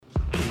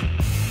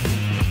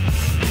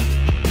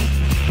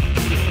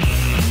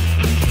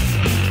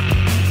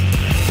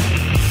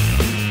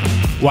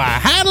Why,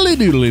 howdly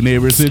doodly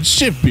neighbors, it's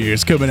Shift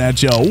Beers coming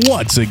at y'all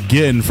once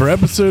again for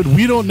episode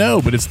we don't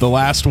know, but it's the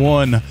last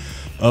one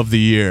of the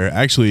year.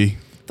 Actually,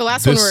 the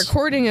last one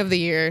recording of the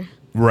year.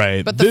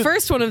 Right. But the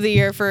first one of the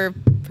year for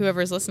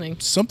whoever's listening.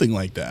 Something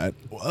like that.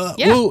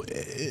 Yeah. Well,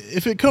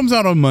 if it comes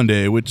out on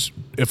Monday, which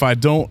if I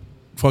don't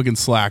fucking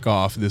slack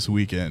off this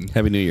weekend.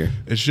 Happy New Year.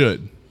 It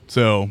should.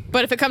 So.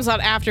 But if it comes out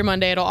after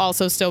Monday, it'll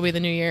also still be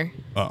the new year.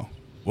 Oh.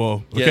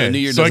 Well, yeah, okay. the New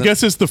Year so I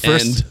guess it's the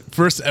end.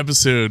 first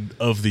episode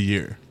of the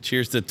year.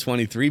 Cheers to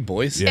 23,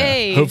 boys. Yeah.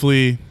 Hey.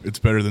 Hopefully it's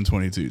better than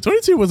 22.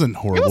 22 wasn't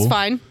horrible. It was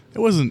fine. It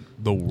wasn't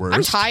the worst.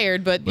 I'm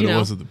tired, but you know. It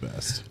wasn't the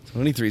best.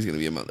 23 is going to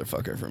be a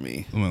motherfucker for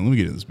me. Hold on, let me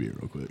get in this beer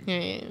real quick.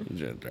 Yeah.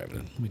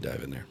 Let me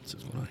dive in there. See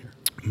what's going on here.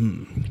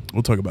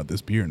 We'll talk about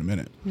this beer in a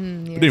minute.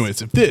 Yes. But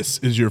anyways, if this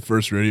is your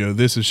first radio,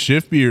 this is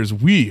Shift Beers.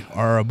 We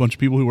are a bunch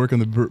of people who work in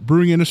the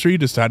brewing industry,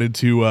 decided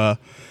to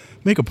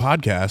make a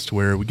podcast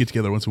where we get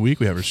together once a week.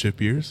 We have our Shift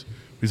Beers.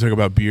 We talk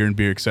about beer and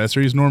beer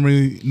accessories.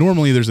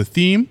 Normally there's a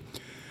theme.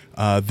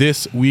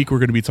 This week we're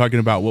going to be talking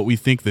about what we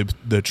think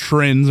the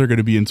trends are going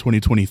to be in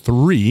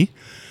 2023.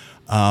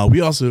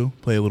 We also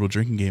play a little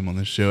drinking game on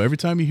this show. Every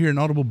time you hear an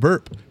audible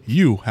burp,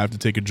 you have to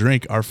take a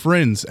drink. Our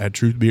friends at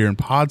Truth Beer and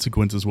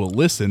Podsequences will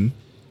listen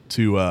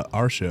to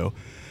our show.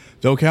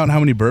 They'll count how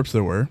many burps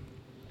there were,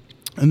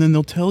 and then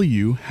they'll tell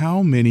you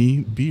how many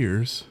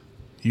beers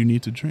you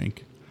need to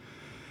drink.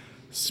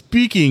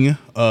 Speaking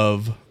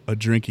of a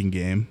drinking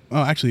game,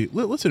 actually,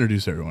 let's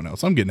introduce everyone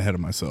else. I'm getting ahead of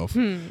myself.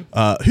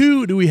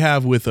 Who do we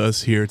have with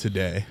us here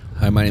today?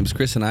 Hi, my name's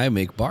Chris, and I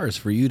make bars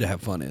for you to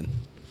have fun in.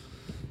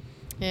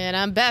 And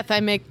I'm Beth. I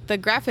make the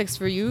graphics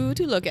for you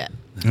to look at.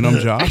 And I'm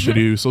Josh. I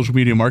do social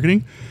media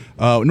marketing.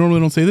 Normally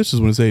don't say this.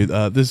 Just want to say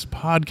this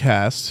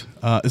podcast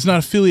is not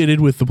affiliated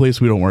with the place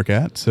we don't work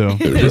at. So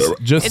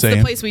just It's saying.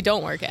 the place we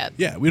don't work at.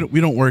 Yeah, we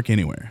don't work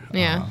anywhere.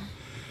 Yeah.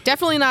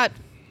 Definitely not.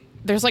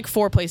 There's like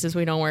 4 places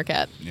we don't work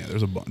at. Yeah,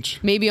 there's a bunch.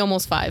 Maybe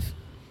almost 5.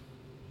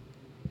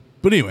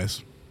 But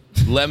anyways,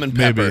 Lemon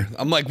pepper. Maybe.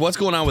 I'm like, what's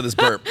going on with this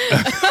burp?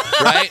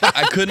 Right?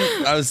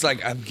 I was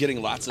like, I'm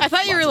getting lots of, I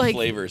thought you were lots of like-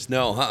 flavors.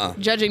 No,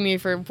 Judging me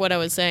for what I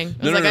was saying.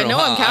 I was No, like, I know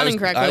I'm counting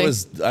correctly.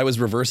 I was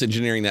reverse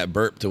engineering that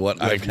burp to what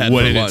Like, I've had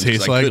what for did it lunch. 'cause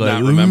taste I like? could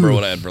not Like, remember ooh.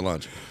 what I had for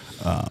lunch.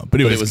 but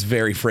But anyways, it was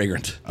very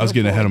fragrant. I was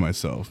getting ahead of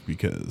myself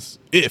because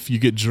if you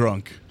get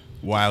drunk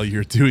while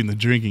you're doing the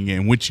drinking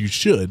game, which you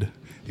should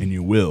and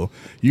you will,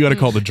 you got to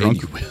call the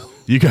drunk. you will.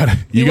 You got to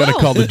will.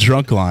 call the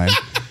drunk line.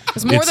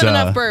 It's more than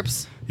enough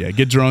burps. Yeah,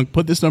 get drunk,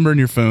 put this number in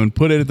your phone,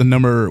 put it at the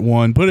number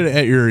 1, put it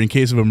at your in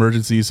case of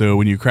emergency, so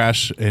when you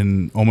crash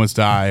and almost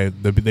die,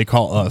 they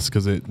call us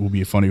because it will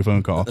be a funny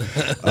phone call.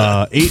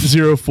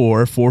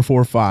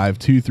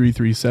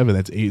 804-445-2337.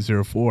 That's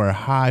 804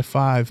 High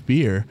Five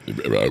Beer.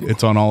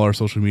 It's on all our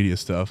social media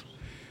stuff.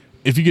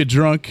 If you get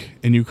drunk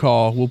and you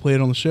call, we'll play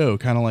it on the show,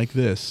 kind of like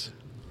this.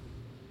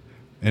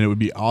 And it would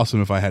be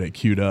awesome if I had it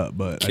queued up,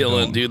 but Kill I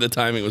it, don't. dude. The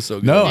timing was so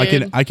good. No,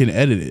 Dude. I can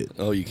edit it.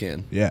 Oh, you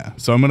can. Yeah,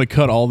 so I'm gonna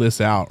cut all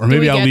this out, or Do maybe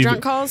we I'll get leave drunk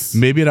it. calls?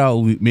 Maybe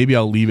I'll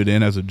leave it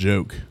in as a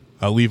joke.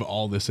 I'll leave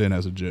all this in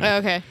as a joke. Oh,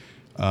 okay.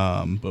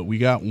 But we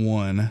got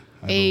one,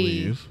 I Hey.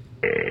 believe.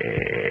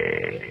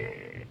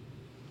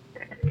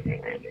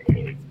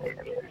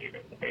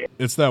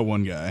 It's that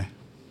one guy.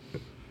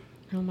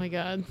 Oh my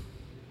God.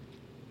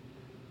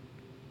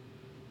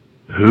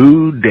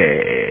 Who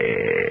dey?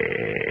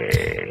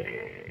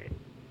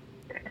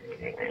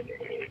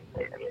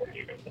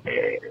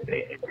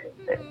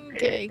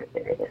 Okay.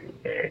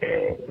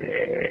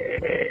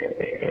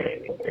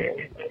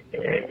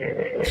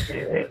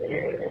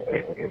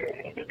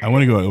 I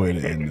want to go away to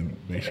end and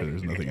make sure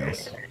there's nothing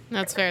else.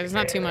 That's fair. There's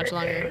not too much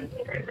longer.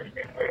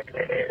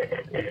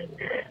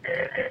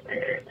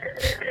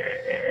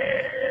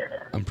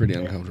 I'm pretty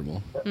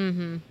uncomfortable.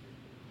 Mm-hmm.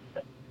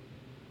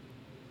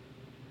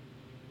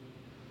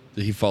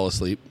 Did he fall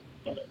asleep?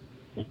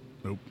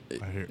 Nope.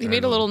 He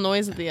made a little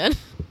noise at the end.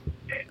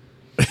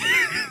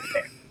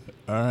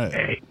 All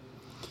right.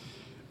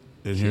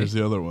 And here's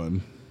the other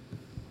one.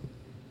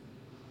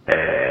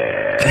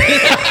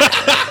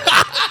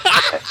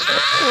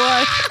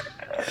 What?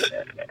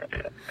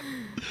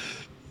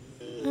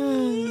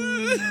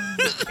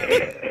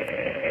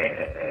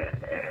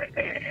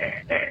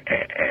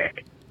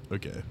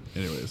 Okay.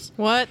 Anyways,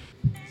 What?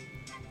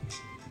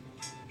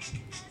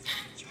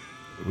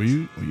 will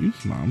you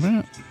smile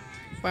that?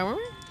 Where were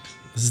we?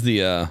 This is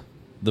the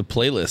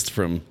playlist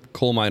from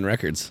Coal Mine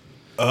Records.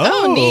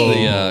 Oh,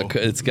 neat.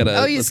 It's got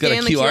a Oh, you it's got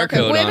a scan the QR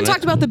code We on haven't it.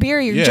 talked about the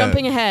beer. You're Yeah.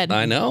 jumping ahead.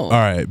 I know. All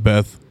right,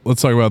 Beth.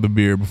 Let's talk about the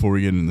beer before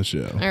we get into the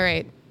show. All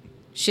right.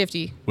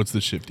 Shifty. What's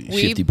the shifty?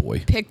 We Shifty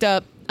boy. picked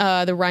up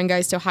the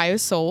Rheingeist Ohio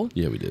Soul.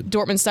 Yeah, we did.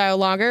 Dortmund Style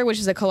Lager, which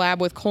is a collab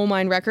with Coal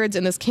Mine Records,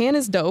 and this can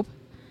is dope.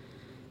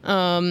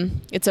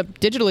 It's a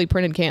digitally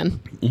printed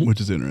can.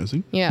 Which is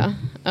interesting. Yeah.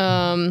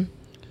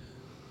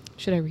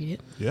 Should I read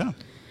it? Yeah.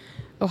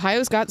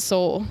 Ohio's got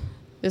soul.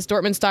 This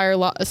Dortmund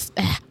Style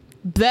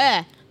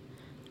bleh.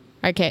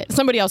 Okay,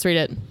 somebody else read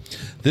it.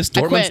 This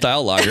I Dortmund quit.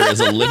 style lager is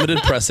a limited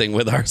pressing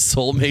with our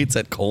soulmates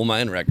at Coal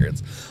Mine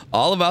Records.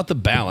 All about the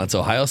balance,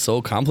 Ohio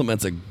Soul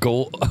complements a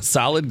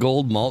solid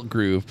gold malt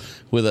groove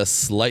with a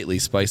slightly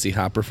spicy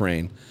hop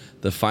refrain.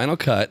 The final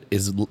cut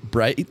is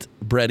bright,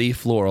 bready,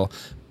 floral,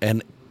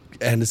 and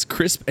as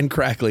crisp and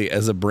crackly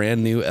as a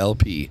brand new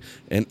LP.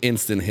 An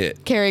instant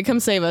hit. Carrie, come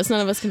save us. None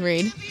of us can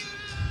read.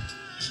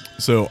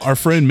 So our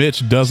friend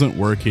Mitch doesn't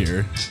work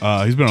here.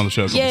 He's been on the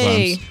show a couple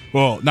Yay. times.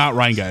 Well, not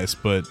Rhine Guys,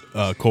 but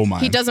Coal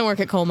Mine. He doesn't work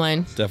at Coal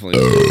Mine.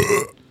 Definitely.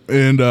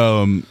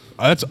 And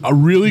that's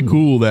really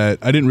cool that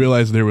I didn't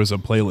realize there was a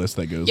playlist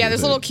that goes. Yeah, with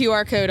there's a it. little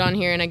QR code on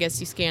here, and I guess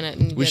you scan it.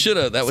 And We get should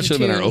have. That some should have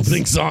been our tunes.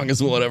 opening song,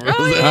 is whatever.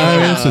 Oh, it is.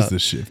 yeah. It's just the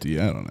shifty.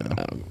 I don't know.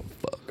 I don't give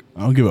a fuck.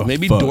 I don't give a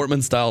Maybe fuck.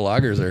 Dortmund style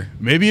lagers are.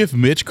 Maybe if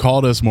Mitch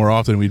called us more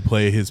often, we'd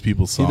play his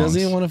people's He songs.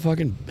 doesn't even want to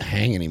fucking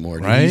hang anymore.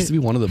 Dude. Right? He used to be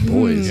one of the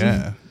boys.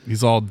 Yeah,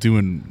 he's all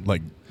doing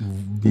like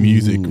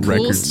music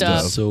record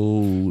stuff. stuff.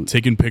 So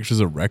Taking pictures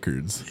of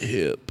records.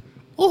 hip.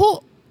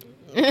 Oh,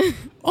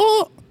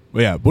 oh.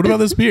 Well, yeah. What about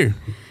this beer?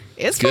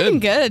 It's good. fucking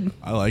good.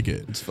 I like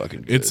it. It's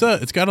fucking good.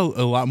 It's got a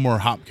lot more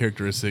hop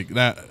characteristic.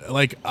 That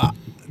like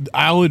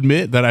I'll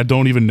admit that I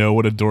don't even know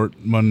what a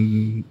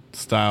Dortmund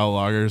style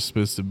lager is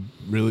supposed to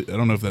really. I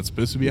don't know if that's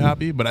supposed to be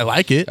hoppy, but I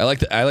like it. I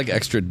like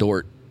extra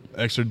Dort.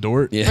 Extra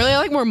Dort. Yeah. Really, I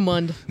like more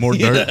Mund. More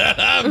dirt.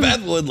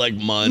 Beth would like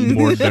Mund.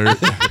 More dirt.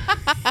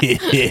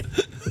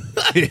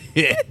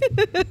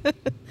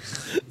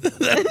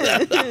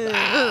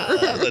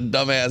 That's a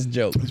dumbass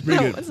joke.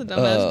 No, that's a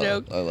dumbass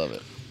joke. I love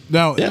it.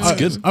 Now, Yeah,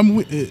 it's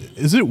good.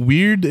 Is it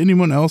weird to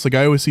anyone else? Like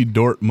I always see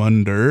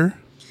Dortmunder.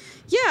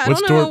 Yeah, I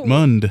What's don't know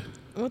Dortmund?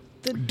 what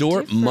the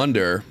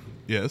Dortmunder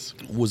Yes.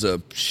 was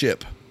a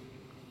ship.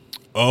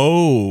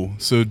 Oh,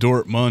 so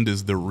Dortmund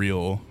is the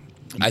real.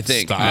 I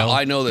think. Style.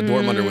 I know that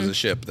Dortmunder was a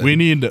ship. We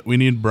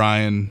need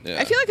Brian. Yeah.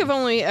 I feel like I've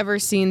only ever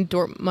seen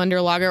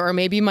Dortmunder Lager, or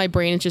maybe my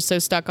brain is just so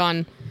stuck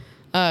on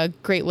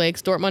Great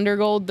Lakes Dortmunder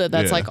Gold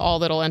that's Yeah. like all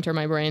that'll enter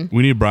my brain.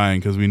 We need Brian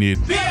because we need.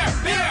 Yes.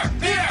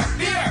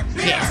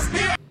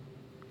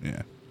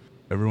 Yeah.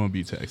 Everyone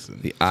be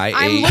texting. The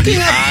I'm looking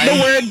up the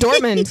word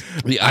Dortmund.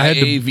 The I had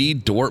to-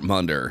 IAV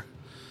Dortmunder.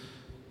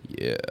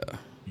 Yeah.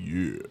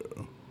 Yeah.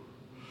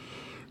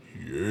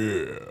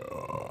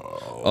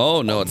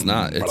 Oh no, it's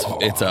not.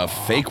 It's a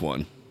fake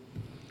one.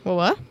 Well,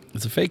 what?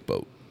 It's a fake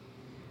boat.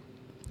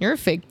 You're a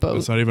fake boat.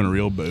 It's not even a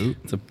real boat.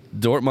 It's a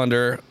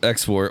Dortmunder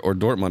Export, or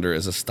Dortmunder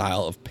is a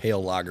style of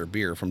pale lager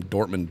beer from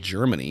Dortmund,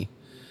 Germany.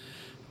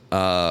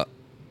 Yeah.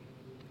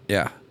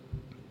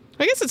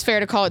 I guess it's fair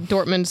to call it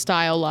Dortmund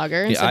style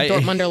lager instead Yeah,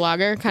 of Dortmunder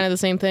lager. Kind of the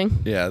same thing.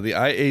 Yeah, the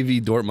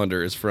IAV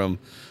Dortmunder is from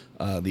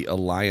the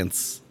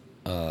Alliance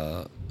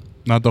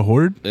Not the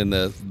Horde. in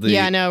the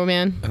Yeah, I know,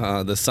 man.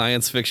 the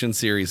science fiction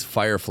series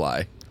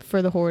Firefly.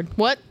 For the Horde.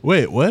 What?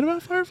 Wait, what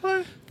about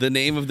Firefly? The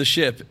name of the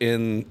ship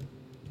in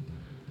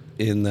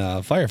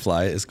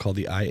Firefly is called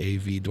the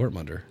IAV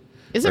Dortmunder.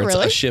 Is it Or it's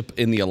really? a ship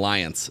in the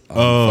Alliance. on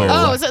Oh.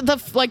 Firefly. Oh, is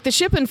it the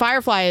ship in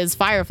Firefly is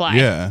Firefly?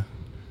 Yeah.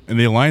 And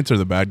the Alliance are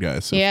the bad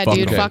guys. So Yeah, fuck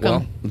dude, them. fuck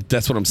 'em. Well,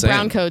 that's what I'm saying.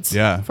 Brown coats.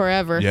 Yeah.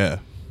 Forever. Yeah.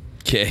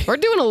 Okay. We're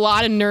doing a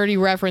lot of nerdy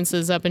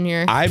references up in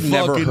here. I've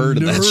never Fucking heard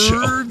of that show.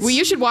 nerds. Well,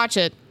 you should watch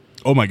it.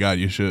 Oh my God,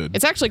 you should.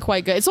 It's actually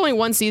quite good. It's only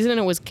one season and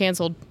it was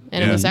canceled,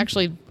 and Yeah. it was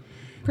actually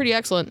pretty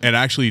excellent. And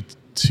actually,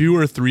 2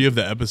 or 3 of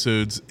the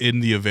episodes in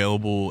the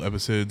available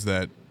episodes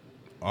that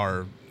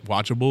are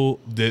watchable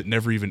that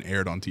never even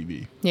aired on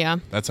TV. Yeah,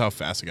 That's how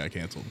fast it got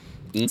canceled.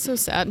 it's so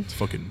sad. It's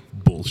fucking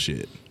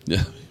bullshit.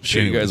 Yeah.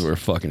 Sure, you Anyways. guys were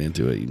fucking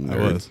into it. You I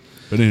nerds. was.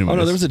 But anyway. Oh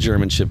no, there was a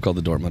German ship called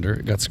the Dortmunder.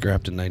 It got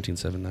scrapped in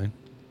 1979.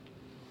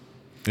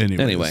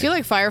 Anyway. I feel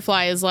like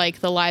Firefly is like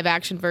the live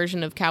action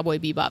version of Cowboy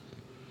Bebop,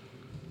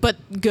 but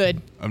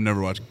good. I've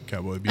never watched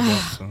Cowboy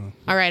Bebop. So.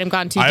 All right, I'm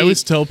gone too I deep.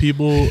 always tell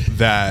people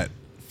that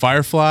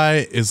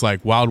Firefly is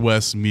like Wild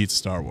West meets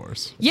Star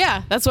Wars.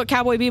 Yeah, that's what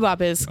Cowboy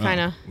Bebop is, kind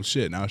of. Well,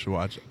 shit, now I should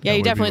watch it. Yeah,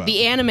 you Cowboy definitely. Bebop.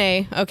 The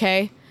anime,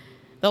 okay.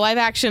 The live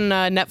action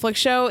Netflix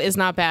show is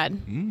not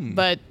bad,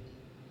 but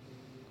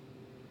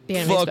the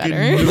anime's Fucking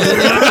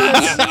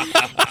better.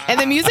 And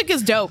the music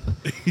is dope.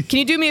 Can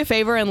you do me a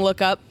favor and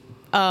look up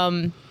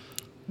the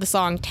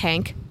song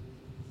Tank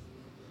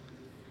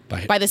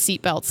by the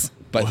Seatbelts?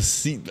 By the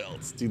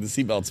seatbelts. Dude, the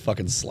seatbelts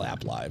fucking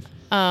slap live.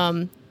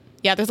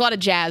 Yeah, there's a lot of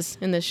jazz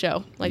in this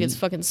show. Like, it's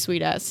fucking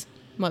sweet ass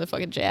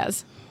motherfucking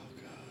jazz. Oh,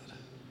 God.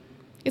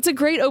 It's a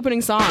great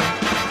opening song.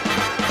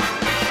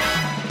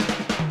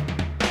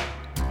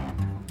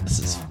 This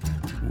is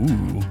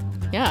Ooh.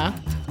 Yeah.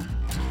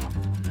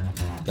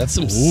 that's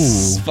some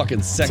Ooh. fucking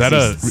Is sexy that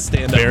a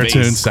stand-up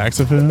baritone bass.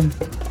 saxophone?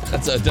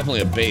 That's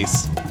definitely a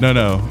bass.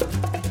 No.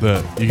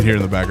 You can hear it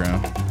in the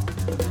background.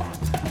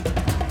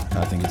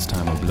 I think it's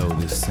time to blow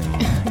this scene.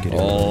 Get it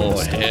Oh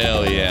rolling.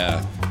 hell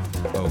yeah!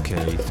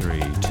 Okay, 3,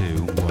 2,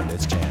 1,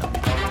 let's jam.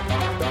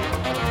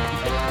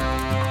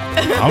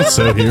 I'm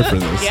so here for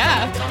this.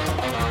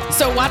 Yeah.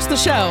 So watch the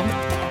show.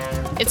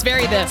 It's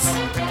very this.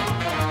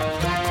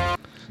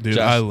 Dude, Josh.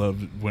 I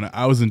loved when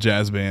I was in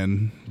jazz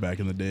band back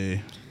in the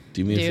day.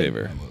 Do me Dude. a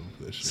favor.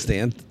 this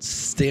shit.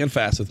 Stand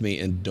fast with me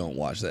and don't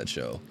watch that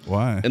show.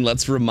 Why? And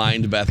let's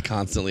remind Beth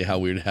constantly how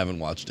we haven't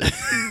watched it.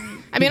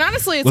 I mean,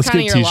 honestly, it's Let's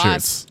kind of get your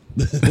t-shirts.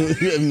 loss.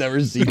 I've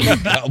never seen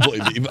Cowboy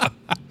Bebop.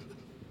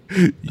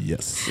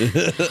 Yes.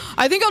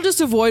 I think I'll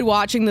just avoid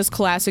watching this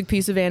classic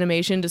piece of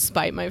animation to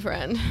spite my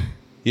friend.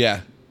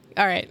 Yeah.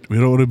 All right. We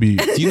don't want to be.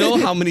 Do you know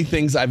how many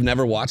things I've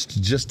never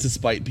watched just to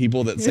spite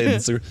people that say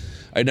this?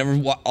 I never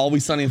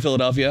Always Sunny in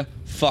Philadelphia.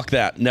 Fuck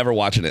that. Never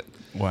watching it.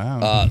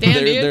 Wow.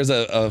 Damn, dude. There's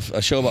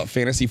a show about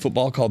fantasy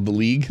football called The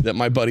League that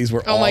my buddies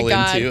were Oh my all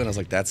God. into, and I was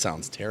like, that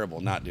sounds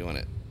terrible. Not doing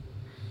it.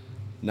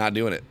 Not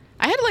doing it.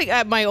 I had like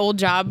at my old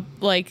job,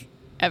 like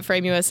at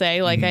Frame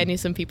USA, like I knew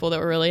some people that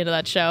were really into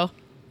that show.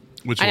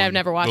 Which I one? have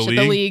never watched it.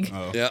 The League.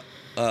 Oh.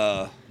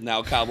 Yeah.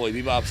 Now Cowboy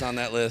Bebop's on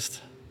that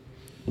list.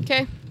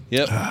 Okay.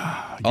 Yep.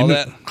 All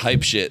that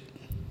hype shit.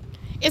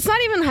 It's not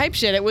even hype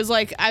shit. It was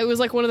like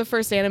one of the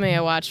first anime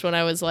I watched when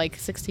I was like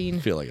 16. I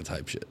feel like it's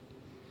hype shit.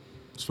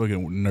 It's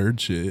fucking nerd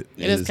shit.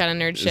 It is kind of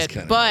nerd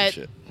shit, but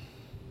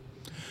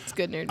it's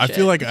good nerd shit. I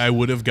feel like I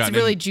would have it's gotten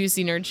really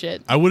juicy nerd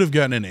shit. I would have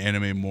gotten an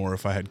anime more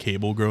if I had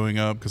cable growing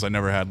up because I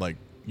never had like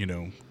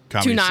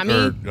comedy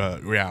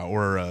Toonami?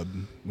 or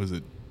was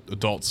it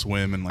Adult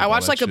Swim and like I all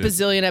watched that like a shit.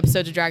 bazillion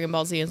episodes of Dragon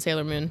Ball Z and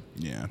Sailor Moon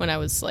Yeah. when I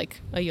was like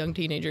a young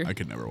teenager. I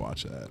could never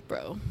watch that.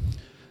 Bro.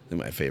 I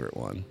think my favorite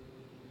one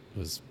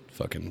was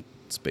fucking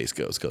Space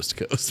Ghost Coast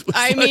to Coast.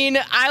 I mean,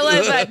 I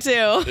like that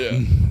too.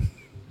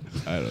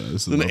 I don't know.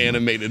 This is An above my-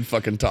 animated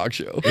fucking talk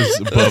show. It's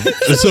above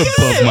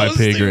my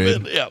pay grade.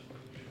 Stupid. Yep.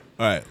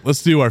 All right,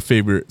 let's do our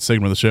favorite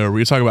segment of the show. We're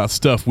gonna talk about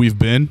stuff we've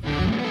been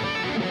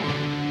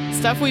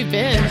Stuff we've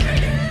been.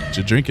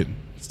 drinking.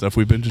 Stuff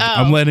we've been. Oh.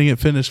 I'm letting it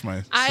finish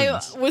my. I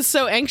sentence. was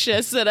so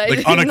anxious that I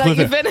Like on a didn't let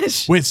you cliff.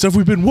 finish. Wait, stuff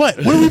we've been what?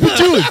 What have we been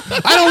doing?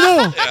 I don't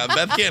know. Yeah,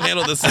 Beth can't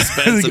handle the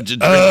suspense of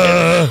drinking.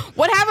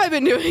 What have I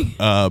been doing?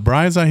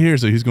 Brian's not here,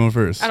 so he's going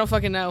first. I don't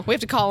fucking know. We have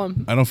to call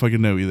him. I don't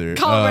fucking know either.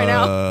 Call him right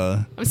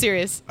now. I'm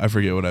serious. I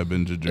forget what I've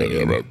been drinking. I know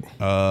I've been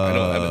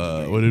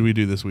drinking. What did we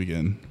do this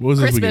weekend? What was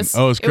Christmas. this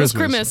weekend? Oh, it was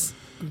Christmas.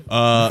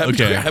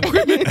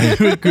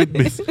 Okay.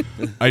 Goodness.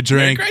 I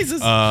drank.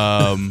 Crisis.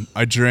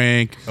 I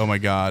drank. Oh my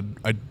god.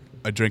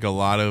 I drank a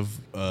lot of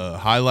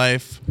High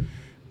Life,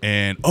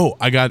 and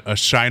I got a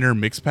Shiner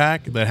mix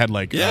pack that had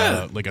like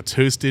a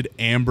toasted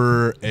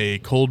amber, a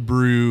cold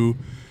brew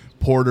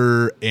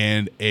porter,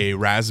 and a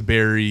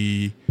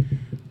raspberry,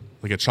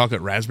 like a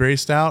chocolate raspberry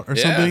stout or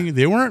something.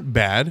 They weren't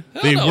bad.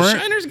 They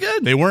weren't. Shiner's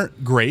good. They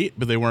weren't great,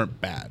 but they weren't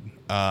bad.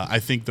 I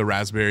think the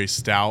raspberry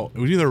stout, it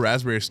was either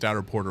raspberry stout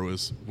or porter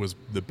was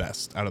the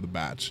best out of the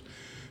batch.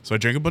 So I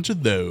drank a bunch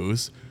of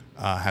those,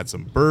 had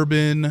some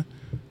bourbon,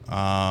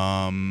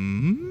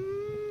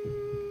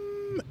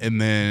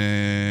 and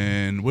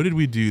then what did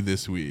we do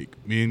this week?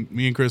 Me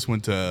and Chris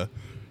went to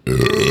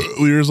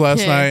Lear's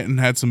last night and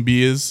had some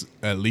beers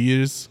at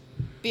Lear's.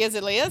 Beers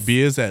at Leah's?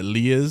 Beers at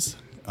Leah's.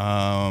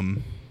 Where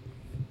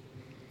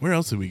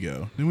else did we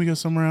go? Didn't we go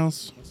somewhere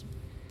else?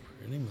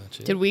 Pretty much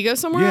it. Did we go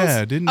somewhere else?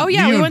 Yeah, didn't Oh,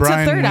 yeah, you we and went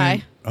Brian to Third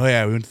Eye. Oh,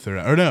 yeah, we went to Third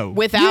Eye. Or no.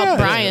 Without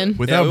Brian.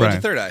 Without we Brian.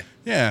 went to Third Eye.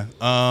 Yeah.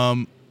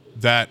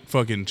 That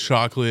fucking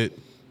chocolate.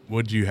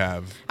 What'd you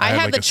have? I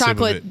had like the a sip of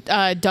chocolate it.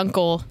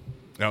 Dunkel.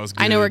 That was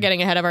good. I know we're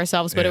getting ahead of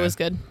ourselves, but it Yeah. was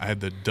good. I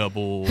had the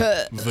double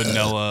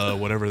vanilla,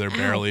 whatever their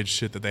barrel aged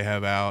shit that they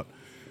have out.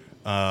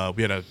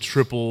 We had a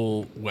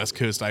triple West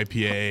Coast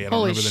IPA. I don't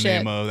Holy remember the shit.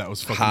 name of. That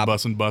was fucking Hop-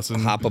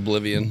 bussin'. Hop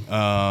Oblivion.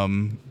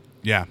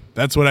 Yeah,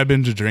 that's what I've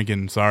been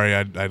drinking. Sorry,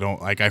 I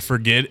don't like. I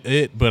forget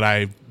it, but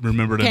I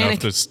remembered enough Panic.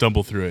 to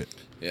stumble through it.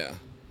 Yeah.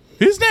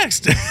 Who's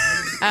next?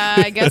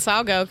 I guess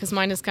I'll go because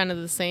mine is kind of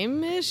the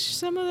same-ish.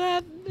 Some of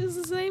that is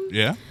the same.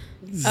 Yeah.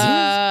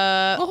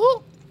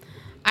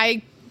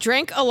 I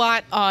drank a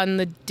lot on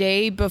the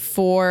day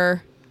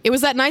before. It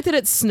was that night that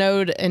it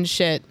snowed and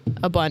shit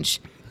a bunch.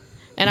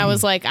 And I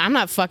was like, I'm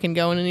not fucking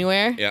going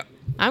anywhere. Yeah.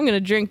 I'm going to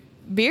drink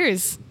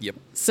beers. Yep.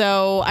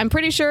 So I'm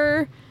pretty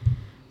sure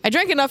I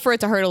drank enough for it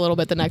to hurt a little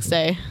bit the next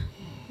day.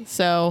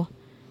 So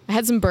I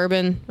had some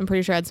bourbon. I'm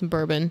pretty sure I had some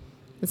bourbon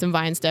and some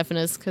Vine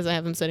Stephanus because I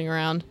have them sitting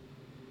around.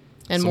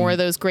 And more of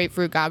those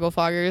grapefruit goggle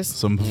foggers.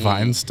 Some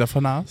Vine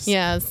Stephanos.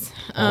 Yes.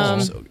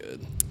 So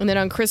good. And then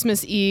on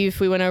Christmas Eve,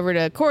 we went over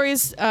to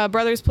Corey's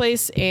brother's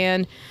place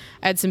and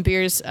I had some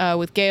beers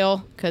with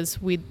Gail because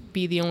we'd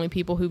be the only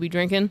people who'd be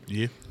drinking.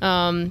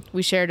 Yeah.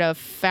 We shared a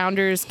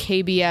Founders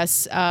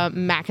KBS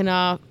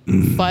Mackinac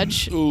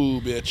Fudge. Ooh,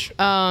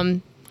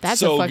 bitch. That's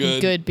so a fucking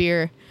good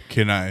beer.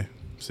 Can I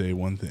say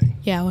one thing?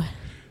 Yeah.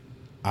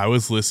 I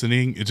was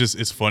listening.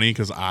 It's funny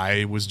because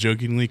I was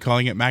jokingly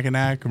calling it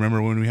Mackinac.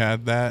 Remember when we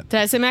had that? Did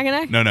I say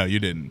Mackinac? No, you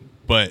didn't.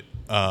 But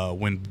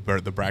when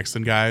the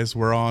Braxton guys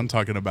were on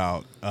talking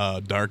about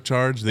Dark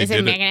Charge, they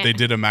said Mackinac. they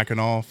did a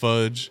Mackinac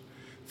fudge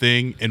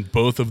thing, and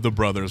both of the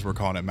brothers were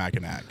calling it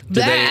Mackinac.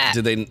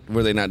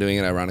 Were they not doing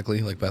it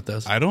ironically like Beth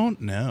does? I don't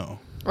know.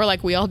 Or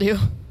like we all do.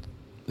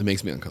 It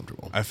makes me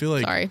uncomfortable. I feel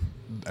like Sorry.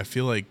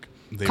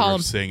 They Call were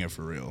 'em. saying it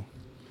for real.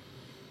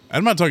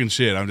 I'm not talking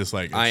shit. I'm just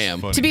like I it's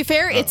am. funny. To be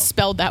fair, it's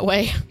spelled that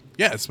way.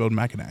 yeah, it's spelled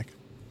Mackinac.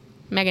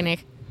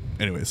 Mackinac.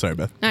 Anyway, sorry,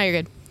 Beth. No,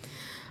 you're good.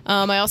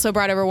 I also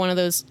brought over one of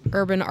those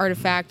Urban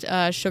Artifact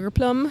Sugar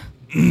Plum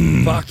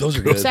Fuck, those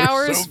are good.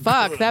 sours. so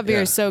Fuck, that beer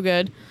Yeah. is so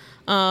good.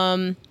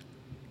 And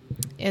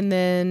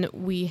then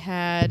we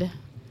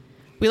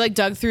like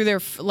dug through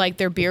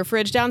their beer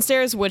fridge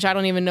downstairs, which I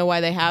don't even know why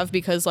they have,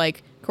 because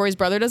like Corey's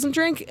brother doesn't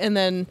drink, and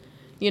then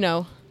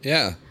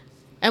Yeah.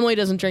 Emily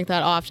doesn't drink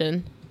that often.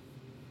 And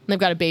they've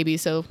got a baby,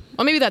 so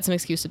maybe that's an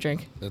excuse to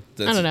drink. That's,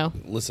 I don't know.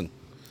 Listen,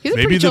 He's a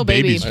Maybe pretty the chill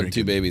baby. baby's I have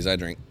Drinking. 2 babies. I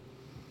drink.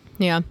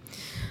 Yeah.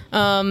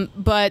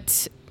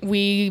 But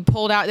we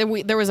pulled out.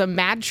 There was a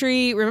Mad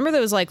Tree. Remember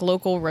those like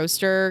local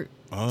roaster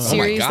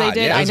series God, they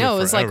did? yeah. I Those know. are It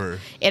was forever.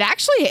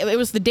 it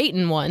was the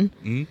Dayton one.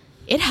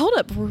 It held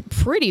up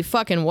pretty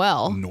fucking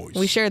well. Nice.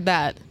 We shared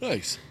that.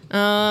 Nice.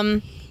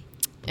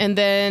 And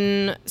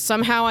then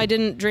somehow I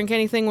didn't drink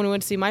anything when we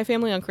went to see my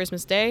family on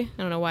Christmas Day.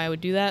 I don't know why I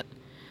would do that.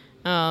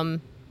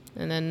 And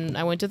then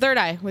I went to Third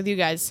Eye with you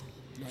guys.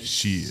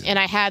 Shit. And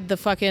I had the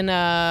fucking,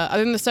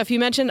 other than the stuff you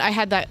mentioned, I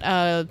had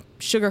that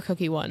sugar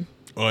cookie one.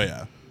 Oh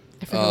yeah.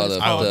 I forget what it's the-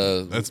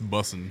 called. That's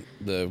bussin'.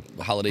 The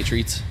holiday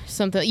treats.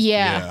 Something.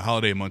 Yeah. Yeah.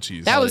 Holiday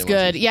munchies. That was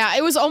Holiday good. munchies. Yeah,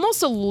 it was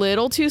almost a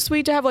little too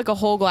sweet to have like a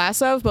whole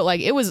glass of, but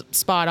like it was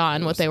spot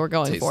on what they were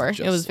going tasted for. It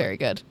just was like- very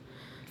good.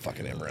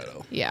 Fucking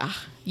amaretto. Yeah.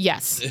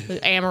 Yes. The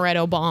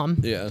amaretto bomb.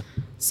 Yeah.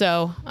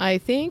 So I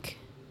think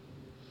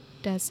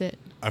that's it.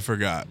 I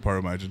forgot part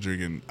of my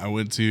drinking. I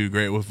went to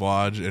Great Wolf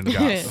Lodge and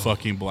got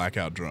fucking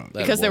blackout drunk. That-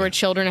 Because there boy. were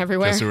children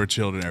everywhere. Because there were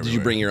children everywhere. Did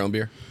you bring your own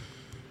beer?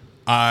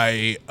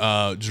 I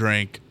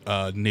drank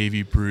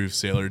Navy Proof,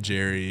 Sailor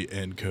Jerry,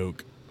 and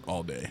Coke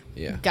all day.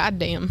 Yeah.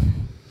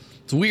 Goddamn.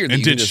 It's weird that And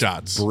you can did just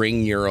shots.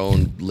 bring your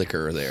own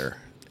liquor there.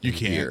 You and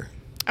can't. beer.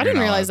 I You're didn't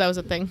not realize allowed- that was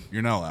a thing.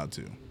 You're not allowed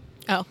to.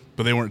 Oh.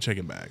 But they weren't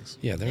checking bags.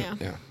 Yeah, they're, Yeah.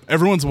 yeah.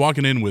 Everyone's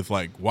walking in with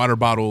like water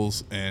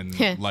bottles and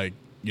like,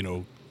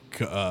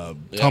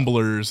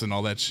 tumblers and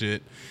all that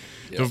shit.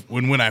 So Yeah.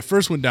 when I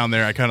first went down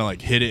there, I kind of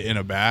like hid it in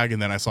a bag,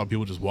 and then I saw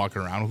people just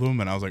walking around with them,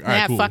 and I was like, all right,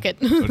 Yeah, cool. fuck it.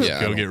 I'll just Yeah,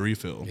 I go don't- get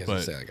refill. Yeah, I was But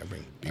gonna say, like, I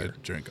bring I beer.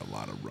 drank a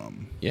lot of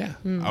rum. Yeah.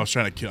 Hmm. I was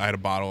trying to kill. I had a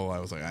bottle. I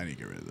was like, I need to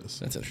get rid of this.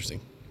 That's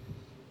interesting.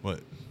 What?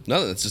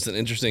 No, that's just an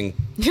interesting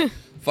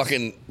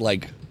fucking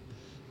like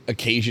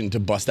occasion to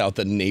bust out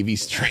the Navy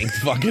strength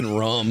fucking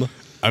rum.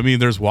 I mean,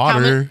 there's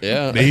water.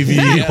 Yeah. Navy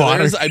Yeah, water.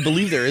 there is- I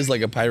believe there is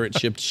like a pirate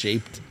ship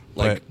shaped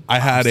like But I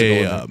had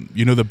obstacle a,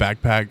 in it. the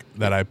backpack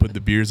that I put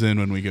the beers in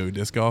when we go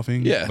disc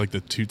golfing. Yeah. Like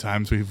the 2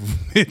 times we've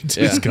been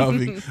disc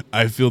golfing,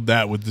 I filled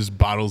that with just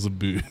bottles of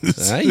booze.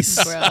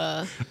 Nice.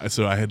 Bruh.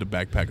 So I had a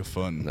backpack of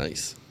fun.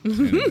 Nice.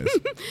 Anyways.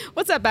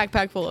 What's that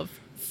backpack full of?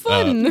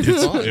 Fun.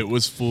 It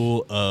was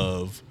full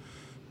of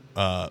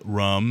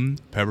rum,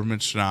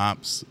 peppermint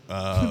schnapps,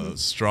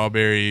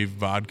 strawberry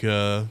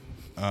vodka.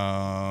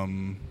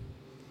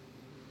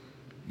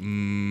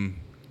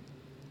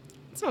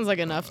 Sounds like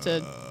enough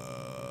to.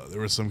 There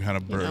was some kind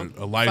of know,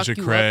 Elijah fuck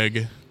you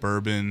Craig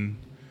bourbon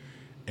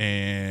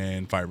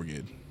and Fire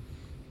Brigade.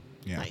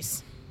 Yeah.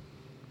 Nice.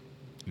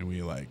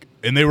 And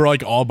and they were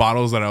like all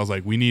bottles that I was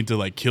like, we need to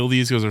like kill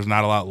these because there's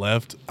not a lot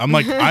left. I'm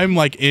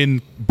like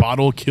in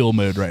bottle kill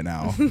mode right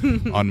now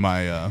on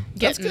my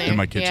Getting there. in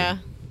my kitchen. Yeah.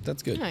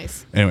 That's good.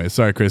 Nice. Anyway,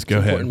 sorry, Chris, go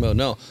ahead. Important mode.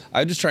 No,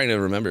 I'm just trying to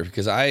remember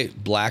because I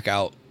blacked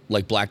out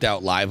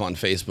live on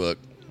Facebook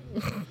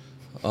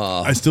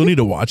I still need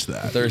to watch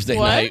that. Thursday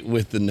What? night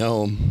with the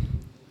gnome.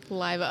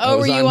 Live. I Oh, were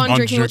was you on on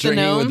drinking with the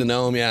Drinking gnome? with the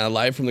gnome, yeah,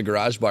 live from the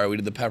garage bar. We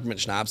did the peppermint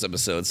schnapps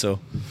episode. So,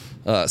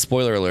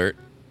 spoiler alert: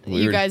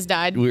 You guys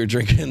died. We were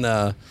drinking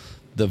the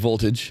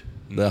voltage,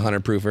 the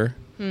 100 proofer,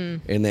 Hmm.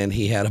 and then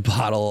he had a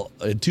bottle,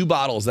 2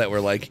 bottles that were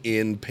like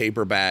in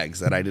paper bags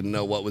that I didn't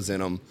know what was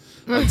in them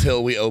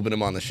until we opened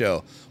them on the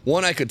show.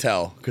 One I could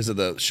tell because of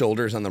the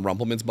shoulders on the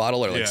Rumplemints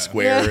bottle are like Yeah.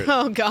 square.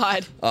 Oh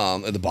God.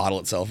 And the bottle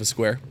itself is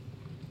square.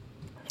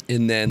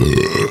 And then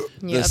the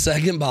Yep.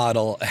 second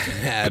bottle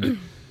had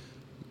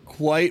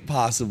quite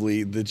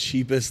possibly the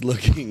cheapest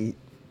looking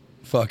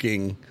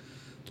fucking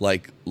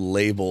like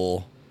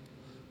label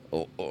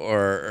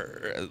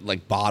or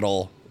like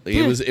bottle.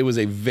 It was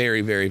a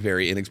very, very,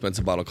 very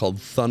inexpensive bottle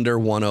called Thunder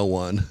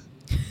 101.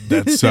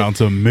 That sounds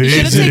You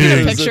should have taken a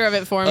amazing. picture of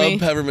it for me.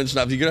 Peppermint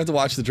schnapps. You're gonna have to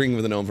watch the Drinking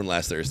with the Gnome from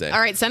last Thursday. All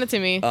right, send it to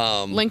me.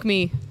 Link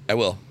me. I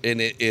will,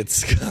 and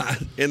it's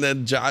got, and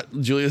then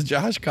Julius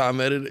Josh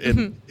commented,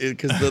 and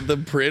because the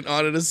print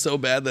on it is so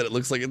bad that it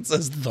looks like it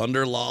says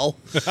Thunder lol,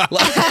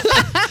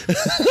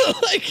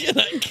 like, and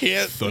I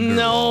can't Thunder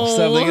No. Walls.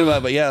 stop thinking about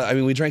it. But yeah, I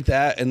mean, we drank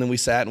that, and then we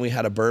sat and we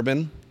had a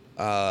bourbon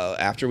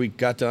after we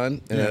got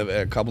done, and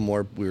a couple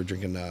more. We were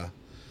drinking. I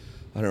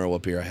don't know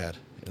what beer I had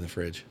in the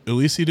fridge. At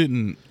least he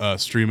didn't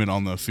stream it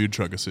on the Food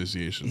Truck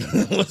Association.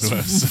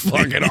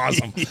 Fucking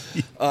awesome.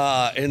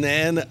 And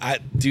then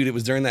it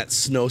was during that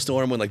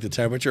snowstorm when like the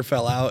temperature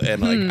fell out,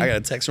 and like I got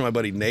a text from my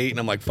buddy Nate, and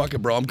I'm like, "Fuck it,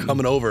 bro, I'm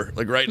coming over."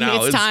 Like right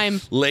now, It's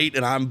time. late,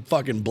 and I'm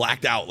fucking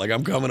blacked out. Like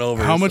I'm coming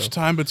over. How much so-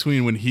 time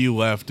between when he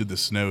left did the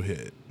snow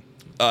hit?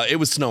 It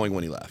was snowing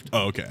when he left.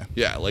 Oh, okay.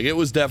 Yeah, like it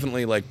was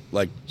definitely like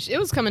It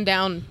was coming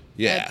down.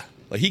 yeah,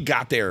 like he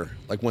got there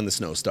like when the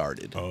snow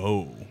started.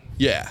 Oh,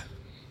 Yeah,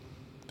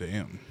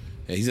 damn.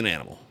 yeah, he's an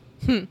animal.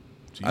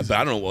 But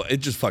I don't know. Well, it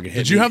just fucking hit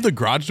Did you me. have the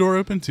garage door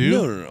open too?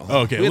 No. Oh,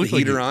 okay. We It had looked the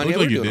heater like on. you, Yeah,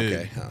 looked we're like you doing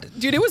did. okay.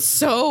 Dude, it was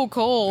so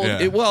cold. Yeah.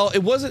 It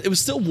wasn't. It was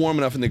still warm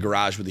enough in the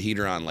garage with the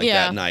heater on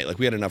Yeah. that night. Like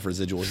we had enough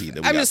residual heat.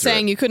 That we I'm got just through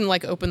saying it. you couldn't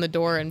like open the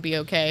door and be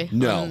okay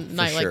No, on a for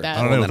night sure. like that.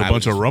 I don't know, And with then a I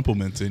bunch was of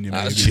rumplements in you,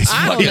 I was maybe. just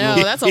I don't fucking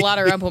know. That's a lot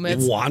of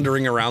rumplements.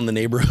 wandering around the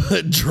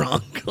neighborhood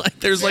drunk. Like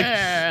there's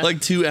Yeah.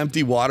 like 2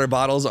 empty water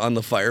bottles on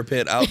the fire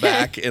pit out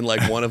back, and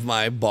like one of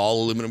my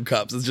ball aluminum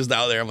cups is just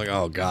out there. I'm like,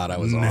 oh god, I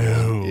was on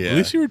No. one. Yeah. At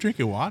least you were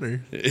drinking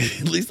water.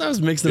 At least I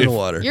was mixing the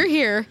water. You're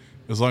here.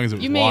 As long as it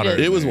was You made water. it.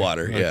 It was there.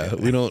 water. Yeah,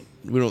 Okay. we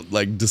don't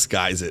like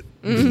disguise it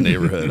in the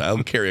neighborhood.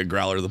 I'll carry a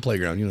growler to the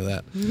playground. You know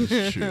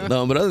that. Sure.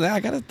 No, but other than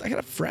that, I got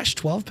a fresh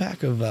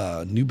 12-pack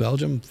of New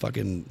Belgium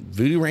fucking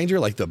Voodoo Ranger,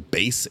 like the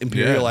base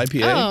Imperial Yeah.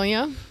 IPA. Oh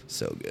yeah.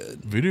 So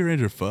good. Voodoo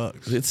Ranger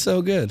fucks. It's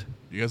so good.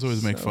 You guys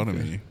always make So fun of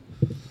good. me.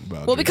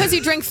 About Well, drinking. because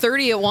you drank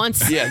 30 at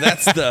once. Yeah,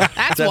 that's the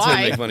That's what I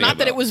why. make money Not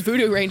that it about. was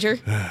Voodoo Ranger.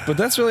 But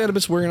that's really had a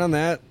bitch working on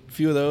that. A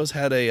few of those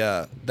had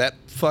a that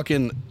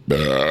fucking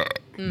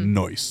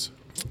Noise.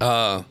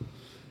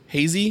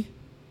 hazy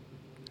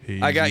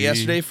I got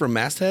yesterday from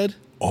Masthead.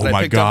 Oh that I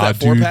my picked up god, that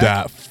dude, 4-pack.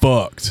 that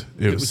fucked.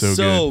 It was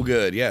so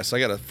good. good. Yeah, so I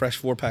got a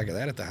fresh 4-pack of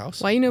that at the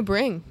house Why you no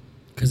bring?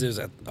 because it was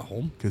at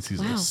home. Because he's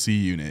Wow. a C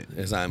unit.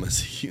 As I'm a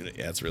C unit.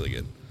 Yeah, it's really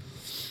good.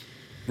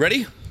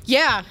 Ready?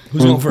 Yeah.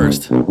 Who's going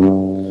first? Since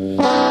you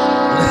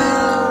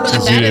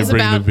That didn't is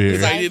bring the about- beer.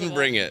 Because I Exactly. didn't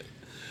bring it.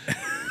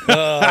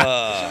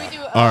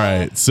 All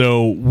right.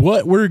 So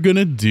what we're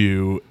gonna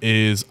do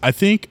is, I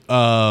think,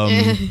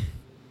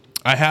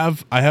 I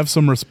have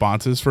some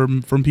responses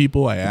from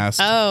people. I asked.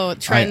 Oh,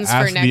 trends I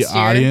asked for next the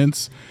year.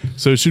 audience.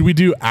 So should we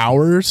do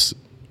ours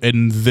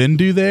and then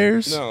do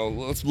theirs? No,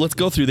 let's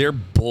go through their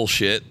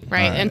bullshit.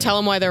 Right. And tell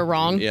them why they're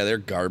wrong. Yeah, they're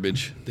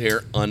garbage.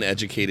 They're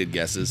uneducated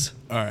guesses.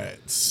 All right.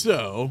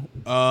 So,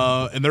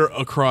 and they're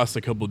across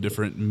a couple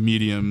different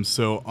mediums.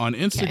 So on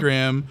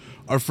Instagram,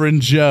 our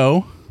friend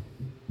Joe,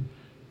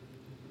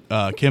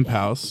 Kemp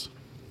House,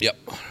 Yep.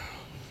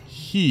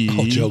 he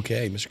Oh, Joe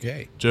K, Mr.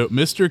 K.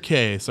 Mr.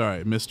 K.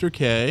 Sorry, Mr.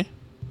 K.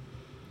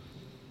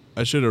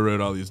 I should have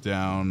wrote all these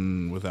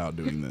down without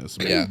doing this.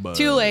 Yeah. but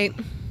Too late.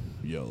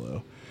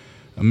 YOLO.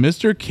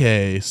 Mr.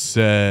 K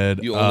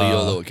said, You only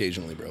YOLO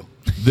occasionally, bro.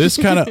 this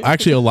kind of,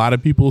 actually, a lot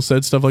of people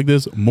said stuff like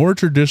this: more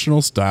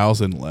traditional styles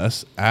and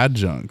less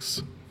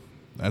adjuncts.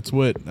 That's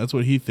what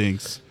he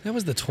thinks. That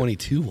was the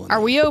 22 one.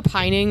 Are we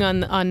opining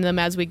on them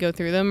as we go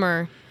through them,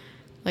 or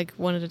like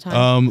one at a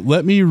time?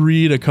 Let me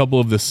read a couple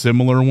of the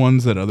similar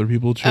ones that other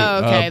people Oh,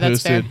 okay,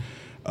 that's posted. fair.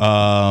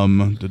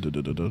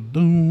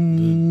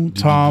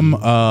 Tom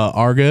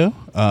Argo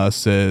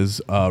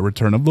says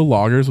Return of the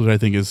Loggers, which I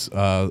think is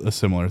a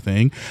similar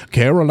thing.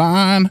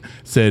 Caroline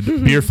said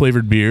beer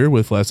flavored beer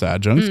with less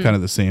adjuncts, kind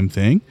of the same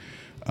thing.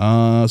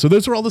 So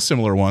those are all the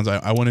similar ones.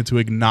 I wanted to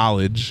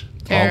acknowledge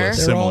all Fair. the They're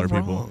similar all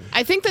people. wrong.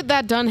 I think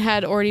that done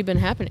had already been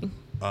happening.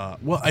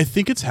 Well, I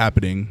think it's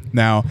happening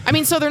now. I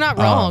mean, so they're not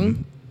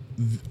wrong.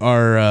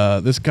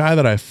 Our this guy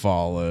that I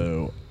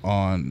follow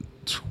on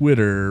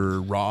Twitter,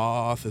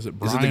 Roth, is it Is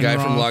Brian it the guy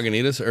from Roth?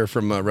 Lagunitas or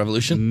from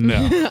Revolution? No.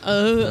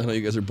 I know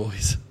you guys are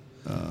boys.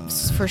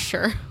 For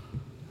sure.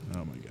 Oh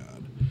my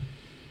god.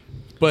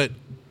 But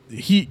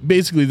he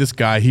basically, this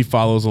guy, he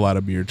follows a lot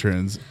of beer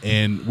trends,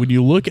 and when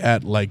you look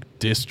at like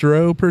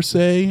distro per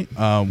se,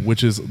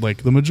 which is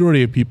like the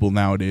majority of people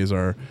nowadays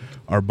are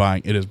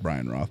buying. It is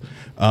Brian Roth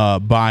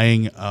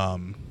buying.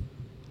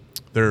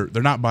 They're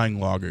not buying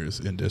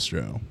lagers in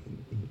distro,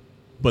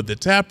 but the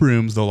tap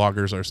rooms, the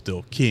lagers are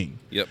still king.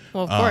 Yep.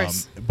 Well, of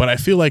course. But I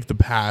feel like the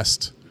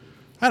past,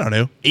 I don't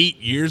know, 8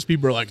 years,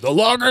 people are like, the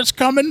lager's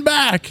coming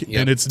back.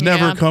 Yep. And it's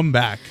never Yeah. come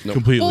back Nope.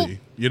 completely. Well-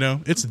 you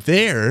know, it's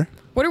there.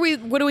 What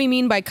do we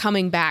mean by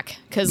coming back?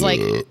 Because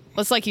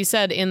like you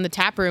said, in the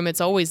tap room,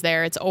 it's always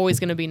there. It's always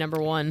going to be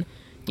number one.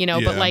 You know,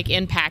 but Yeah. like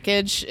in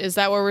package, is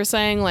that what we're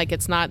saying? Like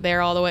it's not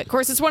there all the way. Of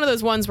course, it's one of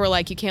those ones where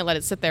like you can't let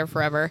it sit there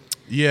forever,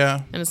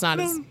 Yeah. and it's not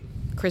as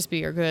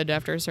crispy or good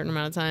after a certain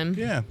amount of time.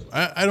 Yeah.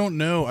 I don't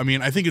know. I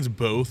mean, I think it's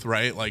both,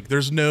 right? Like,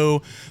 there's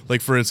no, like,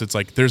 for instance,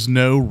 like, there's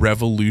no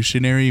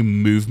revolutionary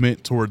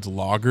movement towards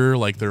lager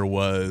like there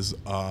was,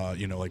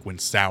 you know, like when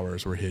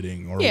sours were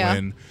hitting or Yeah.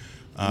 when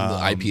the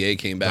IPA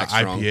came back the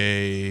strong.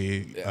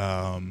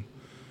 IPA.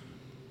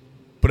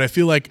 But I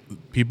feel like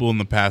people in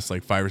the past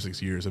like 5 or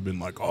 6 years have been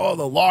like, "Oh,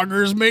 the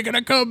lager's making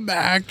a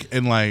comeback,"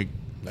 and like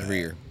Every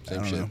year. I Same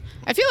don't shit. know.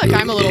 I feel like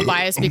I'm a little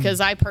biased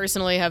because I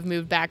personally have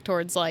moved back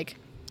towards like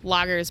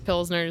lagers,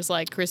 pilsners,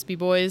 like crispy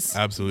boys.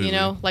 Absolutely. You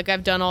know, like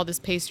I've done all this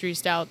pastry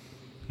stout,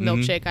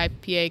 milkshake,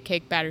 IPA,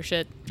 cake batter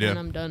shit, Yeah. and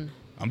I'm done.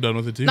 I'm done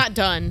with it too. Not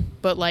done,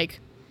 but like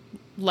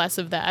less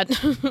of that.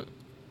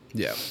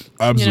 Yeah.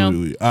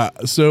 Absolutely.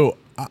 So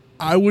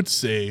I would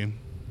say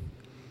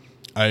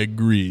I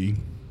agree,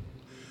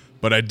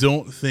 but I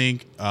don't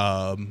think.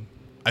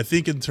 I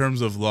think in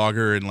terms of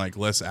lager and like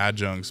less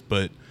adjuncts,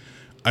 but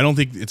I don't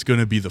think it's going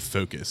to be the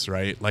focus,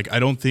 right? Like I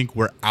don't think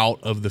we're out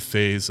of the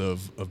phase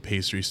of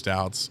pastry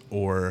stouts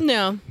or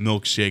No.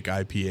 milkshake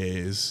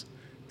IPAs,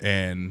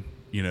 and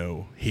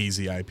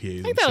hazy IPAs.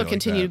 I think that'll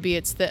continue to be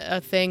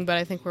a thing, but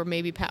I think we're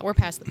maybe we're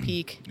past the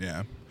peak.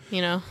 Yeah.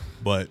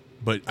 But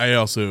I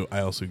also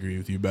agree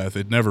with you, Beth.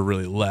 It never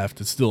really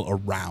left. It's still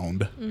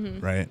around,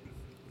 right?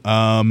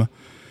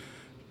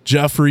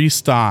 Jeffrey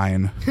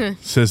Stein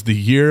says the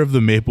year of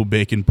the maple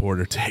bacon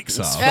porter takes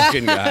off.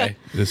 Fucking guy.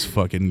 This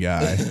fucking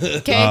guy.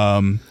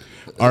 okay.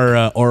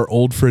 Our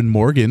old friend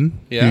Morgan,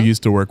 Yeah. who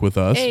used to work with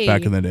us Hey.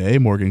 back in the day,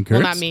 Morgan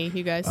Kurtz. Well, not me,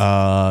 you guys.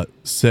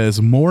 Says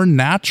more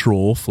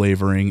natural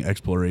flavoring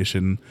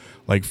exploration,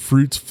 like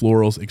fruits,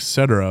 florals,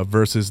 etc.,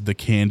 versus the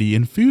candy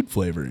and food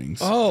flavorings.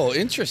 Oh,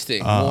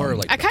 interesting. More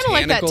like I kinda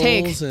like that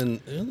take. botanicals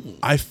and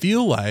I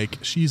feel like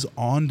she's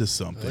on to I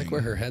something. like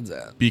where her head's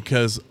at.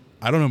 Because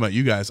I don't know about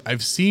you guys. I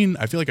feel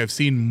like I've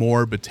seen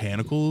more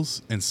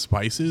botanicals and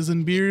spices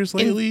in beers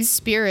lately. In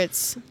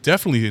spirits.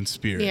 Definitely in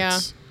spirits. Yeah.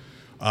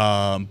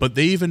 But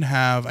they even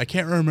have, I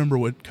can't remember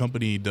what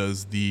company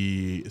does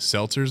the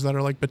seltzers that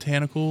are like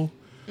botanical.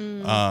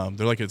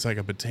 It's like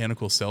a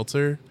botanical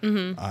seltzer.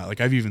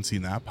 Like I've even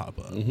seen that pop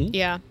up.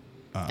 Yeah.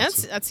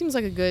 That seems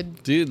like a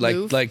good Dude,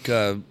 move.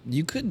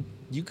 you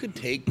could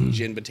take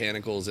gin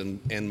botanicals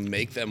and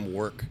make them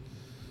work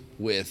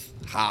with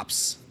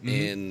hops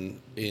and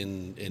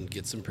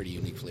get some pretty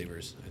unique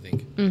flavors, I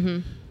think.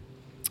 There's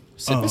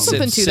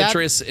something to that.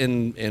 Citrus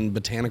and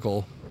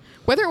botanical.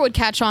 Whether it would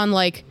catch on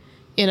like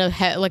in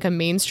a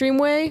mainstream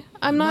way,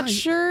 I'm not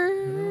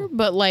sure.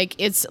 But like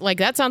it's like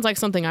that sounds like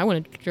something I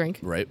want to drink.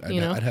 Right. I'd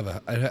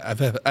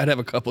I'd have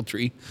a couple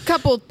tree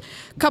couple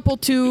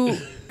two.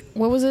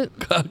 What was it?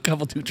 a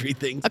couple 2-3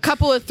 things. A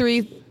couple of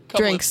three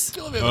drinks.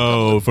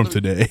 From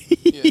today.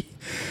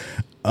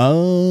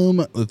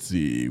 Let's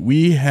see.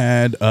 We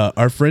had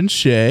our friend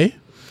Shay.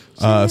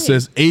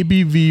 Says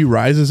ABV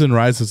rises and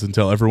rises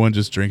until everyone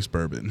just drinks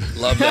bourbon.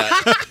 Love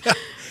that.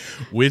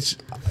 Which,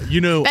 That may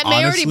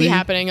already honestly, be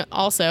happening.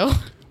 Also,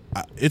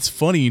 it's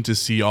funny to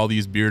see all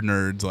these beer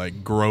nerds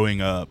like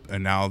growing up,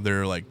 and now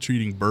they're like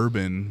treating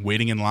bourbon,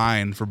 waiting in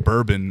line for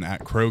bourbon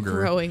at Kroger.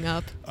 growing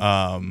up,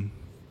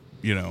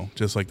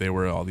 Just like they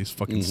were all these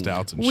fucking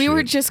stouts and shit. we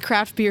were just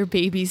craft beer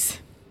babies.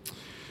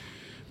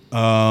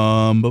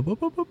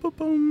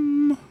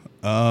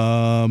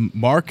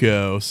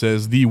 Marco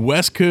says the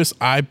West Coast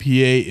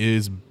IPA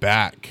is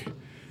back.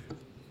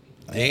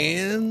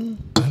 And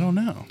I don't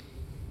know.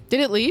 Did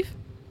it leave?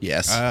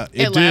 yes.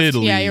 It left. did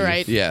Yeah, leave. you're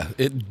right. yeah.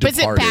 It But is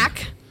it departed.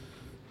 back?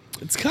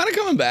 It's kind of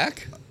coming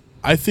back.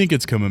 I think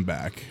it's coming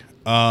back.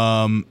 He know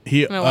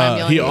why I'm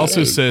yelling he at also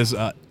you. says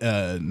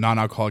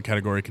non-alcoholic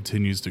category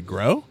continues to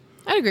grow,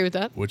 I'd agree with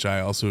that. which I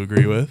also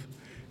agree with.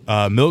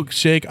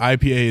 Milkshake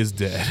IPA is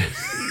dead.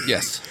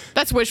 Yes.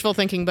 That's wishful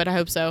thinking, but I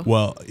hope so.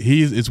 Well,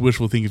 it's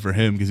wishful thinking for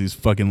him because he's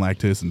fucking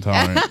lactose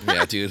intolerant.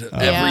 Yeah, dude.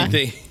 Yeah.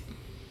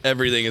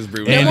 Everything is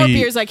brewed. No And more he-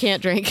 beers I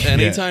can't drink.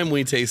 Anytime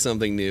we taste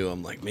something new,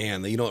 I'm like,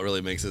 man, you know what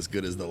really makes this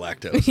good is the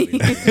lactose.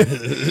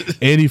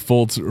 Andy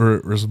Foltz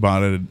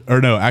responded,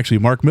 or no, actually,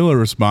 Mark Miller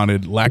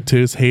responded,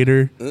 lactose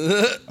hater.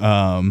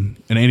 And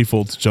Andy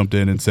Foltz jumped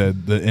in and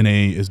said the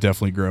NA is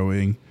definitely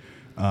growing.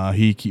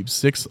 He keeps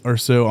 6 or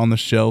so on the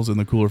shelves in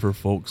the cooler for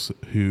folks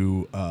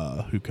who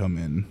come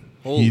in.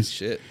 Holy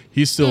shit.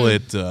 He's still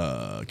at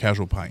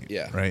Casual Pint,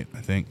 Yeah. right? I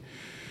think.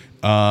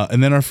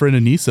 And then our friend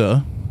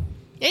Anissa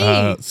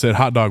Hey, said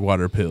hot dog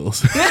water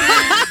pills.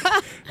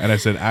 And I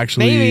said,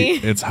 actually,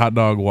 Maybe. it's hot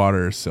dog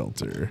water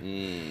seltzer.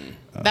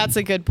 that's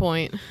a good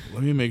point.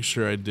 Let me make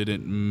sure I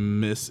didn't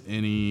miss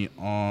any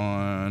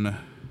on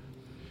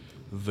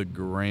the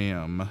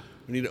gram.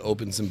 We need to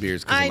open some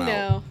beers because I I'm out.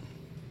 know.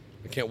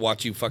 I can't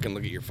watch you fucking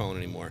look at your phone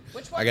anymore.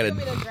 Which one I do you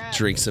gotta want me to grab?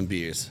 drink some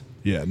beers.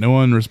 Yeah, no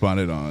one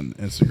responded on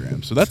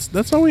Instagram. So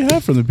that's all we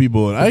have from the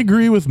people. And I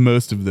agree with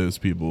most of those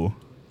people.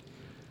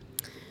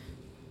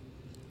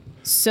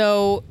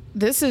 So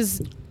this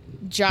is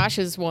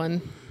Josh's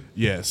one.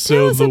 Yeah,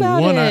 so us the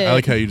about one I it.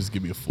 like how you just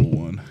give me a full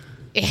one.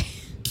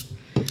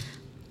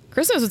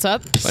 Chris knows what's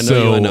up. If I know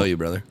So- you, I know you,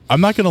 brother. I'm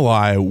not gonna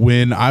lie,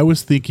 when I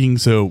was thinking,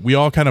 so we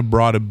all kind of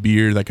brought a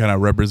beer that kind of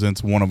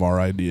represents one of our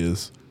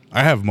ideas.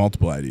 I have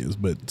multiple ideas,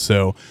 but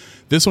so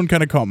this one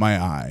kind of caught my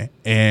eye.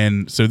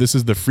 And so this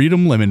is the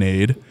Freedom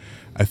Lemonade.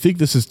 I think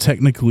this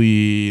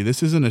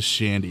isn't a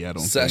shandy, I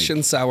don't Session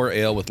think. sour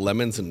ale with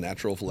lemons and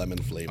natural lemon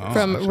flavor.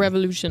 From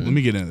Revolution. Let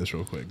me get into this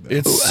real quick. Though.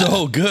 It's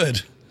so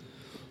good.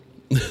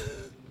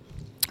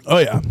 Oh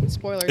yeah,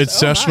 Spoilers.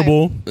 it's Oh, my.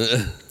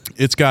 sessionable.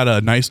 It's got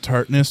a nice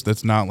tartness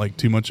that's not like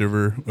too much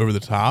over the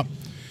top.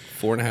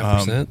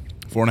 4.5%.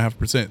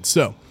 4.5%.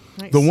 So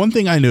Nice. the one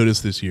thing I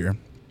noticed this year,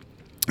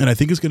 and I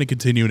think it's going to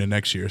continue into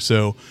next year.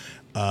 So,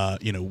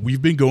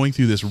 we've been going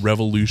through this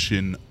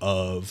revolution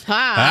of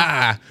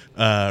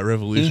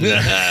revolution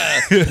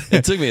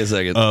It took me a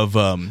second. of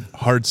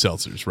hard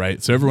seltzers,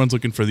 right? So everyone's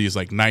looking for these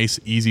like nice,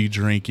 easy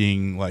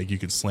drinking, like you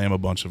could slam a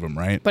bunch of them,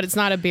 right? But it's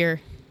not a beer.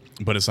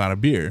 But it's not a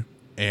beer.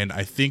 And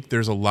I think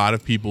there's a lot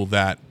of people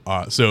that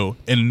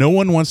and no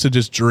one wants to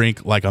just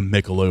drink like a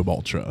Michelob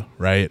Ultra,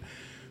 right?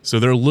 So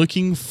they're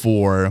looking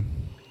for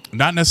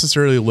not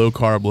necessarily low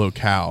carb, low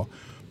cal,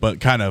 but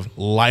kind of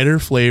lighter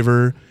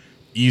flavor,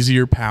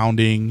 easier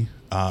pounding,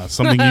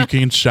 something you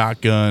can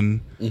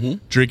shotgun,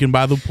 drinking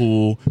by the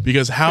pool.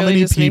 Because how Really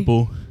many just me?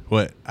 people?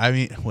 What I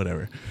mean,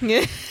 whatever.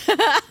 Yeah.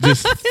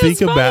 Just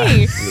think It's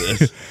funny.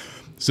 about.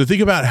 So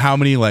think about how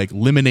many like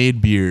lemonade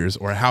beers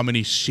or how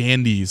many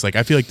shandies. Like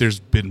I feel like there's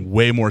been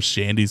way more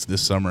shandies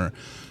this summer,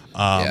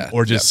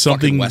 or just fucking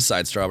something. West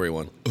Side Strawberry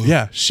one.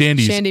 Yeah,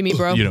 shandies. Shandy me,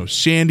 bro. You know,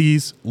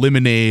 shandies,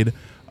 lemonade,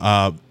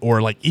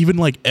 or like even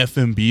like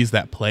FMBs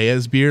that play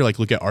as beer. Like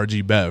look at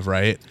RG Bev,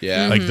 right?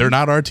 Yeah. Like they're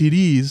not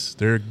RTDs.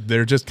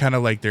 They're just kind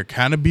of like they're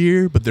kind of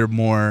beer, but they're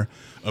more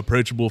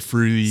approachable,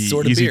 fruity,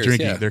 Sorta easy beers,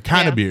 drinking. yeah. They're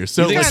kind of Yeah. beers.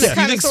 So You think, like,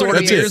 Kinda- you think sorta Sorta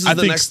beers. Beers is I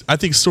the think next? I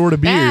think sorta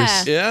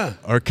beers Yeah.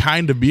 are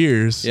kind of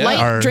beers. Yeah. Light,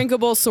 are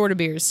drinkable sort of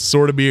beers.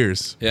 sorta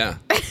beers. Yeah.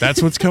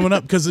 That's what's coming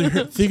up because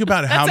think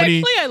about how That's many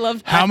actually- I love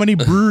that. how many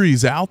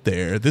breweries out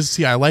there.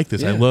 I like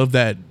this. I Yeah. love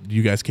that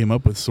you guys came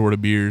up with sort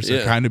of beers or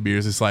Yeah. kind of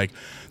beers. It's like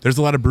there's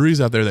a lot of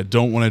breweries out there that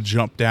don't want to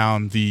jump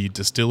down the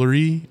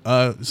distilling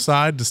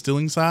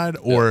side,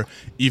 or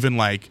even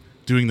like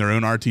doing their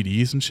own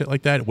RTDs and shit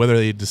like that, whether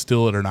they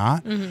distill it or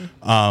not.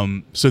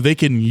 So they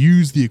can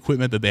use the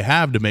equipment that they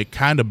have to make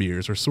kind of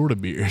beers or sort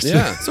of beers.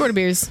 Yeah. Sort of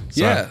beers.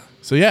 Yeah.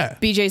 So yeah,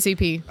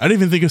 BJCP. I didn't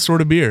even think of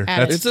sort of beer.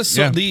 Add it. That's It's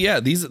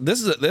a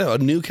this is a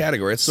new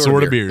category. It's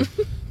sort of beer.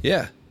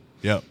 Yeah.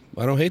 Yep.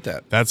 I don't hate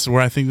that. That's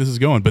where I think this is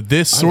going. But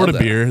this sort love of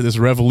that. beer, this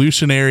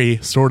revolutionary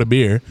sort of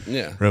beer,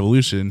 Yeah.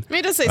 revolution. I mean,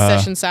 it does say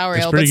session sour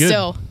it's ale, but pretty good.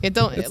 still, it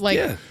don't like.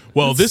 Yeah.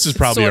 Well, this is It's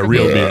probably a sort of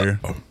real beer.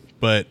 beer,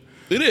 but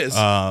It is.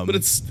 But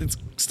it's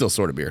still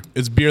sort of beer.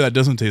 it's beer that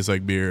doesn't taste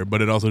like beer,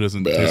 but it also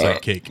doesn't taste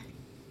like cake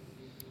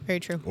Very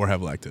true. or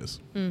have lactose.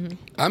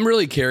 I'm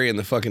really carrying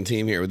the fucking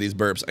team here with these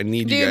burps. I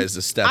need you Dude, guys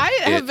to step I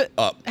it have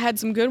up. had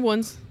some good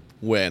ones.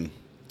 When?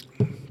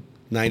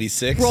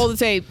 96? Roll the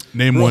tape.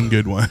 Name one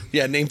good one.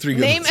 Yeah, name three good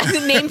Name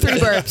ones. name 3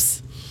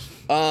 burps.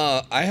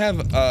 I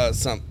have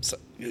some.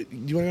 You want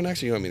to go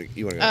next or you want me to?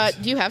 You want to go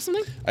next? Do you have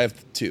something? I have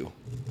 2.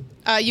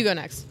 You go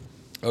next.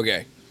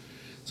 Okay.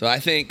 So I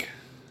think.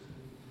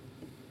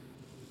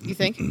 You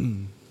think?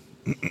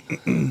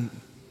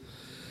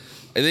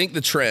 I think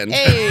the trend.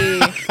 Hey!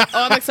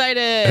 Oh, I'm As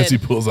he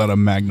excited. pulls out a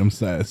Magnum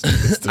size.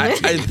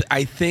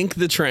 I think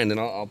the trend, and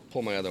I'll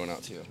pull my other one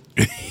out too.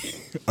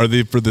 Are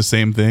they for the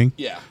same thing?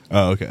 Yeah.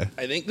 Oh, okay.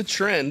 I think the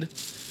trend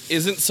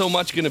isn't so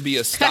much going to be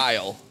a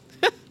style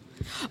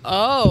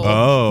Oh.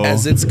 Oh,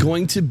 as it's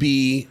going to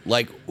be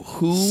like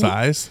who.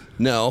 size?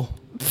 No.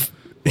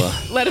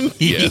 Let him.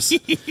 Yes.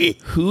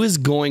 Who is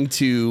going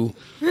to,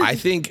 I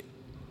think,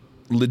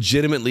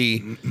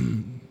 legitimately,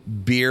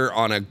 beer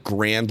on a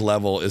grand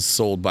level is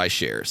sold by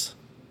shares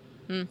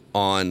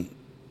on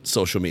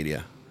social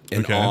media.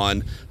 And Okay.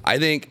 on, I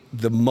think,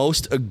 the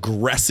most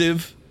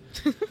aggressive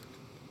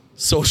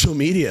social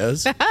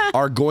medias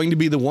are going to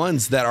be the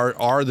ones that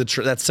are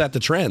that set the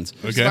trends.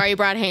 Which is why you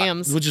brought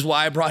hams. Which is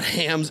why I brought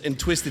Hams and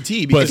Twisted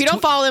Tea. But- Because If you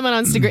don't follow them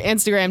on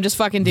Instagram, just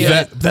fucking do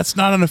it. That's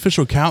not an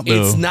official count,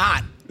 though. it's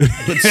not.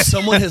 But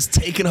someone has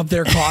taken up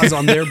their cause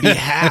on their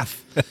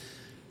behalf.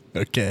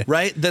 Okay.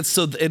 Right? That's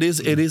so it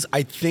is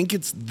I think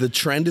it's the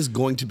trend is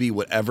going to be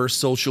whatever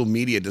social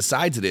media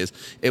decides it is.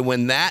 And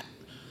when that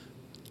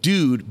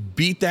dude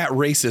beat that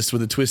racist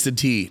with a Twisted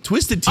Tea.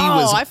 Twisted Tea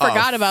was I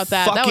forgot a about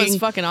that. That was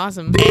fucking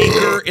awesome.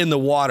 anchor in the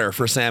water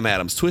for Sam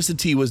Adams. Twisted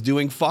Tea was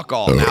doing fuck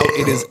all. Now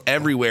it is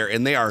everywhere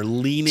and they are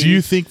leaning. Do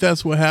you think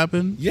that's what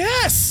happened?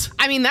 Yes.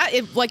 I mean, that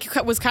it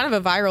was kind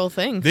of a viral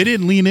thing. They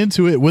didn't lean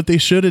into it. What they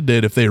should have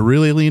did, if they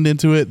really leaned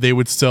into it, they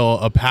would sell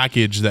a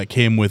package that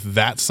came with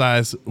that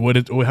size. How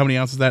many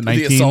ounces is that?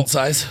 19? The assault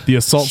size. The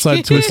assault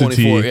size Twisted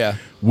 24, Tea. yeah.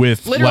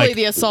 With Literally like,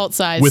 the assault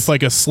size. with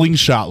like a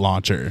slingshot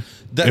launcher.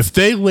 That's-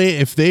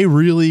 If they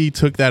really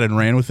took that and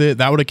ran with it,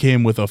 that would have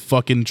came with a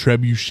fucking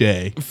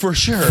trebuchet. For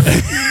sure,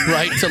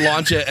 right? To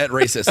launch it at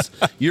racists.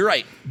 You're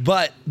right.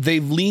 But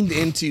they've leaned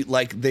into,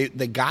 like, they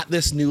got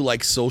this new,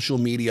 like, social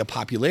media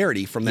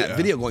popularity from that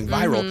video going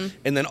viral.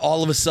 And then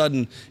all of a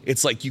sudden,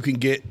 it's like you can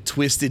get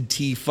Twisted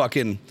Tea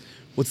fucking,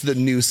 what's the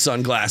new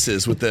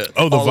sunglasses with the,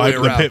 Oh, the all way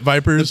the around. Pit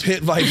Vipers? The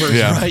Pit Vipers,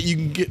 Yeah. right? You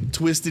can get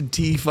Twisted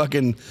Tea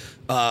fucking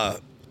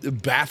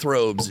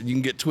bathrobes. You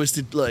can get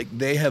Twisted, like,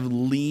 they have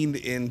leaned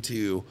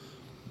into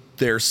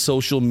their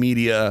social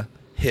media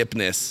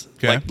hipness,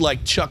 Okay.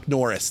 like Chuck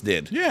Norris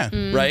did. Yeah.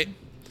 Right?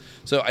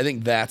 So I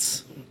think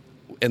that's,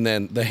 and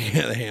then the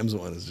hams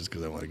one is just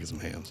because I want to get some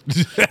hams.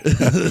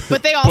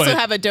 but they also But-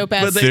 have a dope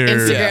ass but they-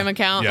 Instagram yeah.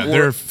 account. Yeah,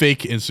 their fake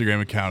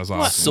Instagram account is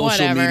awesome. Social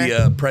Whatever.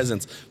 media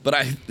presence.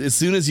 But as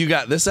soon as you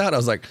got this out, I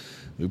was like,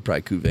 we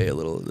probably cuvee a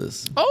little of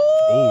this.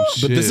 Oh,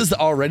 shit. But this is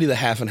already the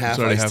half and half It's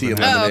already iced tea and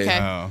half half. and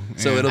lemonade. Oh, okay.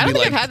 So yeah. it'll I be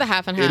don't think like I've had the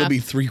half and It'll half. be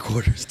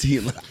 3/4 tea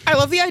and lemonade. I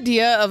love the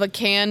idea of a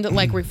canned,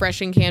 like,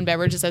 refreshing canned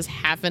beverage that says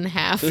half and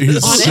half on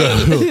It's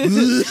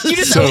it. You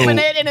just so- open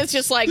it and it's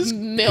just like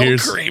milk.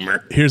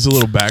 Here's a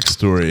little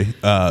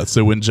backstory.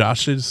 So when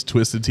Josh's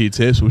Twisted Tea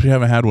tips, which we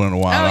haven't had one in a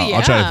while, Oh,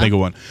 I'll try to yeah. think of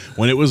one.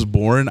 When it was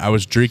born, I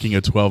was drinking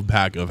a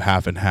 12-pack of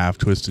half and half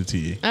Twisted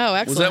Tea. Oh,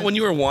 excellent. Was that when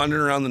you were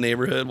wandering around the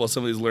neighborhood while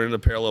somebody was learning to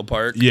parallel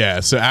park? Yeah,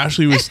 So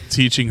Ashley was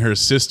teaching her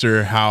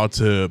sister how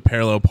to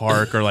parallel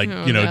park or like,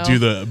 no. do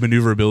the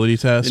maneuverability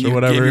test And or you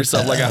whatever. gave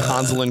yourself like a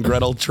Hansel and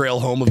Gretel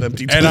trail home of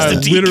empty And I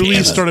Twisted Tea literally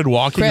cans. started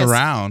walking Chris.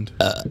 around.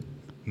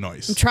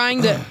 Nice.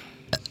 Trying to.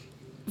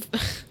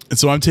 And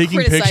so I'm taking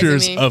Criticizing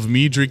pictures me. of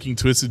me drinking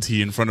Twisted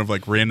Tea in front of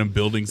like random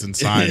buildings and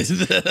signs.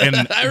 And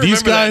I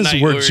these remember that guys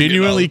night were where,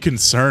 genuinely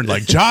concerned.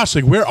 Like, Josh,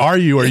 like, where are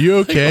you? Are you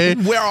okay?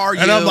 Where are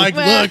And I'm you? like,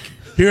 Well- look,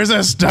 here's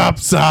a stop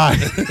sign.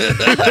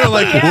 They're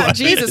like, Yeah, what?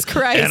 Jesus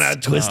Christ. And a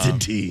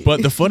Twisted Tea.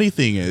 But the funny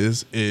thing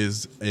is,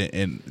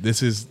 and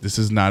this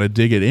is not a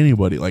dig at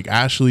anybody. Like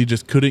Ashley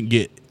just couldn't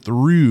get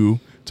through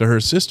to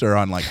her sister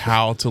on like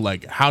how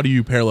do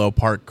you parallel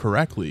park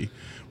correctly,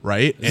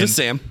 right? Is this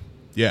Sam?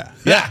 Yeah,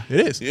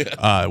 it is. It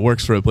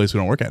works for the place we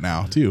don't work at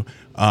now too.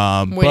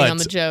 Waiting But on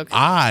the joke.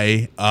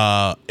 I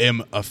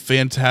am a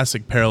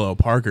fantastic parallel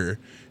parker.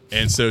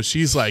 And so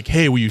she's like,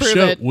 "Hey, will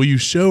you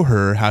show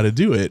her how to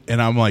do it?"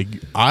 And I'm like,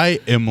 I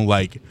am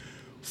like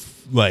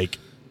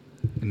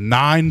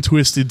 9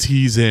 Twisted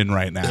Teas in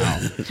right now.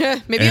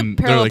 Maybe And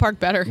a parallel they're like, park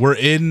better.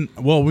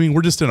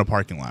 we're just in a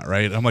parking lot,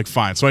 right? I'm like,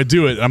 fine. So I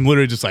do it. I'm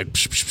literally just like,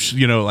 psh, psh,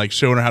 psh, like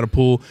showing her how to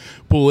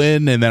pull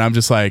in. And then I'm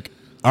just like,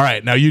 all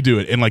right, now you do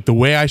it. And like the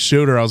way I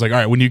showed her, I was like, all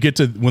right, when you get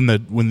to, when the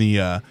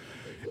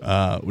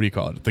what do you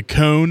call it? The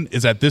cone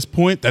is at this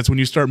point. That's when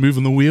you start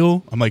moving the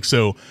wheel. I'm like,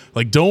 so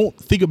like, don't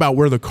think about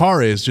where the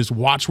car is. Just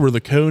watch where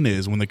the cone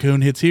is. When the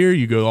cone hits here,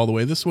 you go all the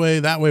way this way,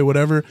 that way,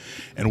 whatever.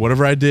 And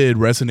whatever I did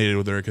resonated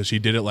with her because she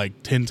did it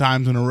like 10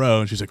 times in a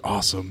row. And she's like,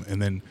 awesome. And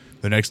then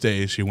the next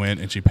day she went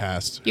and she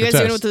passed. You her guys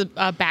doing it test. with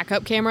the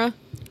backup camera?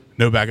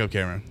 No backup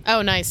camera.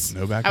 Oh, nice.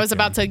 No backup I was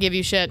about camera. to give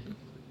you shit.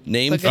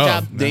 Name But good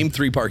job. Name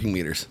 3 parking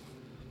meters.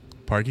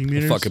 Parking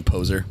meters. Fucking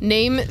poser.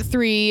 Name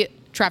 3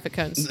 traffic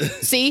cones.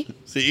 See?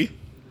 See?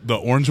 The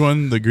orange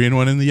one, the green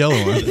one, and the yellow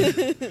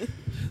one.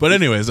 But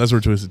anyways, that's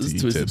where Twisted Tea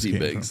Twisted tips Tea came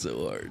bangs from.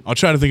 so hard. I'll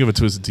try to think of a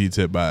Twisted Tea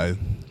tip by.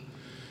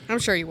 I'm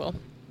sure you will.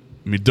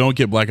 I mean, don't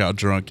get blackout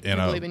drunk in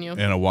I a believe in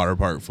you. water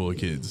park full of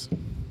kids.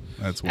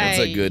 That's what. I- That's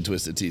a good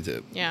Twisted Tea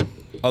tip. Yeah.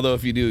 Although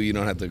if you do, you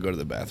don't have to go to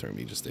the bathroom.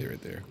 You just stay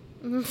right there.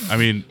 I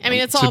mean,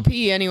 It's to, all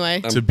pee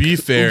anyway. to be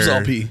fair,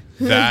 all pee.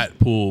 that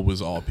pool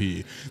was all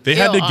pee. They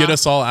had Ew, to get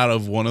us all out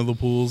of one of the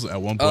pools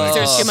at one point.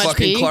 There's too much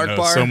fucking pee? Clark No,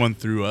 Bar. someone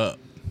threw up.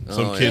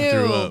 Some Oh, kid yeah.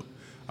 threw Ew. up.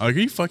 I'm like, are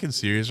you fucking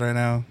serious right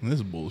now? This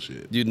is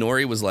bullshit. Dude,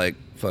 Nori was like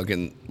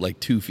fucking like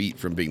 2 feet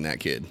from being that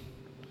kid.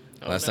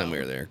 Last no. time we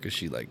were there because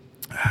she like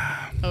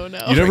Oh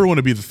no. You never want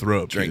to be the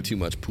throw up drank kid. too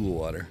much pool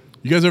water.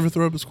 You guys ever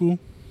throw up at school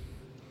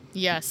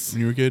Yes.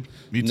 when you were a kid?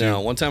 Me too. No,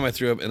 one time I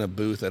threw up in a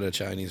booth at a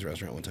Chinese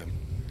restaurant one time.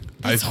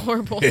 That's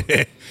horrible.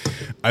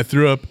 I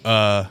threw up.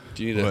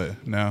 Do you need a-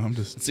 what? No, I'm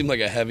just It seemed like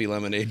a heavy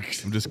lemonade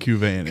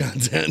conveying it.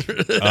 content.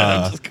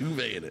 I'm just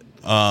conveying it.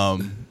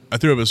 I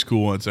threw up at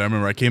school once. I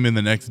remember I came in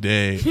the next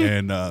day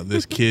and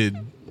this kid,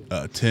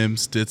 Tim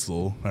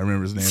Stitzel, I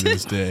remember his name to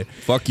this day.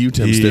 Fuck you,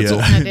 Tim He, Stitzel.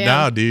 Goddamn.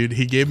 nah, dude,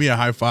 he gave me a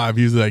high five.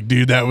 He was like,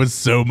 dude, that was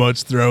so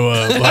much throw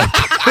up. Like,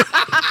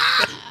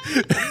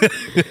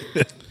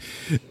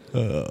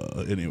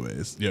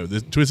 anyways,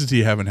 this Twisted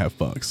Tea haven't have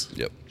fucks.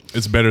 Yep.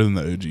 It's better than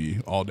the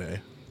OG all day.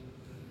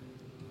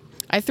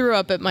 I threw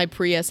up at my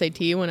pre-SAT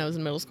when I was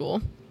in middle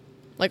school.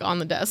 Like on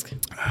the desk.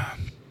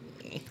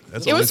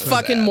 That's It was always fun.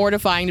 fucking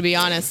mortifying, to be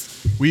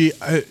honest. You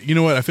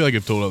know what? I feel like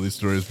I've told all these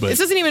stories, but This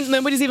isn't even,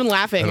 nobody's even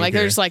laughing. don't Like,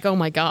 they're care. just like, oh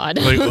my God.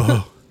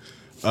 like,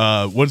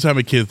 one time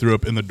a kid threw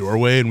up in the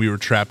doorway and we were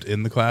trapped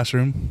in the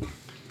classroom.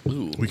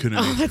 Ooh. We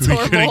couldn't. that's we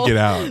couldn't horrible. get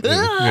out.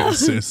 It was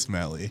so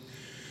smelly.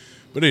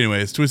 But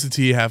anyways, Twisted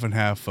Tea, half and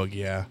half. Fuck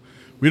yeah.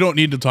 We don't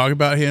need to talk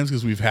about hands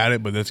because we've had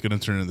it, but that's going to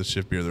turn into the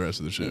shift beer the rest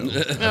of the show.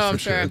 Oh, I'm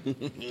sure.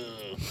 All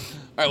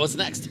right, what's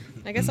next?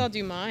 I guess I'll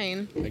do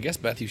mine. I guess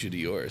Beth, you should do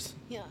yours.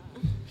 Yeah.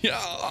 Yeah.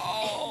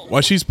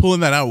 While she's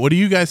pulling that out, what do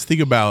you guys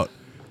think about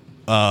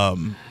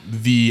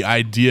the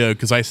idea?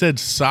 Because I said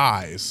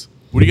size.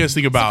 What do you guys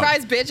think about?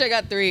 Surprise, bitch, I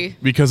got 3.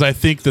 Because I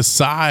think the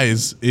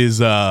size is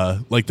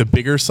like the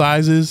bigger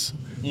sizes,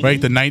 right?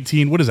 The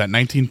 19, what is that?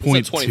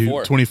 19.2,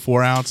 24.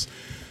 24 ounce.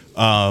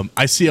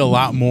 I see a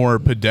lot more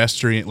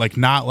pedestrian, like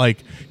not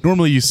like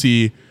normally you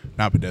see,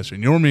 not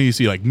pedestrian. Normally you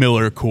see like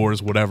Miller,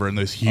 Coors, whatever, in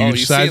those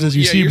huge sizes.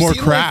 You see you're more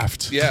seeing,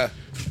 craft. Like, yeah.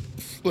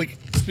 Like,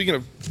 speaking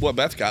of what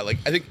Beth got, like,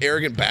 I think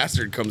Arrogant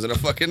Bastard comes in a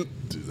fucking.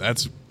 Dude,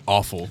 that's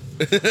awful.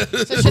 So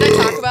should I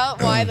talk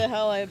about why the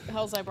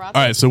hell's I brought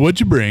All right, so what'd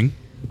you bring?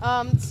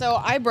 So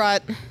I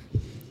brought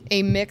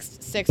a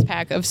mixed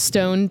 6-pack of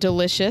Stone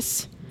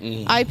Delicious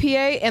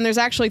IPA, and there's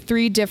actually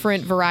 3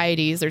 different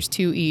varieties. There's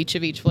 2 each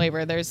of each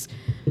flavor. There's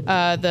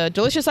the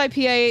Delicious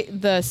IPA,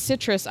 the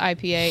Citrus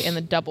IPA, and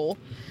the Double.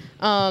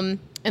 And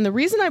the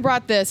reason I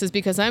brought this is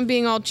because I'm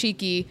being all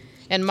cheeky,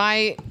 and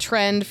my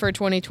trend for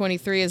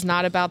 2023 is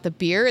not about the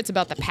beer, it's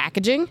about the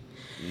packaging.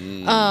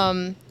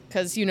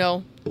 Because,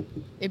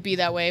 it'd be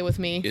that way with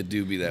me. It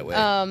do be that way.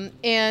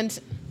 And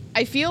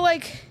I feel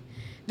like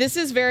this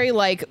is very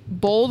like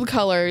bold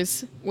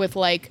colors with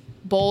like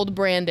bold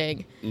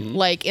branding.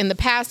 Like in the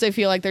past, I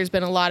feel like there's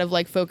been a lot of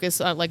like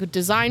focus on like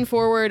design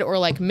forward or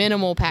like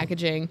minimal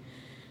packaging.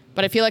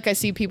 But I feel like I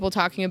see people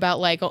talking about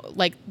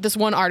like this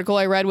one article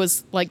I read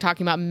was like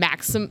talking about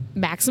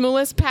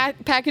maximalist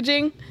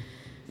packaging,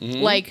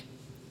 like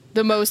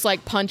the most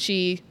like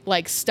punchy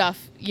like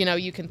stuff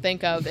you can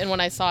think of. And when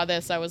I saw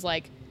this, I was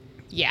like,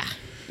 yeah,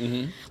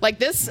 like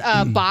this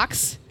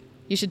box.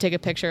 You should take a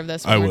picture of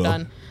this when we're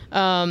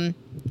done.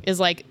 Is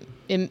like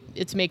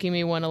it's making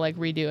me want to like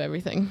redo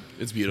everything.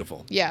 It's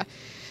beautiful. Yeah.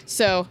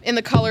 So, and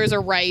the colors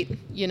are right,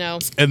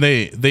 And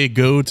they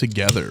go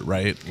together,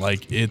 right?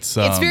 Like it's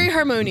very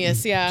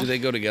harmonious, yeah. Do they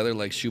go together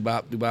like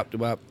shoe-bop, do-bop,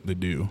 do-bop? They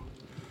do.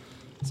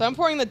 So I'm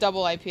pouring the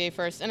double IPA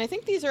first, and I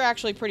think these are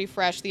actually pretty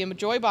fresh. The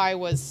Enjoy By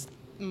was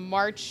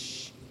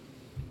March,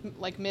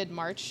 like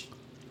mid-March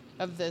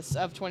of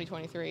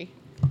 2023.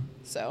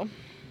 So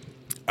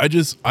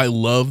I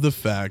love the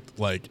fact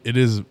like it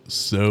is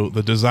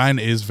the design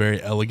is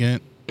very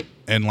elegant,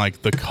 and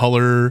like the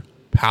color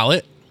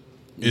palette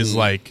is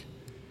like,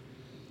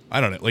 I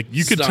don't know, like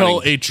you could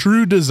tell a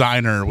true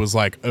designer was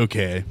like,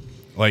 okay,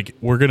 like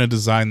we're gonna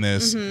design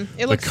this.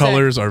 The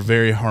colors are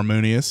very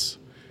harmonious,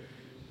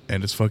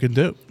 and it's fucking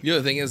dope. The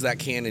other thing is that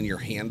can in your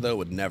hand though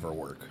would never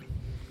work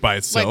by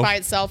itself. Like by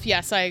itself,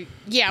 yes.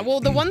 Well,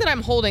 the one that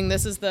I'm holding,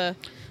 this is the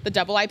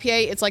double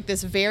IPA. It's like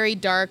this very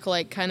dark,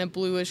 like kind of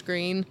bluish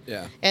green.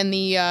 Yeah. And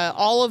the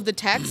all of the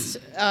text,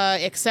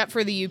 except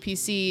for the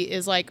UPC,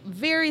 is like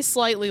very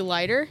slightly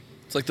lighter.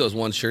 It's like those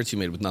one shirts you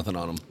made with nothing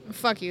on them.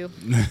 Fuck you.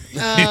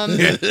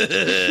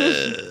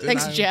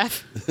 Thanks,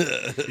 Jeff.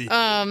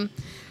 I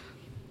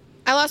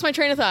lost my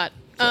train of thought.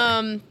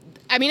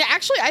 I mean,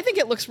 actually, I think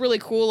it looks really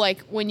cool,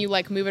 like when you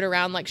like move it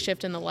around, like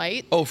shifting the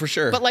light. Oh, for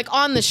sure. But like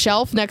on the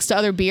shelf next to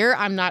other beer,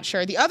 I'm not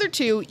sure. The other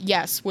two,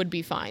 yes, would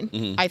be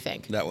fine. I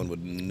think that one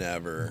would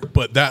never.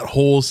 But that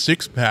whole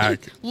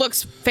 6-pack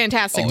looks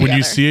fantastic. when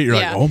you see it, you're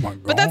like, oh my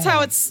god. But that's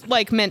how it's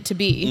like meant to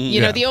be. You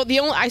know, the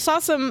only I saw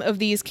some of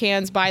these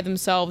cans by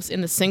themselves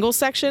in the single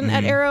section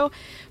at Arrow,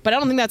 but I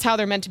don't think that's how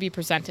they're meant to be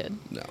presented.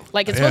 No.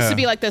 Like it's supposed to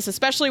be like this,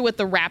 especially with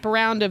the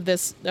wraparound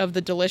of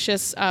the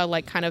Delicious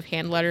like kind of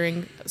hand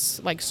lettering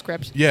like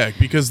script. Yeah,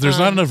 because there's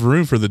not enough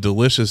room for the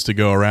Delicious to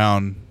go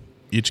around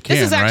each can.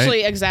 This is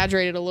actually right?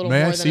 exaggerated a little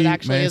more than it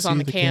actually is on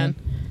the can.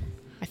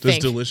 I Does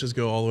think. Delicious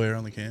go all the way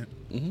around the can?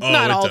 Oh,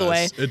 Not all the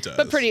way. It does.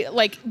 But pretty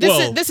like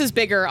this is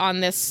bigger on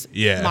this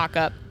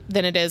mock-up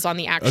than it is on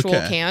the actual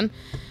can.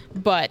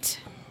 But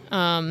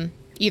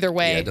either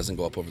way, Yeah, it doesn't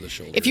go up over the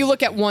shoulder. if you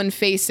look at one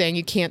facing,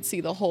 you can't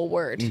see the whole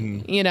word,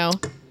 you know,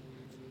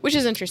 which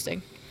is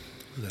interesting.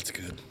 That's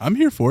good. I'm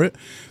here for it.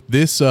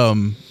 This,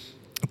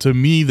 to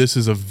me, this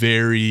is a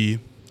very,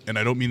 and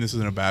I don't mean this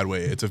in a bad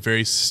way, it's a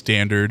very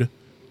standard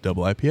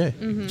double IPA.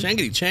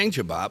 Changity chang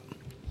chabop.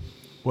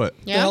 What?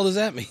 What the hell does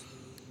that mean?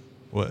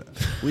 What?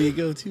 We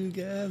go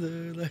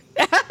together. Like...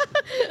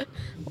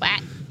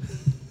 What?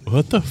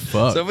 What the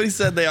fuck? Somebody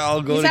said they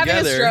all go He's together.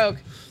 having a stroke.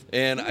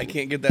 And I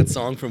can't get that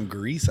song from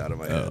Grease out of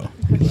my head.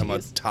 I'm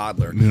a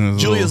toddler. Yeah,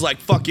 Julia's like,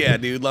 fuck yeah,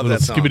 dude. Love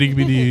that song.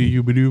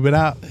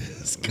 Skibbity-gibbity-yoo-ba-doo-ba-da.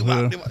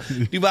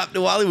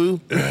 Doo-bop-doo-wally-woo.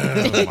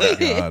 Oh my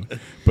god!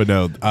 But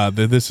no,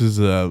 this is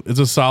it's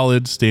a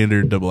solid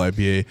standard double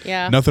IPA.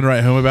 Yeah. Nothing to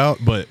write home about,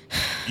 but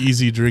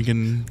easy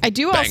drinking. I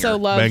do also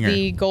love Banger.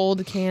 the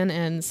gold can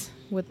ends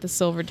with the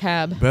silver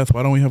tab. Beth,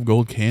 why don't we have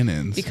gold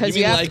cannons Because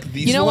You mean have, like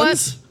these you know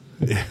ones?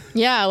 what?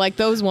 Yeah, like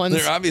those ones.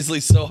 They're obviously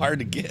so hard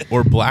to get.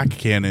 or black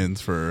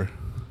cannons for?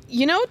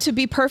 You know, to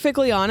be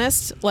perfectly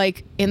honest,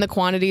 like in the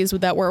quantities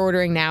that we're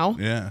ordering now,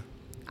 Yeah.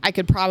 I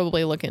could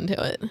probably look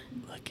into it.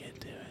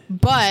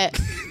 But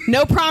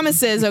no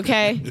promises,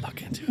 okay?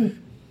 Look into it.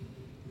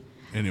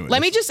 Anyway,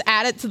 Let me just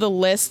add it to the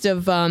list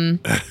of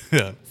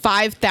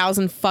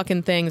 5,000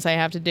 fucking things I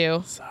have to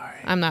do. Sorry.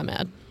 I'm not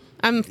mad.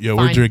 I'm Yo,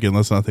 fine. we're drinking.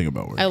 Let's not think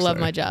about work. I love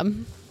Sorry. my job.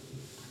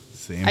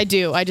 Same. I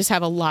do. I just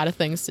have a lot of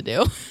things to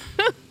do.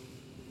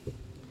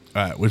 All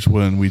right, which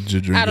one we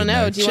should drink? I don't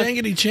know. next? Do you want-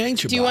 Changity chang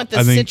Do you want the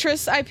I think-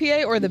 citrus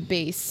IPA or the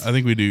base? I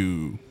think we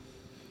do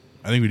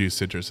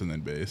citrus and then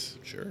base.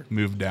 Sure.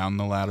 Move down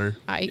the ladder.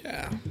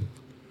 Yeah.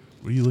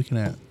 What are you looking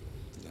at?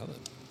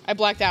 I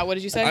blacked out. What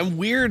did you say? I'm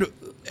weird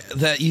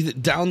that you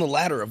down the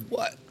ladder of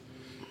what?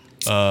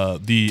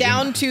 The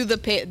Down to the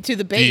base.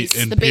 The,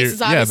 imper- base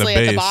is yeah, the obviously at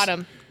the base.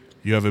 bottom.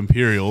 You have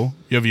Imperial.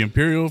 You have the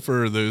Imperial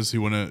for those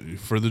who want to,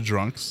 for the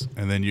drunks,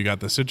 and then you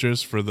got the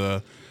citrus for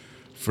the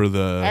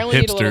I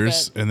only need a little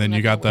hipsters, bit. and then I'm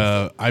you not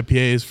got gonna the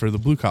IPAs for the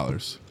blue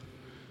collars.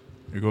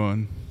 You're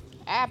going,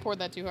 I poured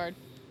that too hard.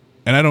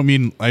 and I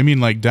mean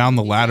like down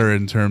the ladder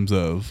in terms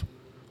of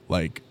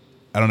like,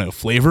 I don't know,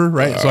 flavor,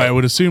 right? So I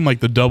would assume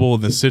like the double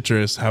and the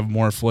citrus have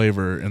more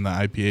flavor, and the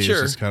IPA Sure.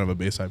 is just kind of a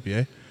base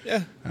IPA.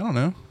 Yeah. I don't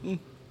know.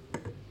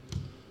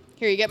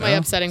 Here, you get my No.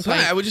 upsetting So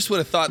point. I would just would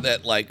have thought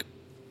that like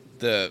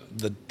the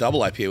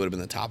double IPA would have been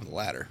the top of the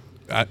ladder.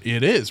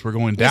 It is. We're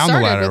going down the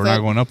started ladder. with We're not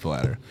it. going up the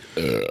ladder.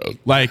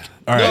 Like,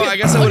 all right. No, I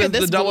guess Look at the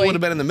this double boy. would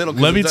have been in the middle.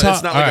 'cause Let me it's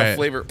talk- not like all a right.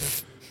 flavor.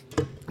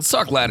 Let's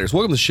talk ladders.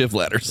 Welcome to Shift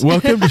Ladders.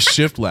 Welcome to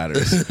Shift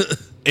Ladders.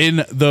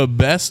 In the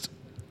best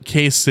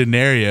case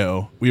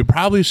scenario, we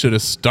probably should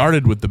have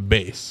started with the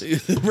base.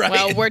 Right.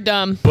 Well, we're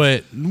dumb.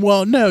 But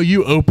no,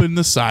 you opened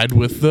the side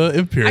with the I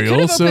Imperial. could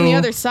have so opened the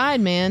other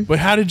side, man. But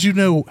how did you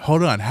know?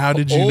 Hold on. How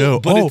did you know?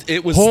 But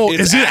it was.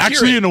 it's is it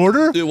actually in accurate.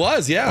 order? It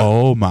was, yeah.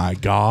 Oh my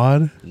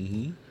God.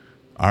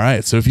 All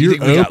right. So if You you're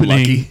think we got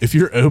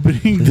lucky?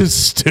 opening the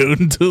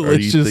Stone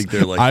Delicious think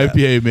they're like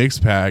IPA mix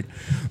pack,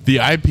 the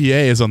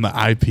IPA is on the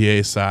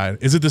IPA side.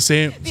 Is it the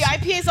same? The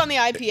IPA's on the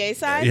IPA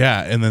side?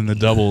 Yeah, and then the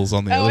doubles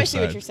on the other Oh, side. I see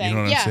what you're saying. You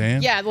know what yeah. I'm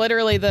saying? Yeah,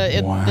 literally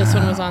this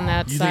one was on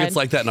that You side. think it's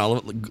like that in all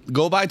of it?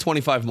 Go buy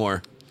 25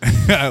 more.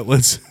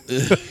 let's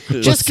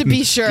just to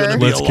be sure. Gonna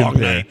be let's a long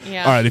compare. night.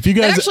 Yeah. All right, if you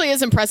It guys actually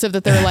is impressive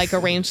that they're like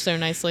arranged so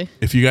nicely.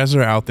 if you guys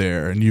are out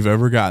there and you've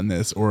ever gotten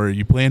this or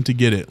you plan to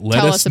get it, let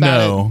Tell us us about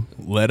know.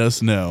 Let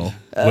us know.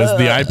 Was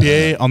the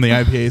IPA on the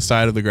IPA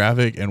side of the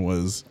graphic and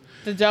was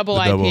The double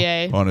the double?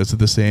 IPA. Oh, is it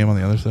the same on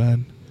the other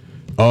side?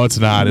 Oh, it's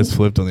not. It's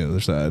flipped on the other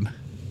side.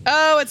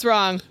 Oh, it's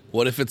wrong.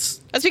 What if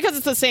it's? That's because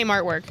it's the same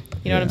artwork.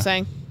 You know what I'm Yeah.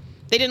 saying?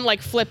 They didn't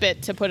like flip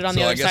it to put it on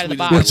So the I other guess side of the we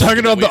just- We're box. talking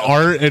about the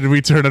art and we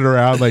turn it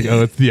around like,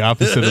 oh, it's the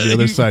opposite of the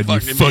other You side. You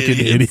fucking fucking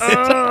idiots.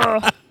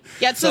 idiot.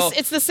 Yeah,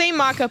 it's the same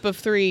mock-up of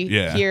 3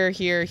 Yeah.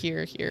 here,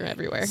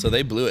 everywhere. So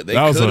they blew it. They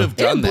That was could a- have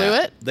They done didn't blew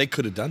that. it. They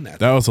could have done that.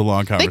 That was a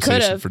long conversation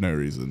could've. for no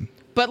reason.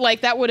 But like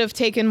that would have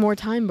taken more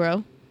time,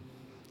 bro.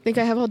 Think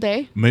I have all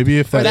day? Maybe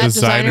if that, that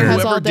designer designer,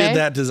 has all Whoever day? did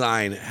that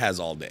design has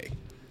all day.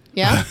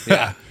 Yeah.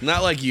 Yeah,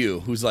 not like you,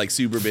 who's like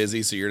super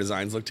busy, so your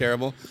designs look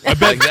terrible. I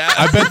bet that.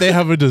 I bet they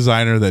have a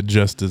designer that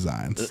just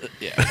designs.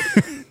 Yeah.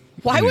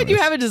 Why would you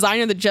have a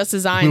designer that just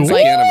designs? Who-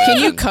 Like, Can't can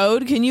you imagine.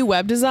 code? Can you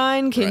web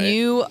design? Can Right.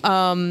 you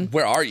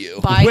Where are you?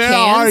 buy Where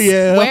cans? are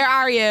you? Where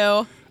are you?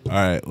 All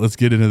right, let's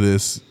get into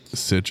this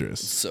citrus.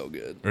 So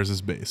good. Or is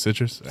this base?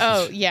 Citrus?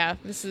 Oh yeah,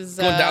 this is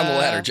Going down the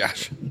ladder,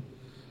 Josh.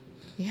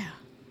 Yeah,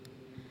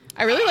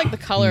 I really like the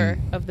color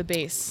of the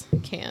base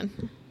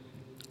can.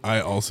 I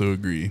also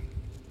agree.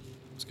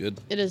 It's good.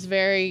 It is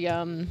very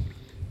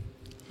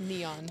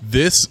neon.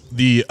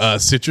 The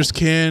citrus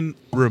can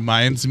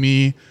reminds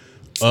me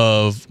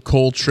of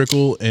Cold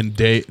Trickle and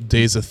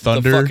Days of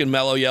Thunder. The fucking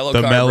mellow yellow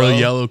The car, mellow bro.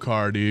 yellow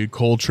car, dude.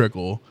 Cold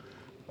Trickle.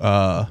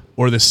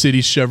 Or the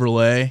City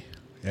Chevrolet.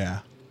 Yeah.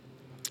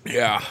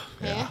 Yeah.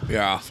 Yeah.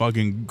 Yeah.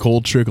 Fucking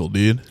Cold Trickle,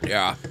 dude.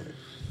 Yeah.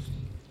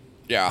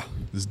 Yeah.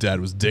 His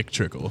dad was Dick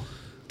Trickle.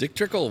 Dick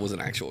Trickle was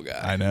an actual guy.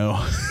 I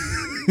know.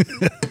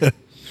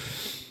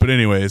 But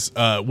anyways,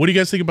 what do you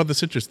guys think about the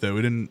citrus though?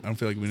 I don't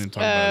feel like we didn't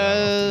talk about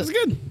it. It's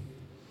good.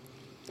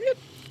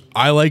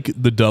 I like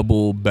the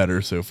double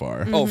better so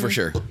far. Oh, for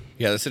sure.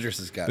 Yeah, the citrus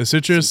has got The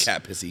citrus- some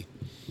cat pissy.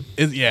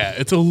 It's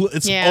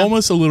Yeah.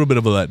 almost a little bit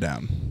of a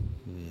letdown.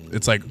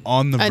 It's like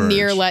on the A verge.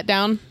 near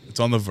letdown. It's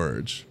on the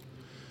verge.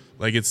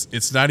 Like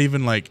it's not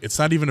even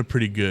a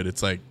pretty good.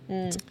 It's like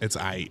it's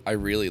aight. I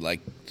really like.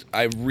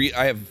 I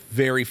have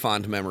very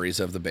fond memories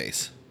of the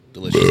base.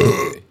 Delicious.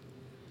 IPA.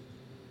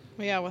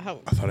 Yeah. Well, how,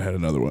 I thought I had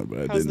another one, but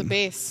I how's didn't. the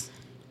base?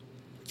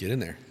 Get in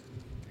there.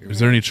 Is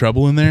there any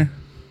trouble in there?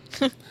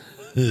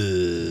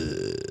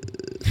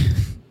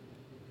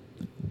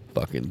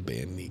 Fucking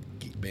band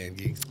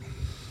geeks.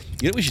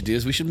 You know what we should do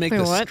is we should make Wait,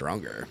 this what?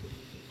 stronger.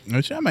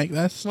 Should I make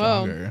that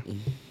stronger?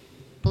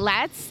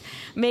 Let's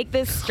make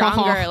this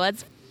stronger.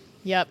 Let's.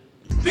 Yep.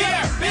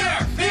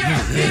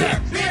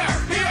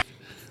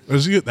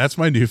 That's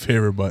my new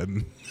favorite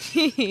button.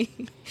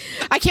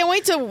 I can't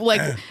wait to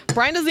like.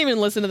 Brian doesn't even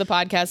listen to the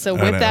podcast, so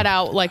I whip know. that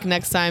out like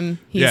next time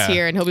he's Yeah.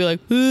 here, and he'll be like,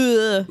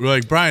 "Ugh." We're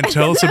like, Brian,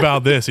 tell us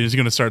about this. And he's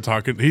gonna start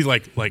talking. He's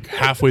like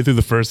halfway through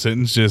the first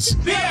sentence, just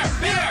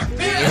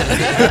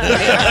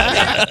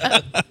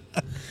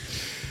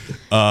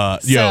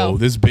yo,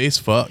 this bass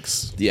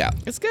fucks. Yeah,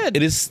 It's good.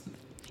 It is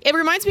It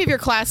reminds me of your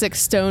classic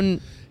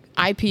Stone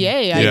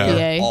IPA. Yeah.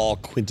 IPA. all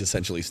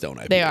quintessentially Stone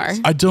IPAs. They are.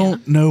 I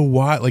don't know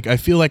why. Like, I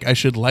feel like I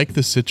should like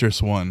the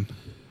citrus one.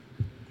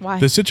 Why?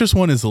 The citrus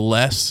one is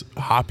less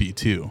hoppy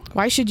too,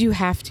 Why should you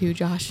have to,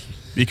 Josh?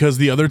 because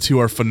the other two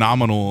are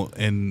phenomenal,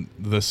 and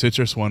the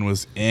citrus one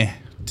was eh.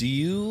 Do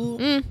you?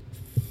 It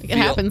feel-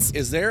 happens.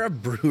 Is there a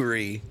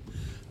brewery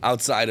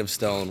outside of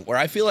Stone where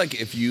I feel like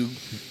if you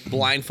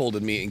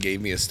blindfolded me and gave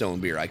me a Stone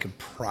beer, I could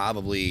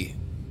probably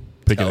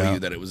Pick it tell out. you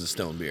that it was a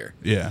Stone beer?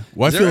 Yeah.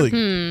 Well, I Is feel there like.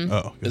 Hmm.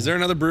 Oh. Is there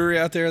another brewery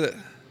out there that?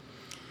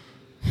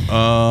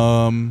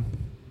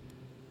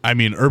 I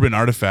mean, Urban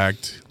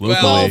Artifact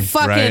locally, Well, Oh,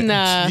 fucking.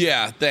 right?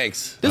 Yeah,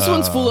 thanks. This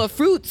one's full of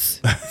fruits.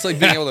 It's like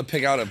being able to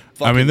pick out a.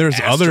 Fucking I mean, there's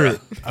Astra.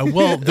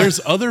 other.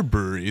 There's other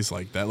breweries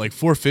like that, like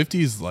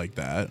 450s like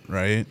that,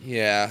 right?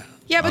 Yeah.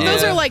 Yeah, but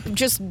those are like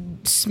just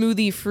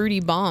smoothie, fruity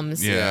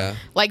bombs. Yeah.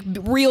 Like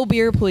real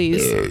beer,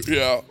 please.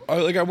 Yeah.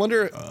 I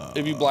wonder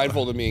if you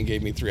blindfolded me and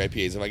gave me 3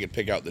 IPAs, if I could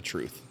pick out the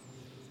truth.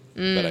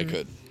 But I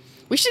could.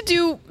 We should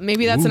do.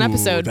 Maybe that's an Ooh,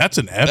 episode. That's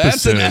an episode.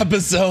 That's an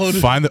episode.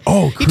 Find the.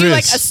 Oh, Chris. You do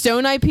like a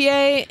Stone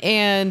IPA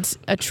and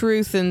a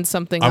Truth and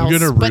something I'm else,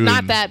 gonna but ruin-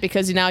 not that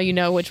because now you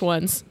know which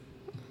ones.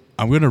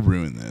 I'm gonna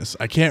ruin this.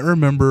 I can't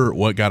remember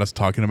what got us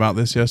talking about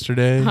this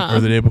yesterday or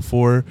the day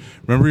before.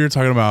 Remember you were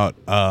talking about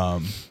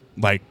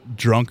like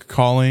drunk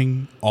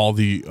calling all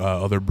the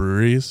other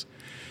breweries,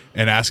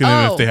 and asking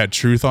them Oh. if they had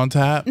Truth on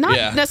tap. Not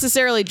Yeah.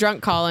 necessarily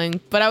drunk calling,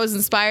 but I was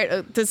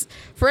inspired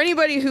for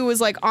anybody who was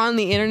like on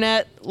the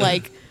internet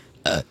like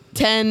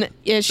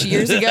 10-ish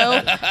years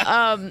ago,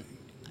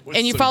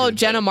 and you so followed good,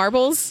 Jenna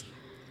Marbles.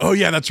 Oh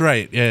yeah, that's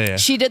right. Yeah.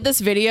 She did this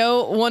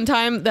video one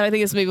time that I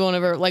think is maybe one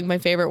of her like my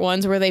favorite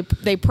ones, where they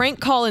prank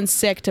call in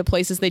sick to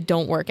places they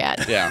don't work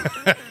at. Yeah.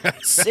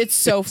 It's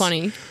so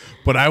funny.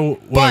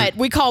 But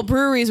We call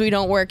breweries we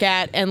don't work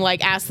at and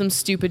like ask them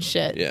stupid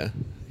shit. Yeah.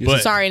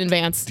 But- Sorry in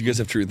advance. Do you guys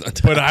have Truth on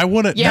tap? But I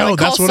want to. Yeah, no, like,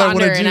 call that's what I want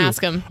to Sonder do. and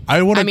ask him.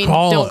 I want I to mean,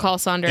 call. don't call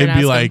Sonder and and be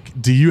ask like,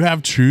 "Do you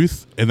have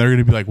Truth?" And they're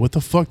gonna be like, "What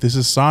the fuck? This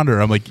is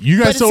Sonder." I'm like, "You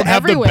But guys it's don't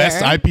have everywhere. the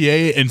best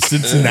IPA in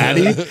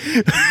Cincinnati.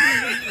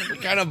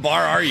 What kind of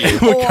bar are you?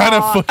 What kind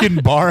of fucking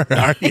bar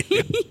are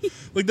you?"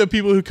 Like the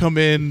people who come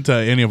in to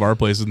any of our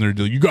places and they're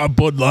like, "You got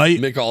Bud Light?"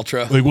 Mick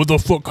Ultra. Like,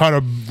 what kind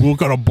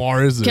of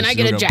bar is this? Can I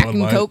get You a got Jack Bud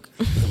and Light? Coke?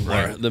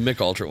 Or the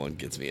Mick Ultra one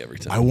gets me every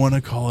time. I want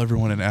to call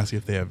everyone and ask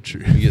if they have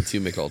Truth. You get 2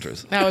 Mick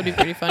Ultras. That would be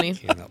pretty funny.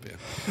 Can't help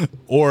you.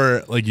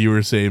 Or like you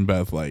were saying,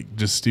 Beth, like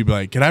just stupid.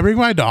 Like, can I bring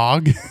my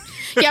dog?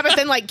 Yeah, but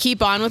then like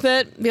keep on with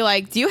it. Be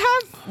like, do you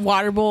have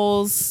water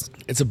bowls?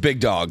 It's a big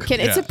dog.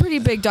 It's Yeah. a pretty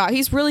big dog.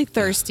 He's really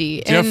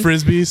thirsty. Do you have And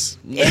frisbees?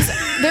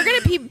 they're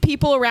gonna be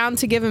people around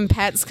to give him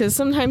pets because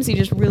sometimes he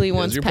just really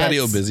wants Is your pets.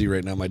 patio busy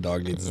right now? My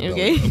dog needs his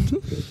Okay. belly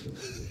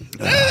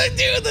rubbed.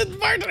 Dude, the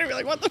bartender be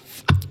like, what the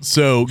fuck?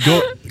 So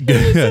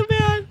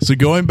so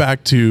going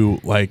back to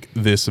like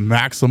this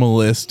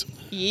maximalist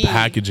Yeah.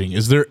 packaging,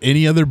 is there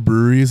any other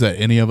breweries that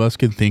any of us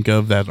can think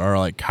of that are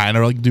like kind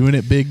of like doing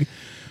it big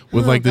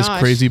with Oh, like this gosh.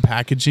 crazy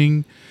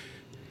packaging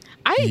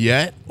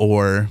yet?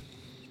 Or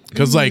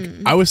because like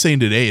I was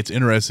saying today, it's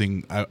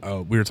interesting.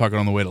 We were talking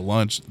on the way to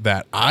lunch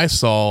that I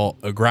saw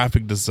a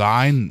graphic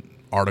design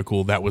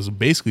article that was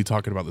basically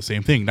talking about the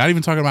same thing. Not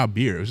even talking about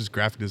beer. It was just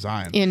graphic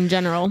design. In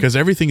general, Because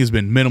everything has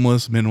been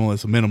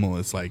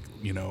minimalist. Like,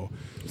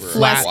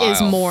 less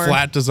is more.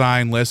 flat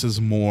design, less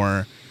is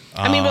more.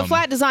 I mean, but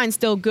flat design's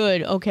still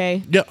good.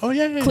 Okay, Yeah. Oh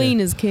yeah. clean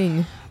is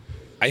king.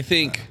 I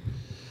think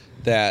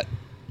that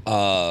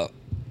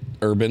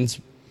Urbans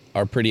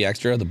are pretty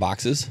extra, the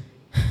boxes.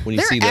 When you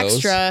They're see those.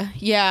 extra,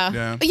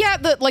 yeah. Yeah.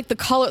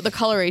 The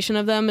coloration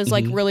of them is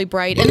like really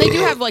bright, and they do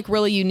have like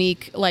really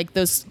unique, like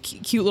those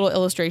cute little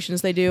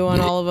illustrations they do on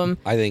all of them.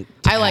 I think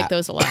I like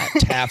those a lot.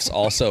 Taft's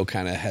also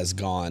kind of has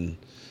gone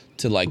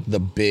to like the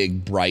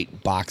big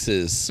bright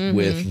boxes Mm-hmm.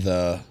 with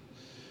the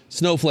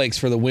snowflakes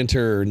for the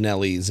winter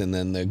Nellies, and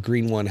then the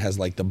green one has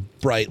like the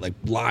bright like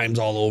limes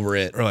all over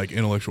it. Or like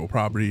intellectual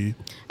property.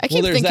 I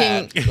keep Well, there's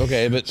thinking, that.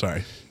 Okay, but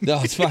Sorry.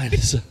 no, it's fine.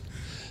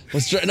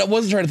 I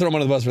wasn't trying to throw him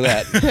under the bus for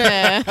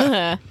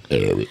that.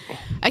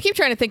 I keep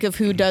trying to think of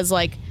who does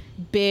like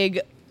big,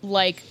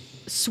 like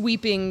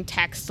sweeping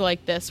text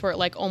like this, where it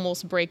like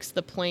almost breaks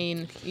the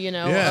plane. You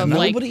know, Yeah, of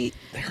like.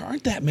 There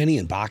aren't that many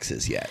in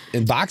boxes yet.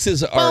 And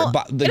boxes are. Well,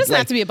 bo- the, it doesn't like-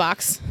 have to be a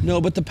box, No,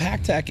 but the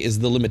pack tech is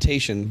the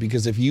limitation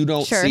because if you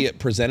don't Sure. see it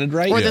presented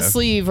right, or the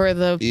sleeve, or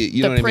the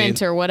You know what I print,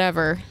 mean? or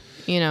whatever.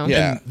 You know.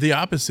 Yeah. And the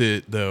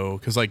opposite though,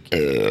 because like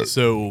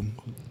so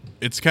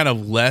it's kind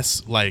of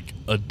less like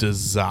a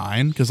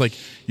design, because like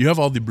you have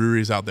all the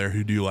breweries out there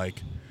who do like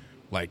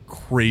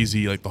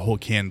crazy, like the whole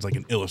can's like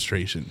an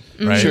illustration,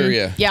 right? Sure,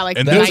 yeah. Yeah, like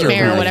And the those are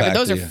Nightmare or really whatever. fact,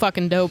 Those are yeah.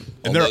 fucking dope.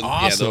 And they're Yeah,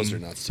 awesome. those are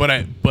nuts.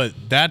 But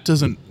that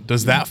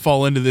does that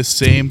fall into this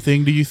same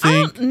thing? Do you I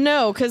think? don't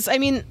know, because I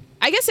mean,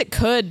 I guess it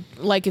could,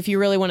 like, if you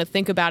really want to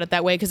think about it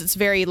that way, because it's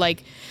very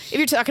like, if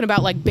you're talking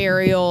about like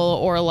Burial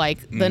or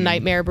like the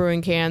Nightmare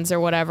brewing cans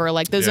or whatever,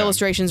 like those Yeah.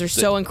 illustrations are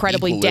so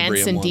incredibly Equilibrium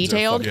dense and ones are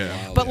detailed. fucking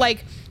Yeah. wild, But yeah.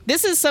 like,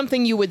 this is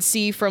something you would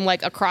see from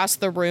like across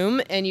the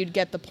room and you'd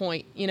get the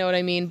point. You know what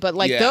I mean? But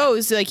like Yeah.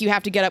 those, like you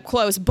have to get up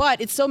close, but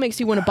it still makes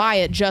you want to buy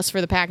it just for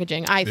the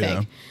packaging, I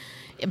think.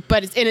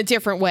 But it's in a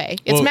different way.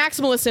 It's Well-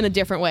 maximalist in a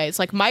different way. It's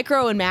like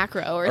micro and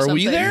macro or Are something.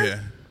 we there?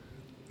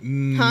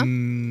 Yeah. Huh?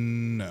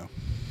 No.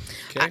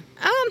 Okay.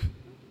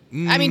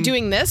 I mean,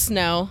 doing this?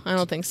 No, I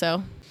don't think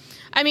so.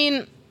 I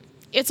mean,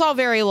 it's all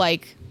very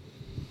like.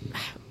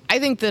 I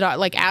think that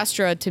like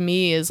Astra to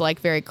me is like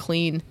very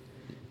clean,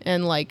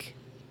 and like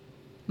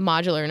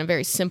modular in a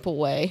very simple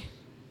way,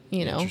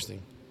 you know.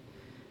 Interesting.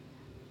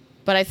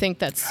 But I think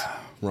that's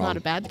Wrong. not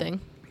a bad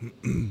thing.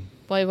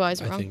 Why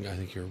is it I wrong?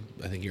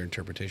 think your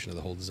interpretation of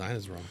the whole design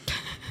is wrong.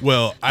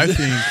 Well, I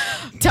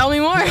think Tell me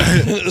more.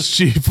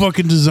 she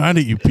fucking designed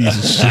it, you piece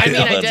of shit. I mean,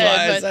 I That's did,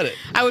 why I but said it.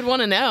 I would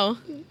want to know.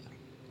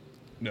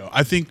 No,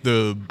 I think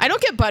I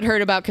don't get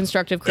butthurt about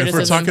constructive if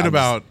criticism. we're talking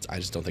about I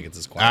just don't think it's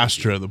as quiet.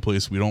 Astra, the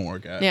place we don't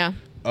work at. yeah.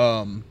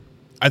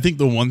 I think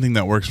the one thing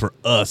that works for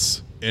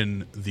us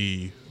in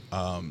the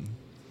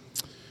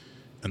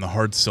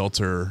hard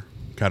seltzer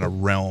kind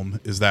of realm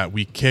is that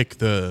we kick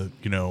the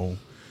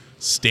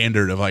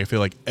standard of like, I feel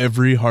like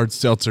every hard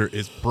seltzer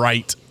is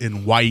bright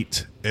and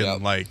white and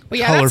Yep. like Well,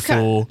 yeah, that's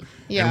colorful,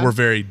 yeah. and we're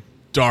very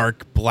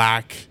dark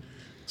black,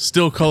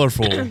 still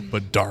colorful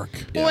but dark.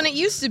 Well, and it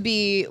used to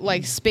be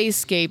like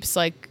Spacescapes,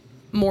 like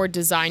more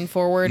design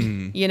forward,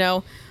 you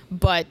know,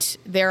 but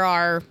there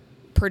are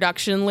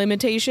production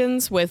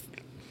limitations with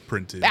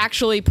printed.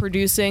 actually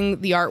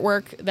producing the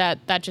artwork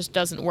that just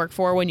doesn't work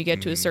for when you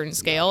get to a certain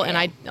scale, and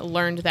I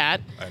learned that.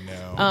 I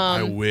know.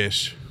 I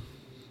wish.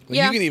 Well,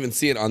 Yeah. You can even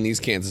see it on these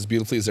cans. As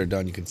beautifully as they're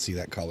done, you can see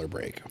that color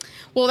break.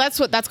 Well,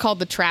 that's called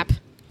the trap.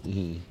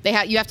 You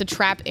have to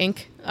trap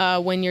ink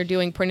when you're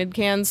doing printed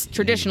cans,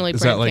 traditionally Is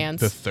printed that like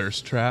cans. the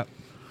thirst trap?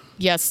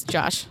 Yes,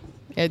 Josh,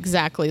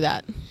 exactly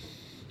that.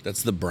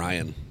 That's the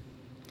Brian.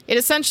 It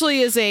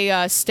essentially is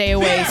a stay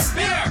away.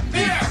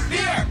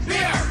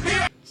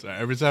 Sorry,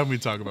 every time we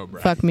talk about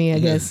Brad. Fuck me, I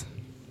guess.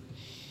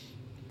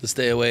 The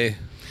stay away.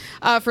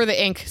 For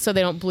the ink, so they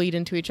don't bleed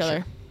into each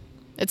other.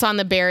 It's on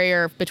the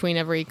barrier between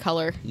every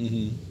color.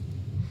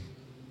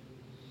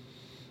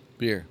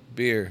 Beer.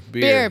 Beer.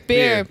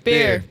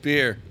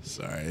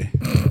 Sorry.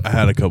 I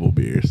had a couple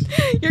beers.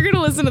 You're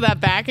gonna listen to that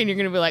back, and you're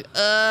gonna be like,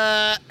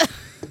 I'm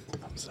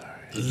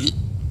sorry.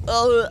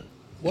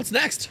 What's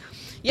next?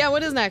 Yeah,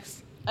 what is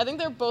next? I think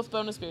they're both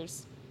bonus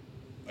beers.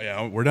 Oh,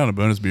 yeah, we're down to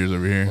bonus beers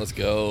over here. Let's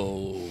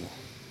go.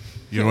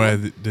 You know what I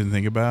didn't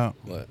think about?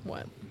 What?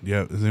 What?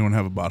 Yeah, does anyone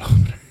have a bottle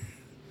opener?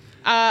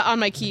 On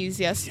my keys,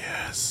 yes.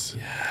 Yes.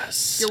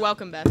 Yes. You're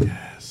welcome, Beth.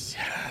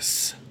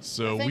 Yes.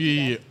 So Thank we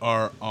you, Beth.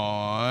 are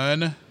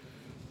on.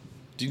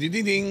 Ding, ding,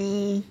 ding,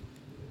 ding.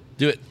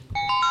 Do it.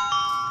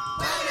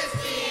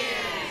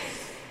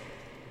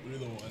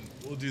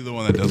 We'll do the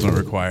one that doesn't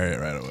require it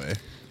right away.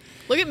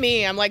 Look at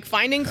me. I'm like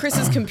finding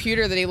Chris's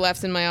computer that he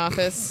left in my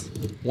office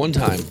One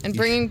time. and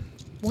bringing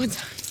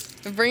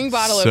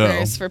bottle So-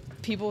 openers for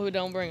people who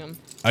don't bring them.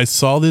 I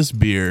saw this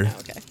beer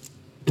Okay.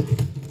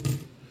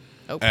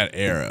 at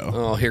Arrow,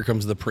 Oh, here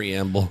comes the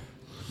preamble.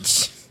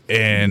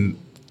 and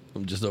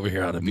I'm just over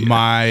here on a beer.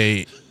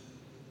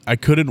 I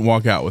couldn't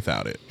walk out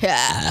without it.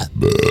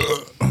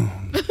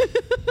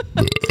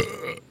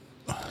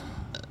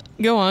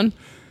 Go on.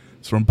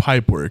 It's from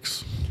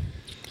Pipeworks,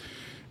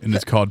 and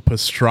it's called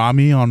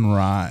Pastrami on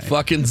Rye.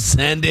 Fucking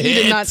send it. You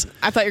did not.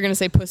 I thought you were gonna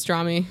say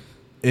pastrami.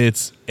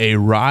 It's a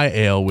rye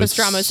ale with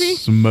Pastrami.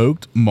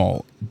 smoked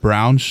malt,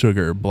 brown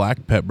sugar,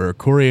 black pepper,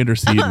 coriander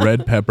seed,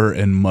 red pepper,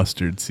 and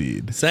mustard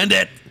seed. Send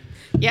it.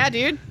 Yeah,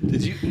 dude.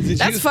 Did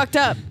That's you, fucked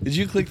up. Did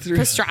you click through?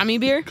 Pastrami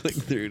beer. Click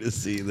through to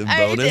see the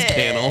bonus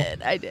panel.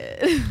 I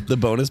did. The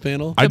bonus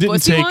panel. I The didn't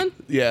pussy take. one?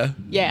 Yeah.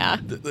 Yeah.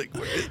 Like,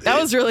 That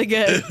was really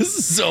good. this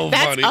is so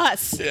That's funny.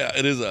 us. Yeah,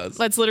 it is us.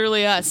 That's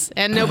literally us,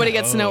 and nobody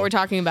gets to know what we're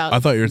talking about. I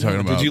thought you were talking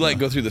about. Did you like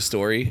go through the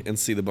story and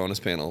see the bonus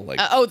panel? Like,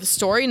 Oh, the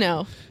story?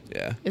 No.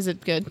 yeah, Is it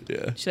good?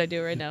 Yeah. Should I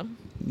do it right now?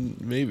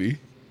 maybe.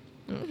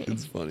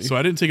 It's funny. So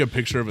I didn't take a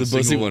picture of a The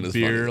pussy single one is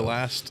funny, beer though.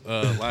 last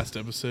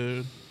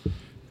episode.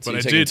 So But you're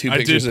I taking did. two I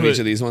pictures did of put, each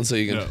of these ones so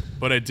you can. No,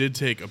 but I did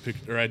take a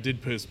picture, or I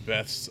did post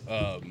Beth's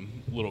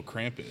little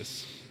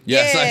Krampus.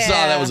 Yes, I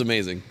saw that Yeah. was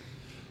amazing.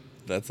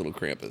 That's little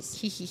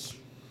Krampus.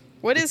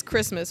 What is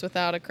Christmas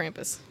without a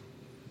Krampus?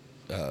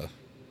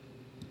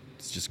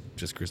 It's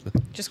just Christmas.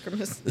 Just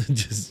Christmas.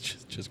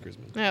 just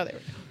Christmas. Oh, there we go.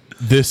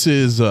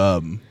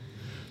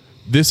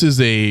 This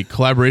is a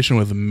collaboration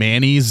with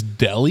Manny's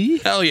Deli.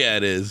 Hell yeah,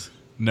 it is.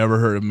 Never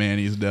heard of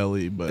Manny's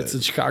Deli, but It's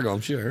in Chicago,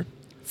 I'm sure.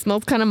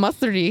 Smells kind of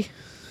mustardy.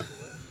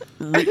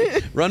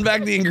 Run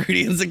back the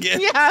ingredients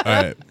again. Yeah. all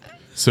right.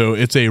 So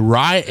it's a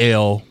rye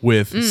ale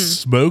with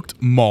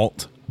smoked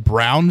malt,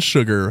 brown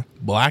sugar,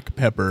 black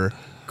pepper,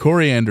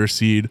 coriander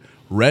seed,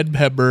 red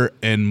pepper,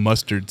 and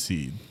mustard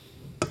seed.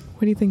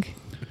 What do you think?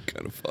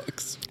 Kind of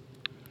fucks.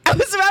 I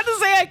was about to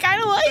say I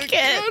kind of like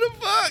it. Kind of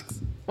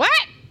fucks. What?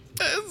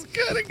 It's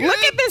kind of good. Look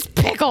at this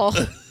pickle.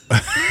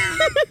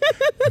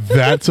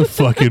 That's a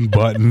fucking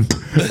button.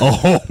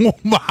 Oh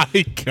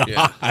my god.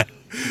 Yeah.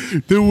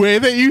 The way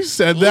that you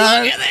said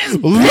that.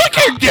 Look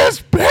at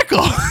this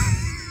pickle.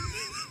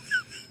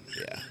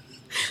 Yeah.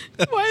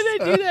 Why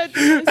did I do that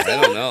to myself?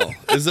 I don't know.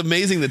 It's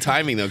amazing the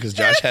timing though, because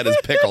Josh had his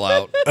pickle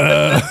out.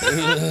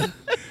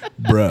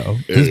 Bro.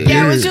 This Yeah, I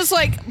beer, was just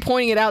like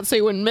pointing it out so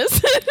you wouldn't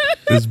miss it.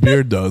 this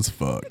beer does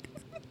fuck.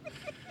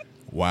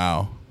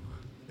 Wow.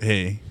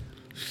 Hey.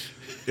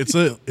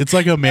 It's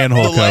like a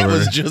manhole The light cover.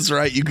 was just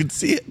right. You could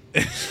see it.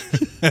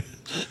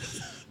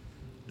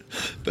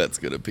 That's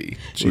gonna pee.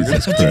 We're gonna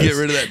Jesus have to get Christ.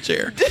 rid of that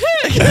chair.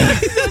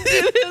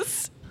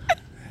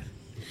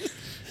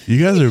 You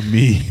guys are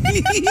mean.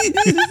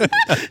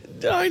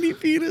 Tiny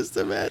penis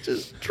to match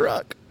his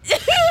truck.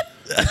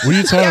 What are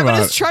you talking Yeah, but about?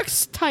 his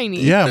truck's tiny.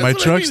 Yeah, That's my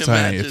what I truck's mean, it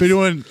tiny.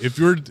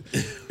 matches.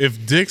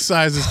 If dick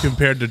size is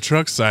compared to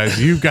truck size,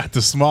 you've got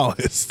the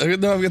smallest.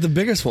 No, I've got the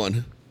biggest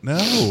one. No.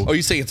 Oh,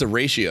 you saying it's a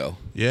ratio?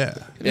 Yeah.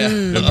 Yeah.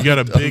 You got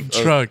a big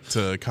truck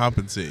to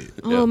compensate.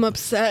 Oh, I'm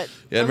upset.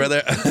 Yeah, I'd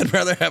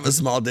rather have a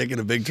small dick in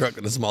a big truck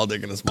than a small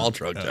dick in a small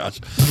truck, Josh.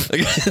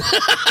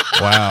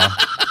 Wow.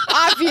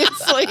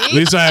 Obviously. At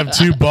least I have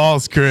two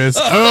balls, Chris.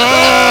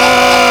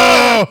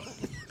 Oh!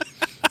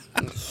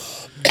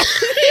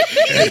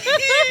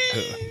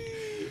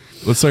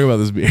 Let's talk about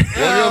this beer.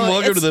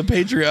 Welcome to the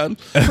Patreon.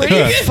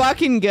 Pretty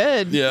fucking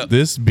good. Yeah.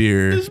 This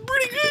beer, It's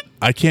pretty good.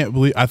 I can't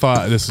believe. I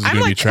thought this was I'm,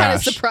 going to be like, kinda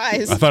trash.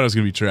 surprised. I thought it was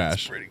going to be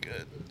trash. Pretty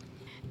good.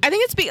 I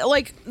think it's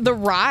like the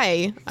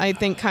rye, I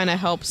think kind of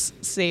helps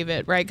save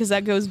it, right? Because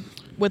that goes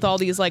with all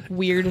these like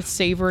weird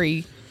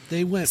savory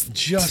They went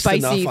just Spicy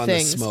enough on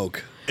things. the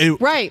smoke.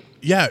 Right.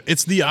 Yeah,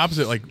 it's the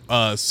opposite. Like,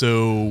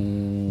 so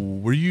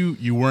were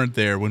you weren't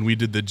there when we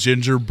did the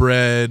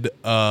gingerbread,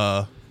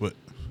 what,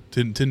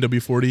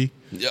 10W40?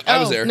 Yeah, I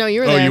was there. No,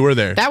 you were Oh, there. you were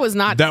there. That was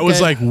not That was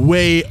good. like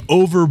way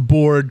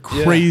overboard,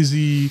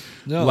 crazy,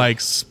 No.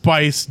 like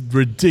spiced,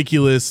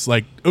 ridiculous,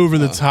 like over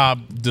the top,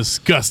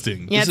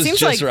 disgusting. Yeah, This it is seems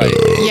just like right.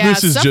 yeah,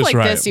 This is stuff just like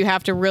right. this you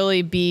have to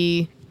really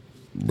be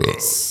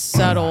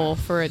subtle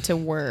for it to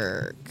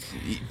work.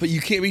 But you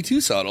can't be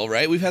too subtle,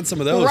 right? We've had some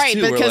of those Right,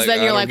 too. where, because then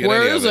I you're don't like, get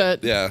where any is of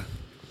it? Yeah.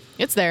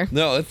 It's there.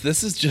 No,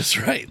 this is just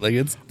right. Like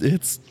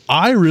it's.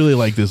 I really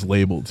like this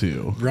label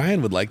too.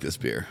 Ryan would like this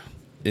beer,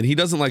 and he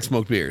doesn't like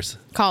smoked beers.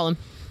 Call him.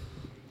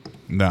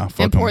 Nah, fuck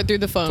And pour him. it through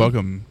the phone. Fuck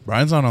him.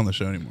 Brian's not on the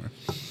show anymore.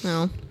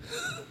 No.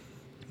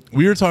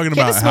 We were talking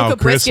about just how smoke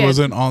a Chris brisket.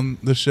 wasn't on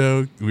the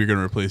show. We were going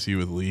to replace you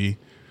with Lee.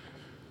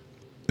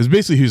 It's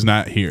basically who's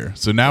not here.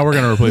 So now we're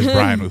going to replace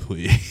Brian with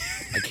Lee.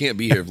 I can't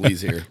be here if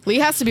Lee's here. Lee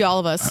has to be all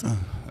of us,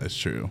 That's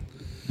true.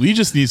 Lee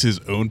just needs his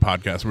own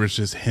podcast where it's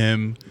just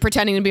him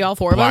pretending to be all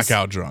four of us.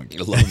 blackout drunk.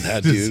 I love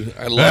that, dude.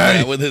 I love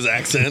that with his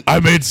accent.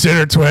 I made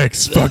Cinder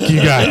Twix. Fuck you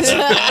guys.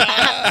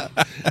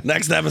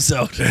 Next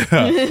episode.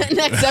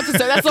 Next episode.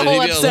 That's the And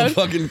whole he'd be able to episode.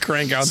 fucking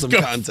crank out some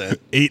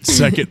content.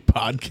 8-second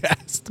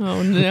podcast.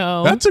 Oh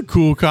no. That's a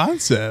cool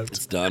concept.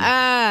 It's done.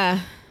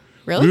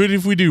 Really? What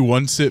if we do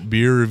one sip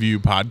beer review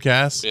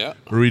podcast? Yeah.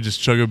 Where we just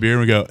chug a beer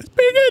and we go, it's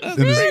pretty good.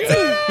 And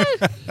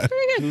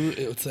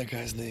it's- What's that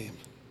guy's name?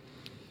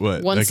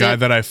 what? One the guy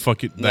sip? that I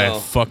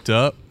fucked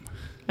up?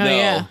 Oh No.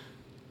 yeah.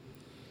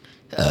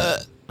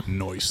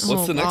 Noise.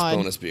 What's Oh, the next God.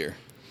 bonus beer?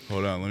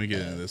 Hold on, let me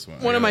get into this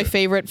one. One of my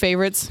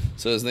favorites.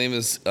 So his name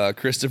is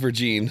Christopher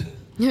Jean,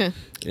 Yeah.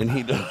 and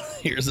he does,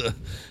 here's a.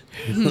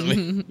 Let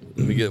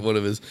me get one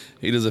of his.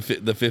 He does the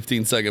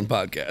 15-second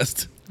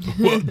podcast.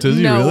 What, does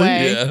he No really?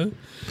 way. Yeah,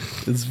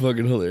 it's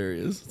fucking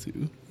hilarious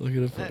too. Look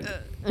at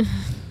it.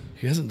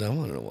 He hasn't done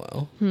one in a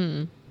while.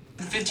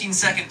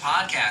 15-second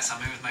podcast.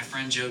 I'm here with my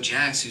friend Joe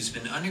Jacks, who's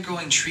been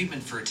undergoing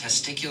treatment for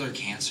testicular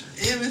cancer.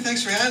 Yeah, man,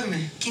 thanks for having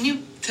me. Can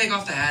you take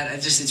off the hat?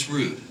 It's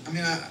rude. I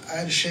mean, I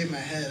had to shave my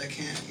head. I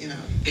can't,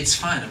 It's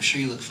fine. I'm sure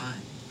you look fine.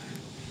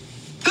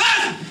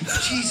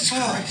 Jesus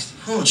Christ.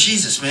 Oh,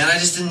 Jesus, man. I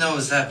just didn't know it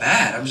was that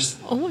bad.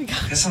 Oh my God.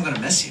 I guess I'm going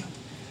to miss you.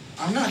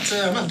 I'm not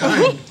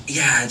dying.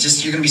 Yeah,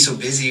 just you're going to be so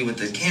busy with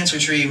the cancer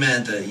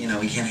treatment that,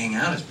 we can't hang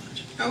out as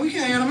much. No, we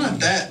can't hang out. I'm not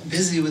that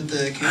busy with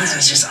the cancer.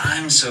 It's just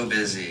I'm so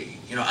busy.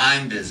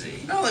 I'm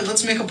busy. No, like,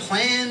 let's make a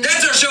plan.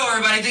 That's our show,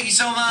 everybody. Thank you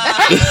so much.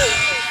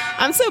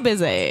 I'm so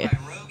busy.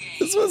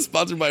 This one's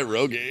sponsored by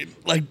Rogaine.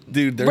 Like,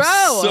 dude, they're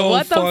Bro, so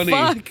what the funny.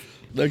 fuck?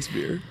 Next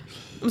beer.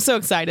 I'm so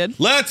excited.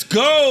 Let's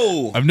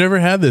go. I've never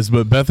had this,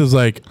 but Beth is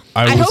like,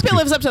 I hope it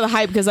lives up to the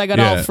hype because I got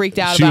all freaked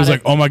out She about was it.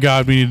 like, "Oh my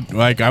god, we need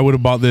I would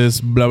have bought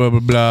this, blah blah blah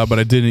blah, but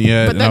I didn't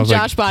yet." But And then I was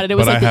Josh bought it. It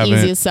was "But like I the haven't."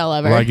 easiest sell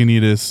ever.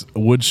 Lagunitas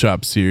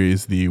Woodshop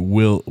series, the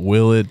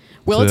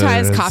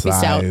Willetized coffee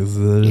stout.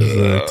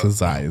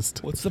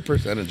 Willetized. What's the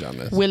percentage on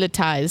this?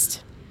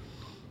 Willetized.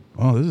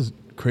 Oh, this is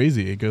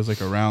crazy. It goes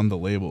like around the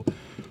label.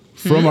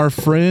 From our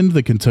friend,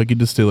 the Kentucky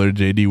distiller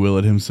J.D.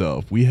 Willett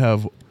himself, we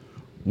have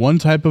one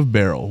type of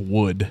barrel,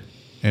 wood,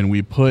 and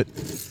we put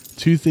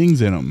two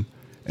things in them.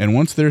 And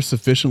once they're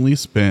sufficiently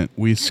spent,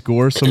 we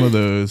score some of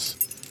those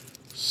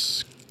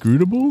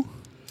scrutable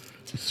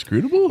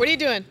What are you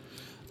doing?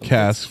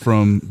 casks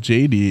from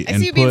J.D. I and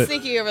see you being put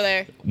sneaky over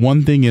there.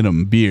 one thing in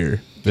them,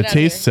 beer. The Get outta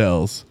taste here.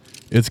 sells.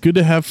 It's good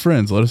to have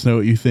friends. Let us know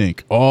what you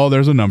think. Oh,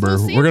 there's a number.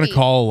 So We're going to sneaky.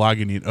 call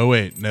Lagunitas. Oh,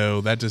 wait.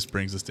 No, that just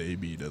brings us to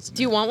AB, doesn't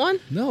Do it? you want one?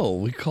 No,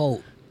 we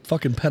call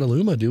fucking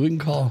Petaluma, dude. We can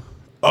call.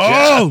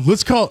 Oh,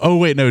 let's call. Oh,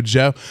 wait. No,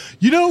 Jeff.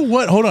 You know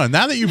what? Hold on.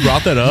 Now that you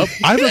brought that up,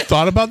 I haven't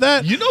thought about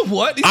that. You know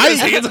what? He's got his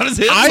hands on his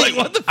hips. Like,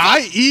 what the fuck?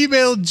 I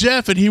emailed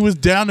Jeff and he was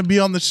down to be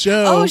on the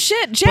show. Oh,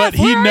 shit. Jeff, but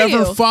he where are never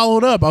you?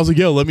 followed up. I was like,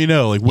 yo, let me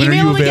know. Like, when Email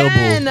are you him available?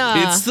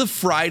 again. It's the I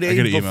Friday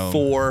gotta email him.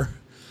 before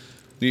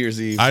New Year's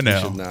Eve. I We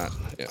know. should not.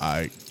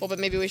 Yeah. Well, but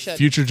maybe we should.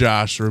 Future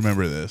Josh,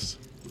 remember this.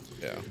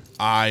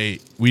 Yeah.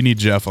 We need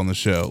Jeff on the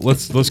show.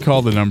 Let's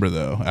call the number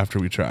though after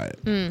we try it.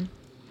 And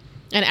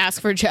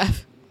ask for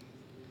Jeff.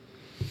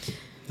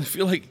 I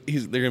feel like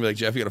they're gonna be like,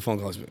 Jeff, you got a phone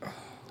call. He's like,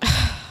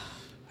 oh,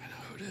 I know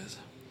who it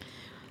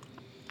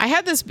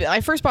is.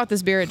 I first bought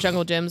this beer at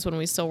Jungle Gyms when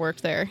we still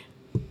worked there.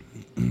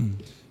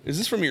 Is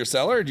this from your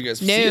cellar, or did you guys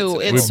see No,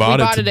 it today? we bought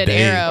it bought it at today.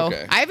 Arrow.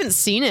 Okay. I haven't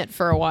seen it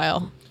for a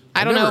while. I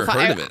I've don't know never if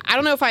heard of it. I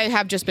don't know if I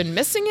have just been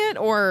missing it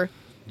or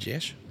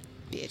Jesh?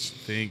 bitch.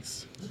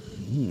 Thanks.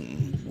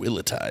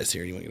 Willetized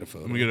here. You want to get a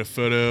photo? I'm gonna get a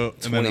photo.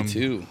 And then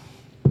 22.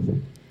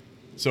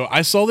 so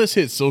I saw this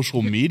hit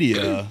social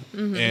media,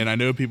 and I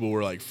know people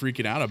were like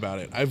freaking out about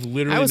it. I've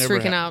literally I was never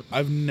freaking out.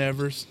 I've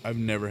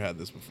never had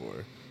this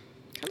before.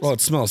 Oh,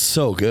 it smells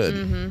so good.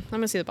 I'm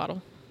gonna see the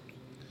bottle.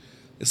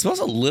 It smells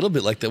a little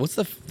bit like that. What's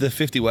the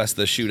 50 West,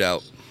 the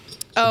shootout?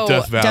 Oh,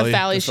 Death Valley.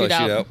 That's what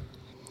I shootout.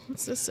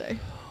 What's this say?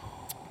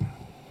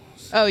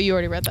 Oh, you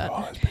already read that.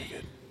 Oh, that's pretty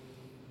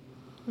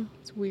good.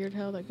 It's weird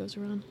how that goes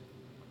around.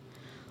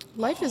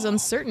 Life is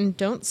uncertain.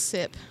 Don't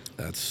sip.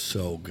 That's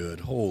so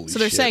good. Holy shit. So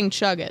they're saying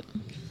chug it.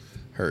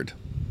 Heard.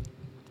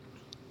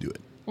 Do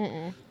it.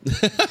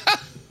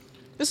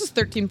 This is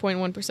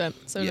 13.1%.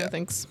 So Yeah. no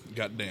thanks.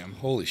 Goddamn.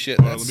 Holy shit.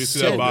 Hold on, That's let me see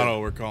so that good.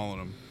 bottle we're calling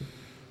him.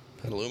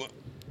 Petaluma.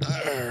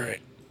 All right.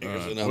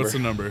 Here's the number. What's the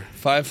number?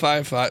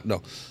 555.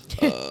 No.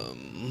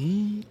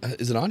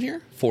 Is it on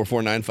here?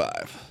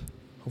 4495.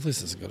 Hopefully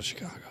this doesn't go to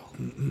Chicago.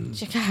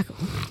 Chicago.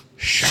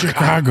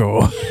 Chicago.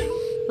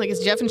 Like, is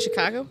Jeff in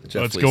Chicago?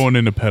 Jeff, It's please. going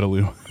into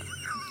Petaluma.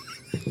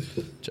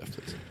 Jeff,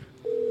 please.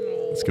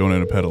 It's going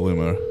into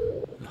Petaluma.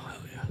 Oh,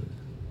 hell yeah.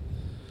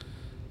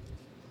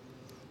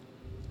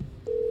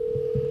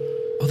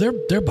 Oh,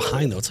 they're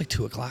behind though. It's like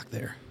 2 o'clock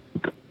there.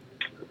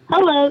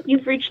 Hello,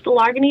 you've reached the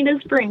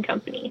Lagunitas Brewing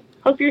Company.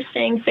 Hope you're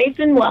staying safe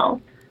and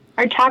well.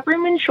 Our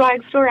taproom and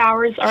swag store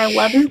hours are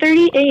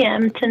 11:30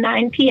 a.m. to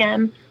 9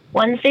 p.m.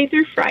 Wednesday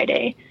through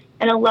Friday,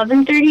 and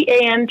 11:30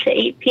 a.m. to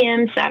 8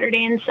 p.m.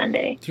 Saturday and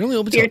Sunday. They're only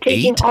open We are till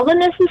taking 8? all the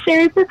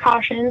necessary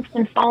precautions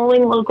and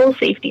following local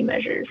safety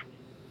measures.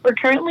 We're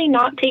currently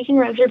not taking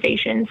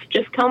reservations.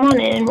 Just come on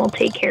in and we'll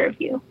take care of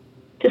you.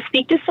 To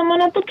speak to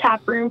someone at the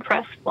taproom,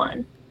 press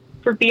 1.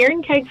 For beer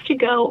and kegs to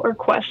go or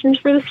questions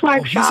for the swag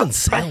Oh, he's shop, in press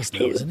sales 2.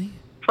 now, isn't he?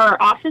 For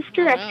our office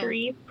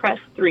directory, press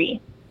 3.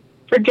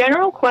 For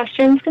general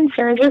questions,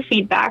 concerns, or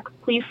feedback,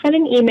 please send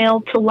an email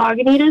to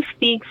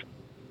LagunitasSpeaks.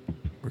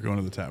 We're going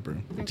to the tap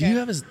room. Don't you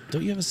have his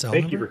cell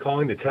Thank number? you for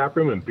calling the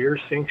Taproom and Beer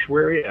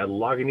Sanctuary at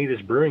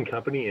Lagunitas Brewing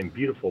Company in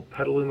beautiful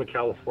Petaluma,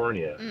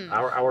 California.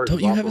 Our hours Don't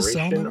of you have his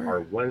cell operation number?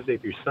 are Wednesday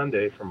through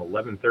Sunday from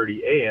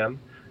 11:30 a.m.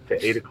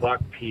 to 8 o'clock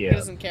He p.m.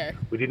 doesn't care.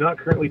 We do not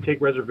currently take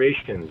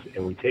reservations,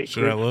 and we take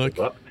Should I groups look?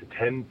 of up to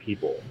 10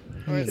 people.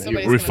 Or If somebody's Are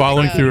we gonna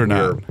following pick through or up. We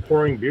not? are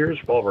pouring beers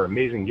for all of our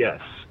amazing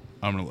guests.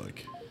 I'm going to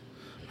look.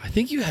 I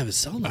think you have his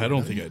cell number. I don't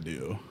don't think you? I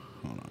do.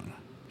 Hold on.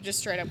 Just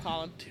straight up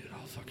call him, Dude,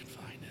 I'll fucking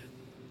find it.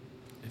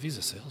 If he's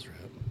a sales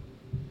rep.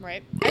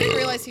 right? I didn't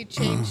realize he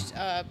changed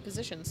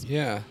positions.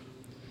 Yeah.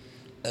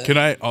 Can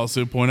I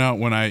also point out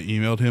when I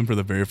emailed him for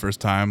the very first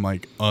time,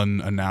 like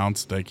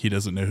unannounced, like he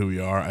doesn't know who we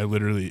are? I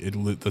literally,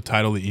 the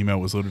title of the email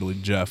was literally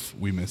Jeff,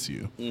 we miss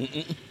you.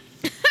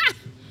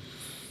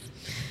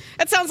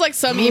 That sounds like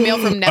some email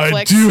from Netflix.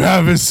 I do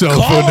have his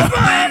cell phone number.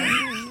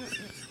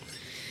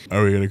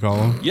 Are we going to call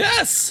him?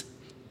 Yes.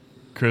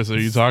 Chris, are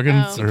you talking?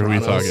 Oh. Or are we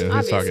Sopranos. talking?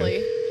 Who's Obviously.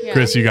 talking? Yeah.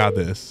 Chris, you got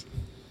this.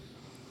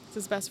 It's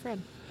his best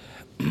friend.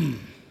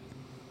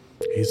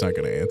 He's not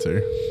going to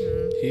answer.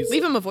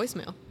 Leave him a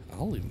voicemail.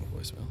 I'll leave him a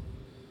voicemail.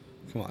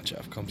 Come on,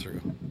 Jeff. Come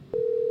through.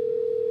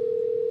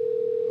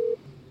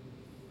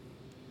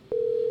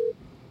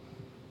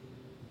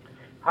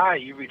 Hi,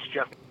 you reached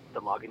Jeff at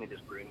the Lagunitas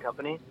Brewing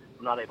Company.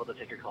 I'm not able to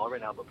take your call right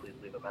now, but please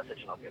leave a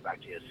message and I'll get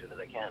back to you as soon as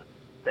I can.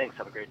 Thanks.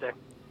 Have a great day.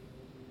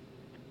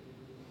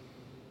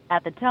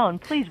 At the tone,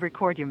 please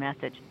record your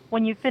message.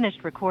 When you've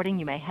finished recording,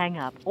 you may hang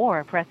up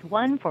or press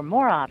 1 for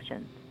more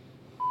options.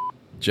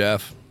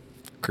 Jeff,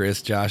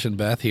 Chris, Josh, and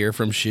Beth here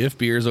from Shift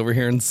Beers over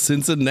here in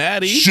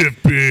Cincinnati.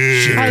 Shift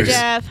Beers. Hi,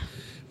 Jeff.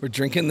 We're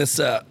drinking this,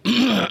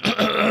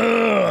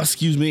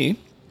 excuse me,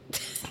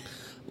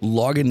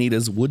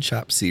 Lagunitas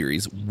Woodshop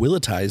Series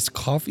Willetized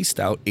Coffee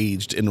Stout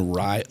aged in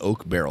rye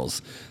oak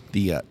barrels.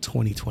 The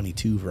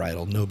 2022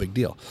 varietal, no big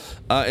deal.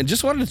 And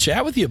just wanted to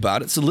chat with you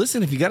about it. So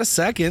listen, if you got a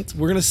second,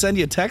 we're going to send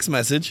you a text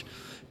message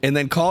and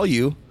then call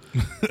you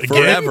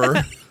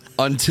forever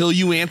until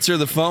you answer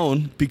the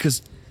phone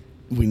because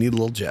we need a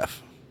little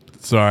Jeff.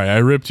 Sorry, I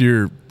ripped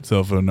your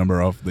cell phone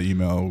number off the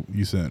email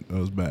you sent. I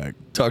was back.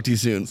 Talk to you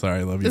soon.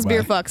 Sorry, love you. This bye.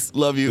 beer fucks.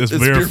 Love you. This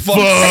This beer fucks so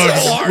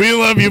fucks. hard. We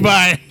love you.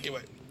 Bye.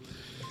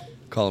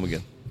 Call him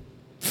again.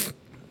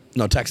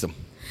 No, text him.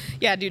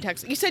 Yeah, do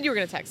text. You said you were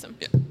going to text him.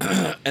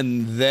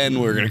 And then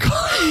we're going to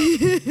call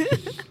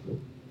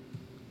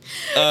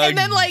And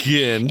then, like,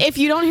 Again. if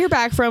you don't hear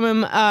back from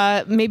him,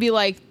 maybe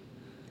like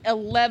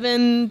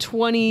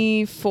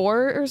 11:24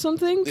 or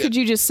something, could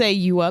you just say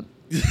you up?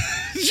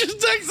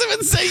 Just text him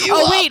and say you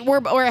Oh, up. wait,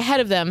 we're ahead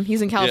of them.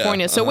 He's in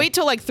California. So wait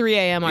till like 3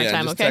 a.m. our Yeah,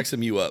 time, just okay? text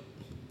him you up.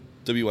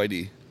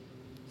 WID.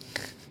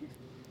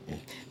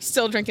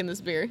 Still drinking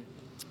this beer.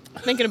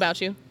 Thinking about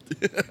you.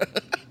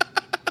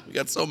 We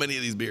got so many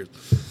of these beers.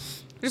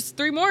 There's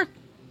 3 more.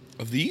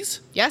 Of these?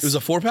 Yes. It was a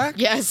 4-pack?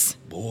 Yes.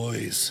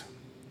 Boys.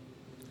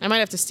 I might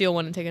have to steal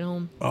one and take it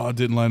home. Oh, it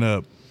didn't line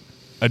up.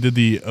 I did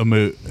the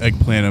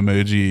eggplant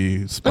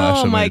emoji splash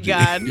emoji. Oh my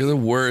God. You're the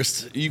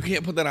worst. You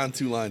can't put that on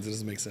 2 lines. It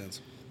doesn't make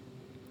sense.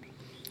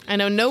 I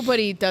know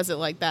nobody does it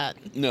like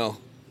that. No.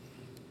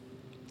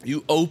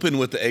 You open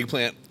with the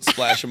eggplant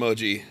splash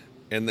emoji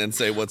and then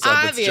say, what's up?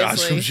 Obviously.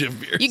 It's Josh from Shift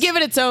Beers. You give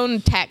it its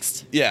own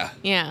text. Yeah.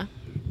 Yeah.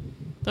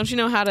 Don't you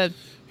know how to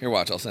Here,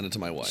 watch. I'll send it to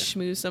my wife.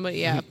 schmooze somebody?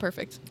 Yeah,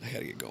 perfect. I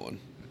gotta get going.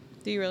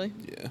 Do you really?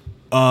 Yeah.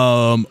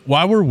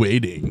 While we're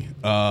waiting,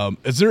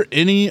 is there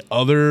any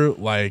other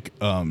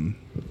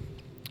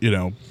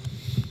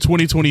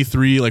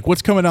 2023, like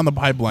what's coming down the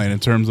pipeline in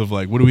terms of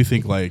like, what do we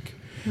think like?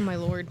 Oh my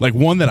Lord. Like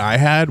one that I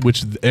had,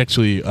 which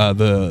actually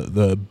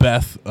the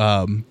Beth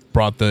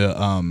brought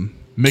the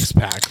mix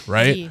pack,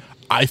 right? Yeah.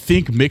 I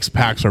think mix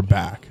packs are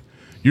back.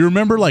 You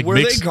remember like Were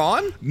mix? they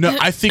gone? No,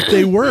 I think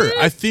they were.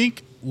 I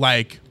think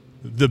like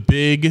the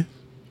big I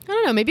don't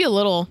don't know. Maybe a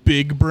little.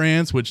 big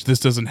brands, which this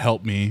doesn't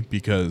help me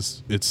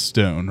because it's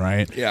Stone,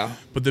 right? Yeah.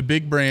 But the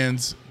big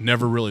brands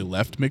never really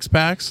left mixed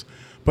packs.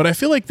 But I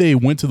feel like they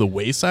went to the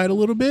wayside a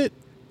little bit,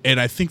 and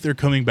I think they're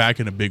coming back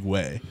in a big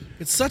way.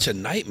 It's such a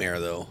nightmare,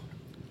 though.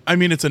 I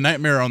mean, it's a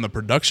nightmare on the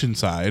production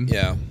side.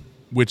 Yeah.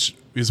 Which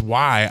is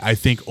why I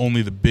think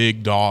only the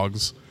big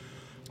dogs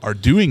are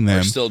doing them.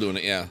 They're still doing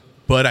it, yeah.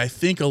 But I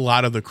think a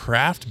lot of the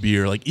craft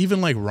beer, like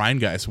even like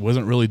Rheingeist,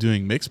 wasn't really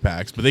doing mixed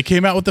packs, but they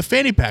came out with the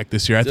fanny pack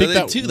this year. I think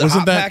that the wasn't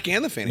hot that pack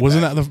and the fanny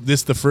wasn't pack. that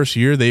this the first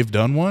year they've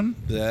done one?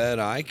 That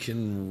I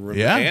can remember.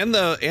 Yeah. And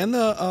the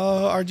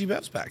RG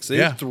Bevs packs. They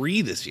have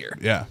 3 this year.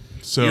 Yeah.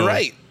 So you're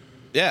right.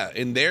 Yeah,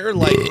 and they're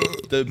like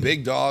the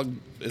big dog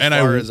as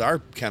far as our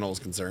kennel is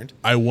concerned.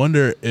 I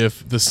wonder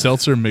if the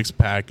seltzer mixed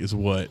pack is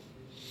what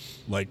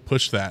like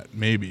pushed that.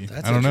 Maybe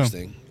That's I don't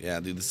interesting. know. Yeah,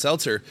 dude, the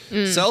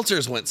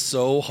seltzers went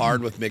so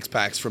hard with mixed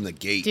packs from the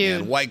gate. Dude.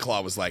 Man, White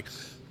Claw was like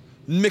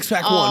mixed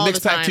pack All 1,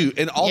 mixed the pack time. 2,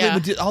 and all Yeah.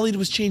 they did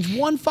was change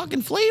one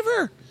fucking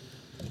flavor.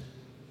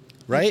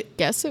 Right?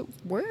 Guess it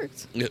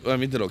worked. I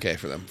mean, it did okay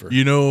for them.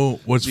 You know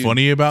what's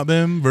funny about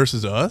them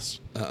versus us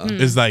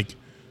is like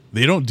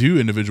they don't do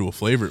individual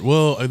flavor.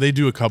 Well, they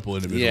do a couple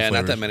individual. Yeah,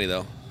 flavors, not that many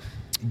though.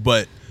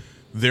 But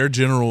their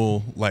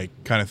general like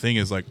kind of thing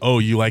is like, oh,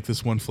 you like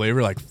this one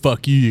flavor? Like,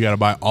 fuck you! You got to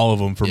buy all of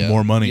them for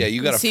more money. Yeah,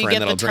 you got a So you friend get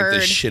that'll the drink the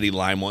turd. shitty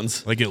lime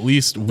ones. Like at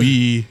least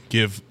we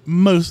give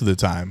most of the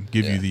time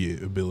you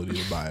the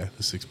ability to buy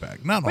the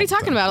 6-pack. Not What are you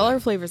talking about? All our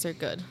flavors are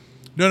good.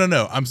 No.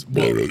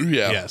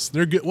 Yes,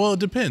 they're good. Well, it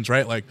depends,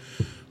 right? Like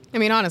I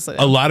mean, honestly.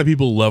 a lot of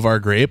people love our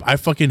grape. I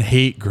fucking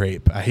hate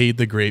grape. I hate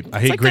the grape. I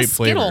hate like grape a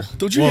Skittle. flavor.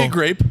 Don't you hate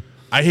grape?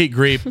 I hate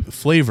grape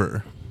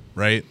flavor,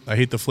 right? I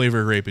hate the flavor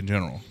of grape in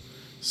general.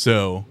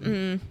 So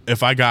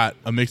if I got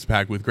a mixed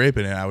pack with grape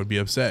in it, I would be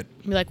upset.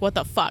 Be like, what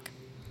the fuck?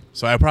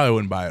 So I probably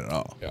wouldn't buy it at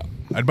all. Yeah.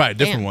 I'd buy a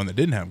different Damn. one that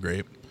didn't have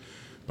grape.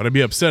 But I'd be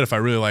upset if I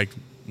really liked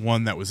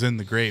one that was in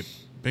the grape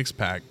mixed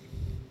pack.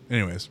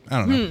 Anyways, I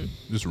don't know.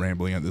 Just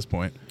rambling at this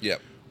point. Yep.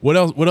 What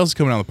else is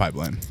coming down the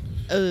pipeline?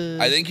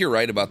 I think you're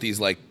right about these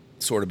like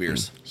sort of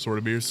beers. Sort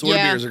of beers? Sort of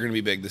Yeah. beers are going to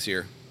be big this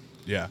year.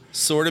 Yeah.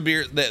 Sort of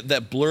beer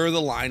that blur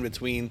the line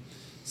between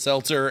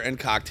seltzer and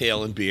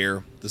cocktail and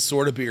beer. The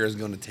sort of beer is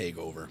going to take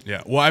over.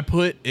 Yeah. Well, I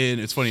put in,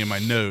 it's funny, in my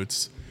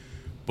notes,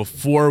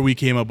 before we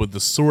came up with the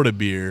sort of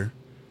beer,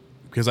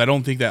 because I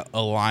don't think that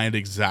aligned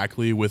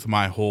exactly with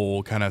my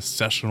whole kind of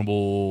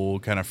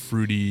sessionable, kind of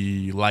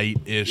fruity,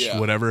 light-ish,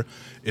 whatever,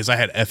 is I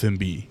had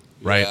FMB,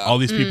 right? Yeah. All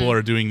these people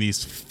are doing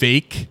these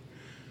fake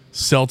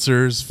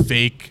seltzers,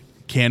 fake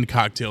canned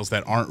cocktails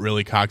that aren't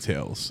really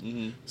cocktails.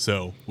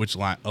 So, which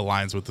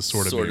aligns with the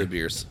sort of beer.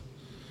 beers.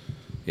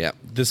 Yeah.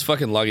 This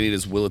fucking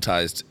Lagunitas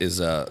Willetized is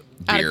a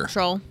Out beer. of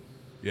control.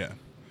 Yeah.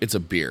 It's a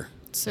beer.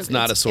 So it's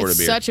not a sort of it's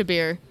beer. such a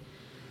beer.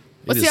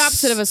 What's It the is-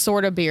 opposite of a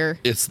sort of beer?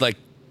 It's like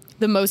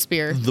The most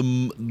beer. the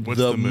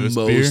most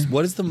beer?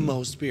 What is the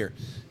most beer?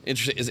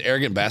 Interesting. Is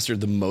Arrogant Bastard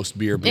the most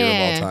beer of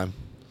all time?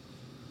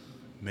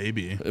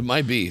 Maybe. It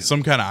might be.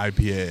 Some kind of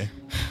IPA.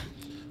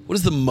 What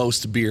is the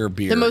most beer?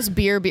 The most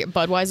beer.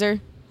 Budweiser.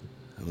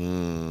 I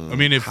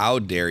mean, how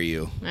dare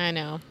you? I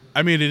know.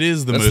 I mean, it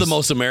is That's the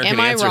most American Am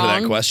I answer to that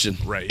wrong? question.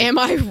 Right. Am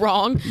I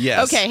wrong?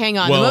 Yes. Okay, hang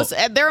on. Well,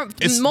 There are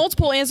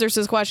multiple answers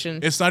to this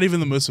question. It's not even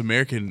the most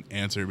American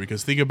answer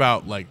because think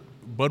about like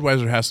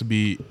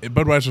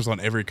Budweiser's on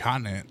every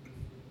continent.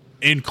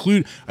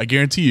 I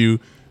guarantee you,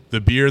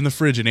 the beer in the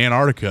fridge in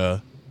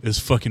Antarctica is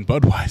fucking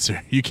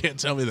Budweiser. You can't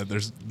tell me that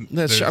there's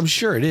I'm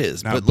sure it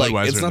is, not but like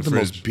Budweiser it's in not the the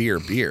most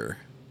fridge. beer.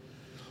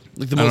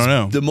 Like the I most, don't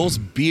know. the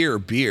most beer.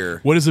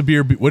 What is the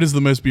beer? What is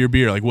the most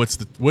beer? Like, what is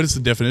the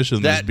definition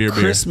of the most That beer?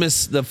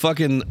 Christmas, the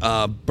fucking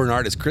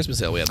Bernardus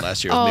Christmas ale we had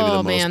last year was maybe Oh,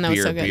 the most man, that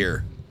was so good.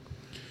 beer.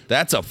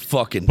 That's a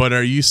fucking. But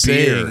are you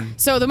saying? beer.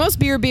 So the most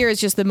beer is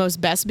just the most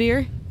best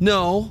beer?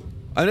 No,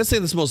 I'm not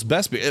saying this is the most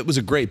best beer. It was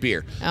a great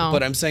beer, Oh.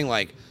 but I'm saying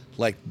like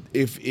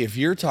if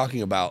you're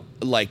talking about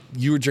like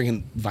you were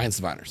drinking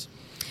Weihensteiners,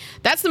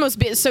 That's the most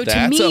beer. So to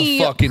that's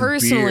me, a fucking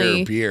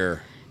personally,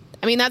 beer.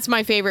 I mean, that's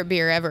my favorite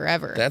beer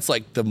ever. That's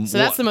like the So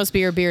that's the most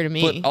beer to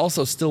me. but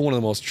also still one of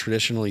the most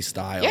traditional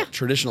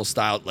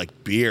styled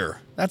like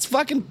beer. That's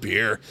fucking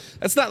beer.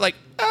 That's not like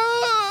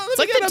it's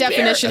like the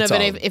definition of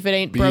it. If it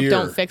ain't broke,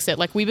 don't fix it.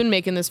 Like we've been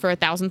making this for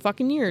 1,000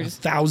 fucking years.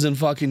 1,000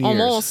 fucking years.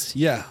 Almost.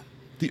 Yeah.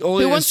 The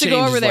only Who thing wants that's to go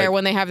changed over is, there like-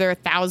 when they have their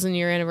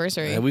 1,000-year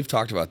anniversary? Yeah, we've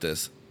talked about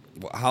this.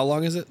 How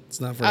long is it? It's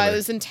not It forever.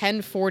 was in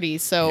 1040.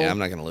 So Yeah, I'm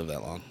not gonna live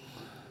that long.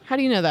 how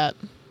do you know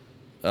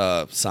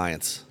that?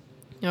 Science.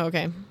 Oh,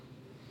 okay.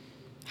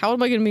 How old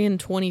am I going to be in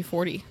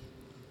 2040?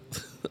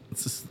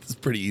 It's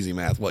pretty easy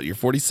math. What? You're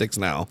 46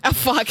 now. Oh,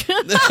 fuck.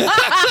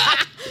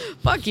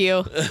 Fuck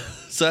you.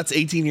 So that's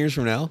 18 years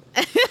from now.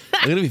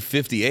 I'm gonna be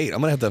 58. I'm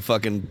gonna have to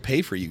fucking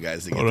pay for you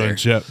guys to get Hold there. on,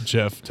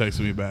 Jeff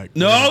texted me back.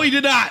 No, he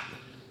did not.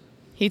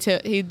 He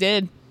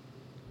did.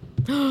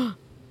 What'd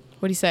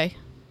he say?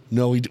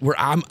 No,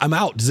 I'm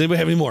out. Does anybody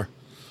have any more?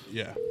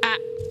 Yeah.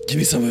 Give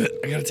me some of it.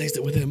 I gotta taste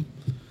it with him.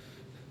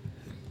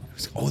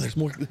 Oh, there's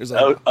more. There's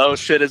Oh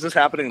shit! Is this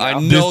happening now? I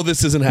know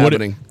this isn't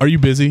happening. Are you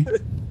busy?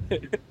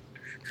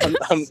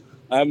 I'm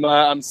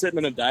I'm sitting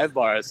in a dive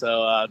bar,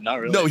 so not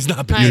really. No, he's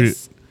not.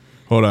 Nice.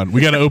 Hold on.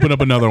 We got to open up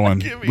another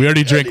one. We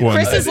already drank one.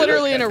 Chris is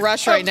literally in a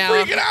rush right now.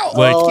 Freaking out.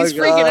 Like, he's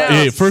freaking out.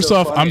 Hey, first So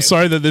off, funny. I'm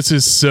sorry that this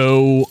is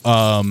so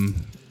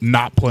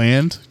not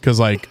planned because,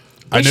 like,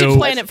 We I know. should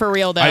plan it for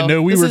real, though. I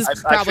know we this were-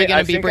 is probably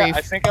going to be brief.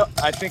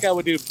 I think I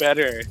would do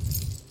better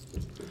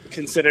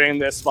considering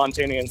this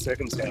spontaneous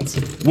circumstance.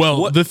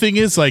 Well, the thing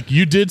is, like,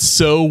 you did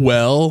so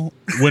well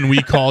when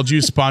we called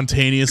you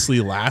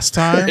spontaneously last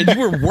time, And you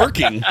were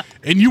working.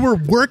 and you were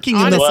working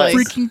in the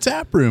Honestly. freaking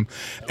tap room,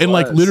 and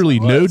like was, literally,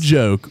 it no was.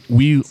 joke,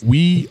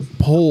 we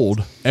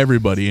polled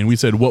everybody, and we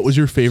said, "What was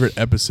your favorite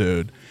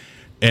episode?"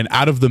 And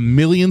out of the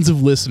millions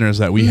of listeners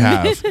that we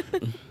have,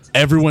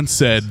 everyone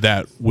said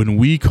that when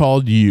we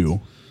called you,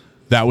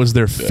 that was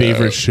their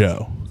favorite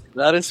show.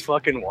 That is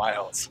fucking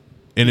wild.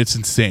 And it's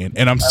insane.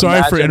 And I'm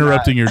sorry for Imagine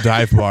interrupting your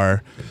dive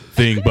bar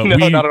thing, but No,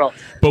 we not at all.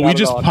 but Not we at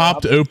just all.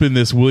 popped open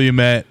this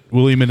Williamatized.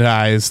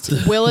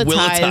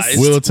 Willetized.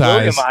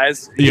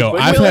 Williamized. Yo,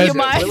 I've had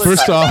Williamized.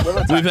 first off,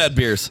 We've had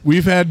beers.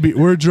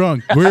 we're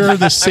drunk. We're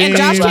the same. And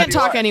Josh can't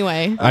talk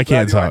anyway. I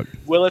can't talk.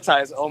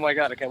 Willetized. Oh my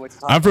god, I can't wait to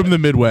talk. I'm from the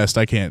Midwest.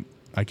 I can't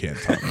talk.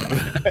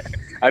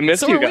 I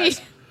miss So you are we.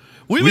 guys.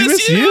 We We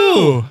miss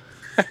you.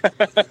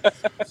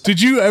 Did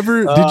you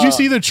ever? Did you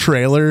see the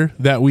trailer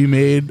that we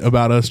made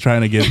about us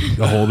trying to get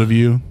a hold of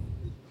you?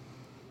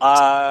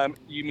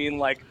 You mean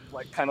like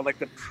kind of like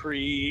the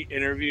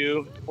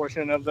pre-interview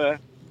portion of the?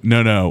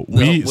 No.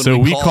 when We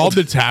we called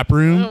the tap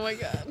room Oh, my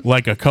God.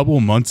 like a couple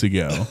months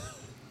ago.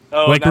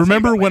 Oh, Like, that's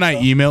remember what you when got I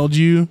emailed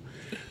you?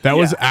 That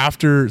was Yeah.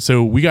 after.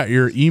 So we got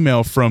your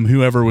email from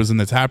whoever was in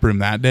the tap room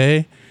that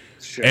day.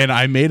 Sure. And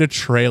I made a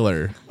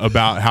trailer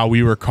about how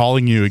we were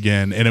calling you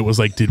again, and it was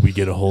like, did we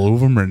get a hold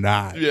of him or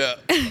not? Yeah.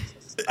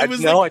 I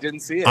didn't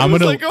see it. I'm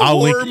gonna. Like a I'll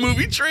horror link.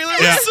 movie trailer.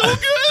 Yeah. It's so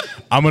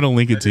good. I'm gonna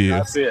link it to you.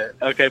 I'll see it.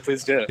 Okay,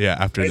 please do. Yeah,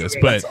 after this.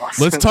 That's But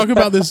awesome. let's talk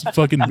about this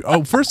fucking.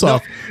 Oh, first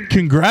off,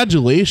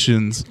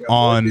 congratulations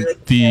on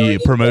the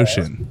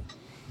promotion.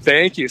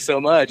 Thank you so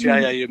much.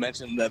 Yeah, you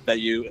mentioned that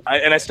you.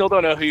 I still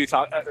don't know who you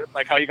talk,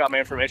 like how you got my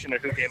information or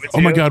who gave it to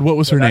Oh my you, God, what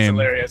was but her that's name?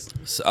 Hilarious.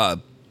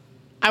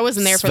 I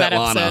wasn't there for that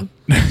Svetlana.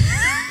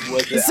 episode.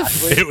 Was it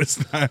Ashley? It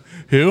was not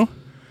who?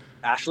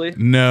 Ashley?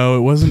 No,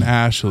 it wasn't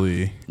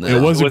Ashley. No.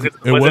 It was. Was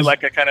it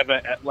like a kind of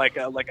a like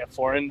a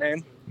foreign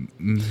name?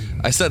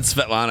 I said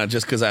Svetlana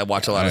just because I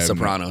watch a lot of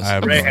Sopranos. I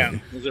have no Raham.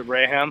 idea. Was it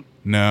Raham?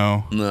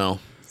 No. No,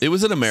 it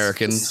was an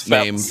American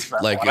name.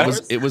 Svetlana? Like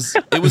it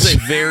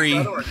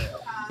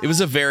was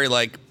a very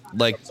like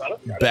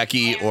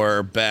Becky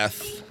or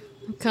Beth.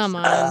 Come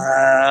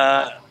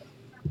on.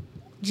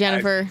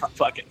 Jennifer.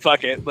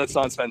 Fuck it. Let's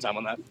not spend time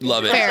on that.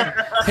 Love it.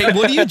 Fair. Hey,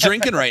 what are you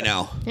drinking right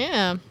now?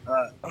 Yeah.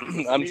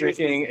 I'm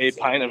drinking a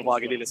pint of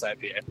Lagunitas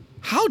IPA.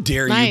 How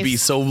dare Nice. you be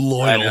so I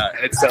loyal? know,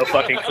 it's so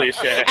fucking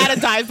cliche. At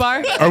a dive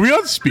bar? Are we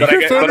on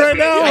speakerphone right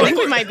now? I think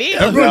we might be.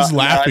 Everyone's No,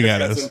 laughing I at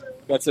just us.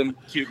 got some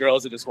cute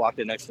girls that just walked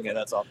in next to me.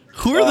 That's all.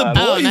 Who are the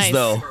boys Oh, nice.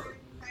 though?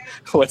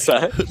 What's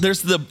that?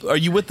 There's the. Are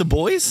you with the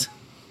boys?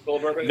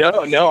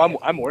 No,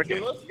 I'm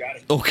working.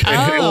 Okay. Oh.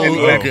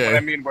 Okay. When I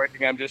mean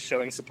working, I'm just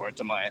showing support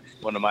to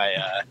one of my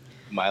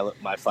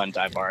my fun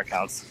dive bar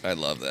accounts. I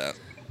love that.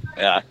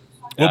 Yeah.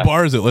 What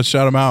bar is it? Let's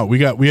shout them out. We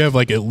have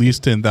like at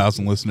least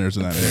 10,000 listeners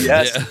in that area.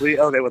 Yes.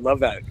 Yeah. They would love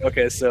that.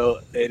 Okay, so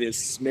it is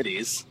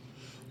Smitty's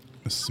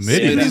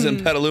Smitty. Smitty's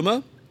in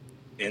Petaluma.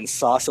 in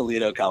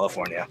Sausalito,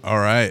 California. All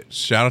right.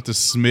 Shout out to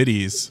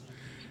Smitty's.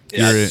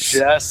 Yeah, You're it.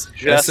 just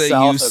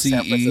south of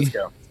San SAUCE.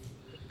 Francisco.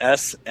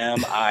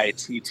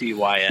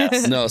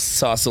 SMITTYS. No,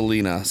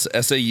 Sausalina.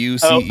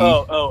 SAUCE.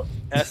 Oh,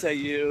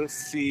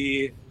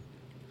 SAUC.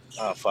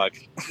 Oh, fuck.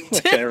 I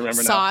can't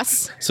remember now.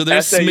 Sauce. So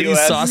there's SAUS.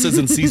 Smitty's sauces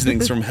and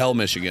seasonings from Hell,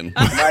 Michigan.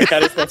 My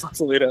God, it's from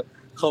Sausalito.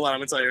 Hold on, I'm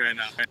going to tell you right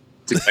now.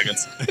 2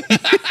 seconds.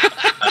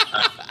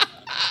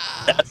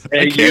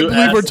 I can't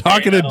believe we're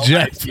talking to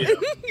Jeff.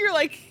 You're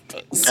like,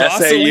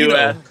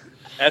 Sausalito.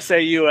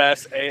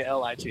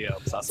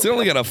 SAUSALITO. It's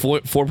only got a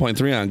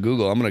 4.3 on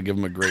Google. I'm gonna give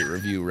them a great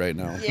review right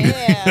now.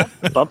 yeah.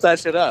 Bump that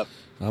shit up.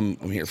 I'm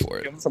here for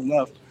Give it. them some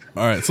love.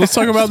 All right. So let's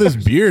talk about this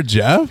beer,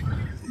 Jeff.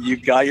 You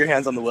got your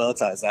hands on the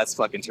Willetized. That's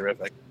fucking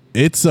terrific.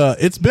 It's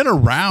been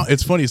around.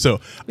 It's funny.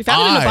 So We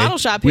found it in a bottle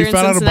shop here in We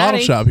found out a bottle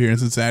Cincinnati. shop here in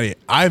Cincinnati.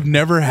 I've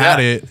never had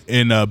it,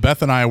 and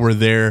Beth and I were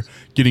there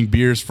getting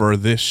beers for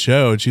this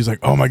show, and she's like,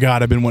 "Oh my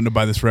God, I've been wanting to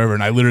buy this forever,"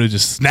 and I literally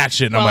just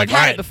snatched it, and Well, I'm like, I've "All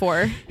had right, it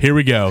before. here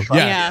we go."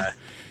 Yeah.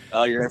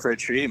 Oh, you're in for a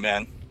treat,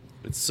 man.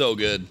 It's so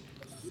good.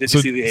 Did So,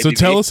 you see the ABV? so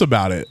tell us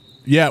about it.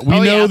 Yeah, we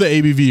Oh, know yeah. the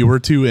ABV. We're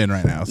 2 in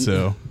right now,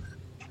 so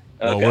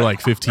well, Okay. we're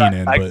like 15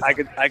 in. But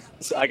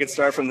I could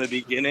start from the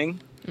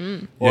beginning,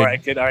 or I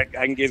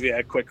can give you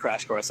a quick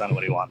crash course on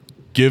what you want.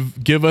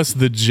 give us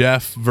the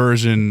Jeff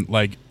version.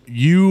 Like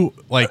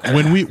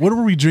when we what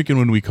were we drinking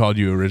when we called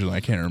you originally?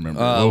 I can't remember.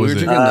 What we was were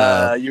it?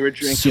 drinking You were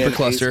drinking Super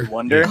Cluster. Hazy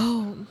Wonder,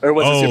 Oh. or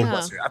was it Oh. Super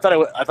Cluster? I thought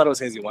it was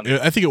Hazy Wonder.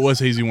 I think it was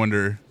Hazy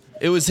Wonder.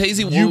 It was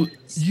hazy.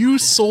 You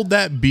sold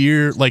that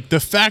beer. Like, the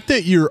fact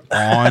that you're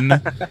on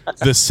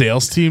the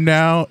sales team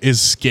now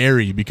is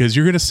scary because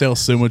you're going to sell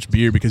so much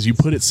beer because you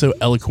put it so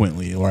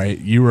eloquently, right?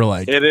 You were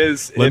like, It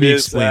is. Let it me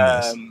is, explain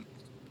this.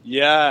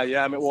 Yeah.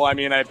 I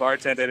mean, I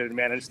bartended and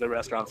managed the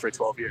restaurant for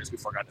 12 years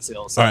before I got to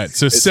sales. All right,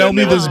 so sell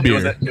me this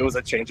beer. It was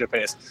a change of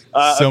pace.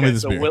 Sell me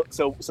this beer.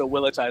 So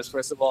Willetize.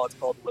 First of all, it's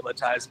called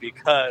Willetize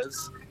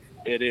because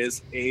it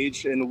is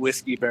aged in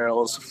whiskey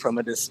barrels from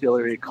a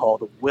distillery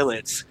called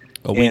Willets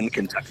in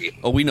Kentucky.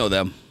 Oh, we know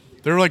them.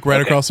 They're like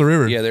right across the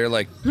river. Yeah, they're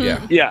like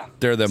Yeah.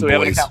 They're them so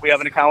boys. we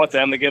have an account with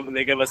them.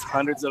 They give us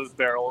hundreds of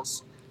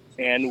barrels,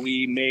 and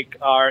we make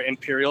our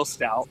imperial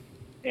stout.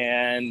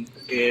 And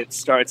it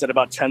starts at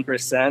about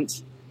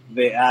 10%.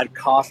 They add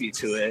coffee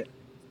to it,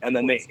 and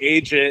then they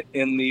age it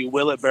in the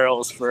Willet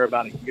barrels for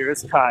about a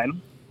year's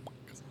time,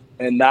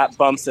 and that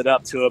bumps it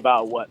up to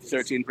about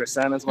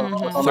 13% as well.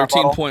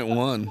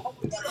 13.1.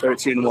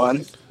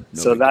 13.1.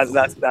 So that's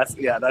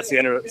the end.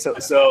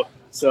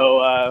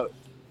 So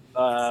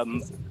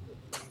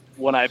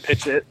when I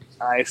pitch it,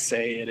 I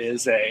say it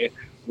is a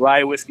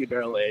rye whiskey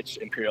barrel aged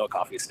imperial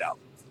coffee stout.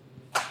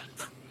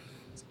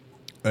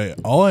 Hey,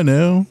 all I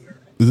know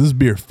is this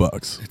beer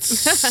fucks. It's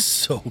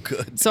so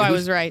good. So I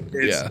was right.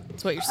 Yeah.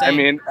 That's what you're saying. I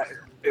mean,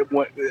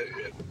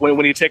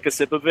 when you take a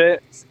sip of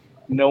it,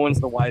 no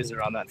one's the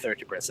wiser on that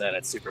 30%.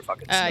 It's super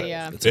fucking smooth.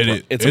 Yeah.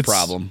 It's a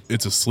problem.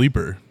 It's a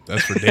sleeper.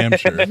 That's for damn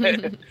sure.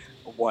 100%.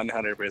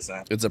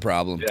 It's a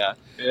problem.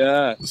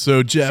 Yeah.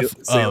 So Jeff,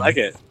 So you like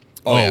it?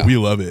 Oh, yeah. we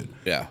love it.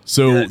 Yeah.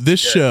 So this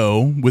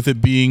show, with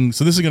it being,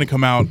 so this is going to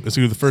come out, it's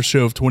going to be the first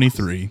show of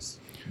 23.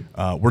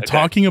 We're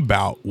talking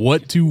about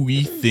what do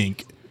we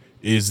think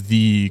is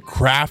the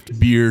craft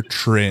beer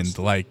trend?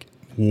 Like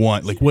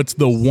what's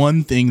the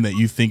one thing that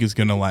you think is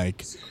going to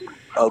craft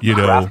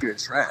beer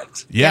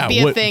trend? Yeah. Be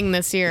a thing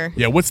this year.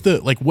 Yeah. What's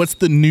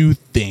the new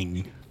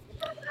thing?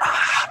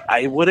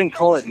 I wouldn't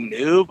call it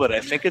new, but I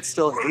think it's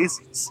still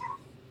hazies.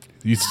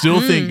 You still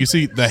think, you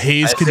see, the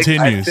haze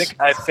continues.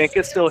 I think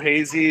it's still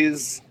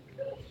hazies.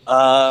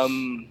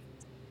 I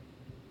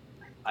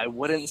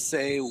wouldn't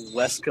say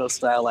West Coast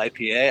style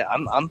IPA.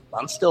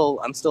 I'm still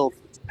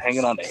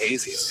hanging on to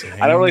hazies.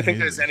 I don't really think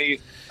there's any.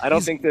 I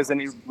don't think there's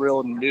any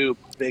real new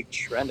big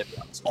trend to be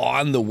honest.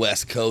 On the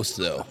West Coast,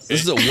 though,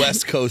 this is a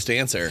West Coast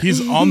answer. He's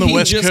on the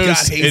West just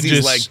Coast. got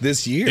hazies like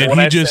this year. And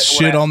he just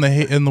shit on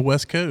in the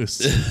West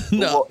Coast.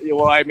 No.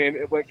 Well, I mean,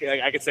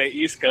 I could say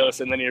East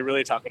Coast, and then you're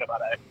really talking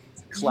about a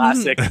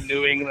classic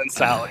New England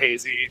style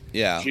hazy,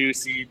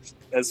 juicy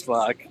as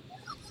fuck.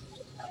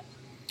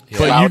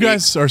 But you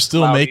guys are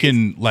still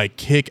making like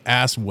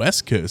kick-ass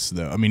West Coast,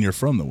 though. I mean, you're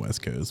from the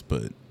West Coast,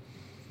 but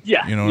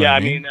yeah, you know what I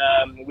mean,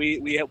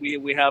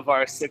 we have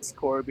our 6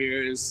 core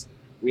beers.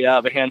 We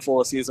have a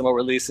handful of seasonal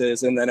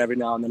releases, and then every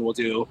now and then we'll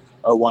do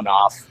a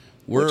one-off,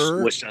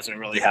 which doesn't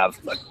really have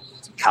a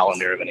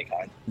calendar of any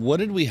kind. What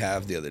did we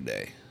have the other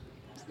day?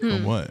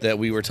 What? That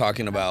we were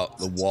talking about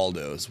the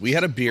Waldos. We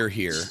had a beer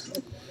here.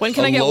 When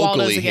can I get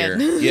Waldos again?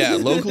 Yeah,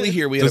 locally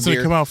here we had a beer. Doesn't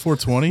it come out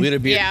 420? We had a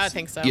beer. Yeah, I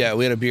think so. Yeah,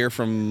 we had a beer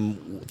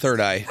from Third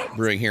Eye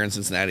Brewing here in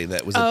Cincinnati.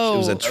 That was it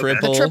was a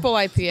triple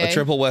IPA, a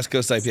triple West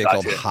Coast IPA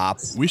called Hop.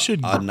 We should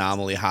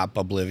Anomaly Hop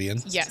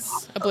Oblivion.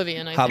 Yes,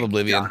 Oblivion. Hop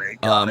Oblivion.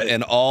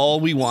 And all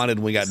we wanted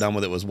when we got done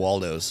with it was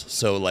Waldos.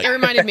 So like it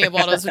reminded me of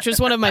Waldos, which was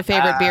one of my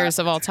favorite beers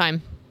of all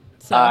time.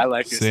 So. I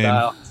like your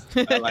style.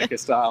 I like your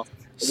style.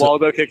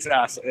 Waldo kicks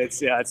ass. It's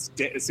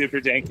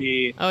super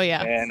danky. Oh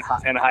yeah, and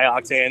high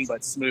octane,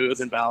 but smooth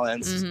and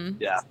balanced.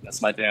 Mm-hmm. Yeah,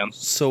 that's my jam.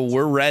 So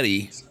we're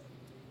ready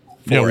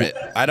for it.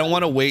 I don't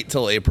want to wait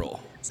till April.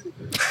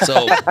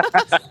 So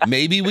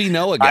maybe we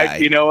know a guy.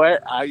 You know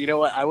what?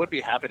 I would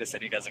be happy to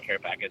send you guys a care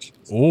package.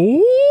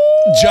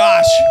 Oh,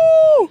 Josh,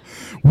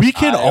 we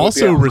can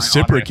also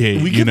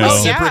reciprocate. We can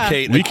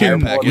reciprocate. We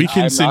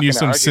can send you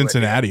some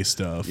Cincinnati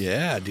stuff.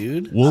 Yeah,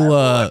 dude.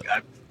 We'll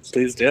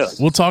please do.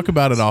 We'll talk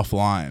about it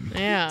offline.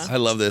 Yeah, I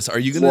love this. Are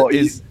you gonna?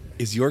 Is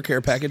your care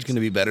package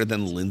gonna be better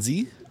than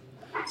Lindsay?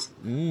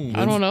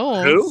 I don't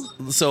know.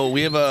 Who? So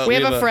we have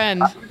a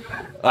friend.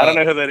 I don't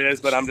know who that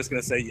is, but I'm just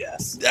gonna say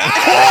yes.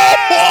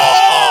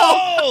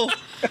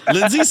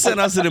 Lindsay sent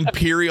us an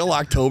Imperial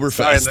Oktoberfest.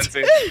 Sorry,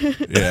 Lindsay.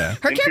 Yeah.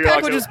 Her care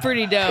package was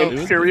pretty dope.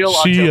 Imperial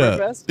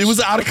Oktoberfest? It was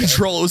out of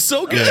control. It was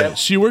so good. Yeah.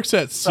 She works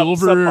at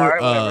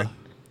Silver.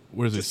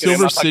 Where is it?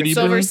 Silver City.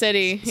 Silver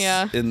City.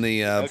 Yeah. In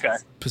the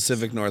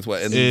Pacific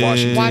Northwest, in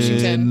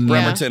Washington.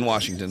 Bremerton,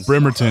 Washington.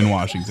 Bremerton,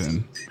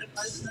 Washington.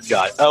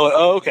 Got it.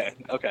 Oh, okay.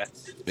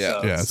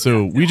 Yeah. Yeah.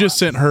 So we just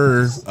sent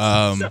her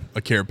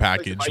a care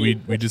package. We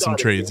did some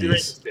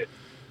tradesies.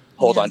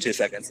 Hold on 2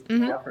 seconds.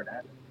 Mm-hmm.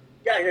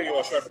 Yeah, here you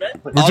want to start for that?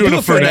 We're doing a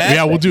Fernet.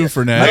 Yeah, we'll do a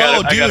Fernet.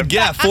 No, dude.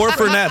 Yeah, 4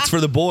 Fernets for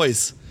the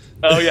boys.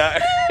 Oh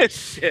yeah.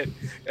 Shit.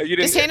 You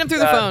didn't just hand him through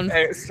the phone.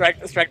 Hey,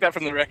 strike that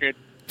from the record.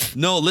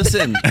 No,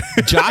 listen.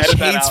 Josh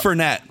hates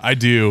Fernet. I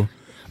do.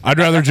 I'd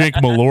rather drink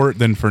Malort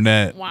than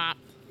Fernet. Wow.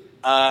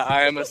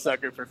 I am a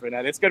sucker for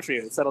Fernet. It's good for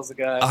you. It settles the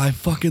gut. I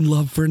fucking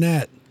love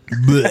Fernet.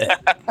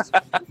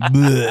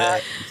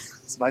 Blech.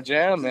 It's my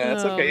jam, man.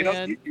 It's okay.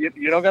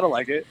 You don't gotta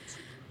like it.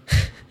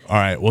 All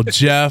right. Well,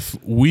 Jeff,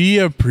 we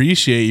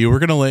appreciate you. We're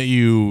going to let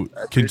you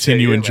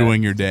continue you,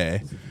 enjoying your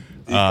day.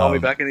 You call me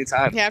back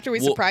anytime. Yeah, after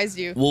we surprised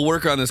you. We'll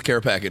work on this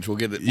care package. We'll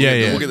get it.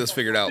 We'll get this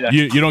figured out. Yeah.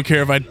 You don't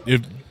care if I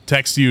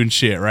text you and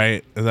shit,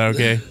 right? Is that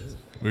okay?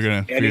 We're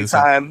going to figure this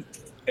out.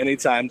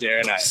 Anytime,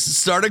 Darren.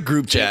 Start a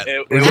group chat.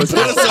 It was a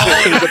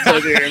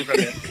pleasure hearing from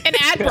you. And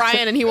add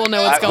Brian, and he will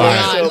know what's going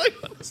on.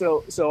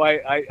 So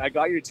I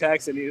got your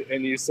text, and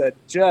you said,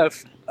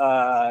 Jeff,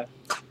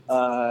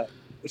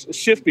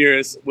 shift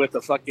beers with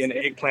the fucking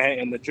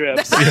eggplant and the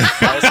drips.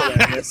 That was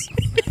hilarious.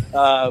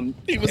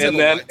 He was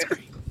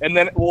and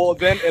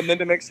then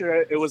to make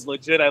sure it was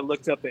legit, I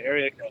looked up the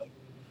area code.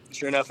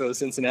 Sure enough, it was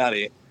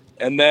Cincinnati.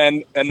 And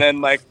then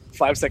like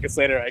 5 seconds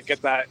later, I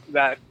get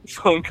that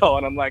phone call,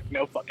 and I'm like,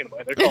 no fucking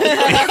way, they're calling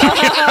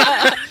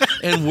me.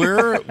 And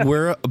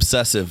we're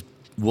obsessive.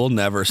 We'll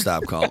never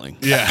stop calling.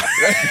 Yeah.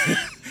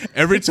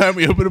 Every time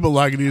we open up a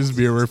Lagunitas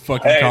beer, we're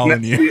fucking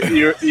calling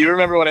you. You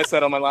remember what I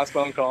said on my last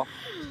phone call?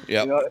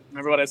 Yeah.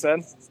 Remember what I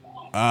said?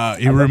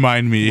 You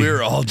remind me. We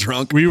were all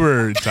drunk. We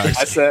were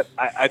toxic.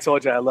 I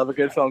told you I love a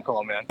good phone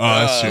call, man. Oh,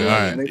 that's true. All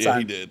right. Yeah,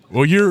 he did.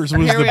 Well, yours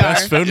was the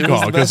best phone It was call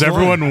the because best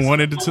everyone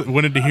wanted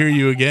to hear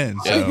you again.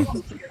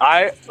 So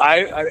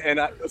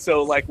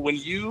So like when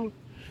you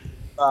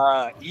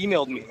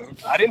emailed me,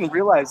 I didn't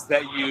realize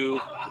that you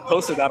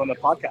posted that on the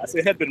podcast.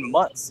 It had been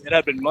months. And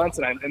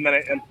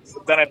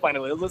then I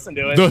finally listened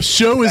to it. the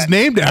show is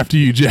named after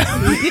you, Jeff.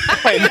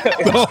 I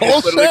know. The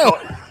whole show.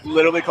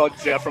 Literally called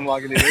Jeff from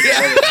Lagunitas.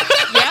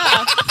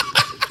 Yeah.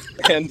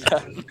 And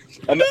then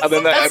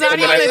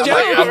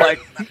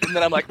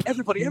I'm like,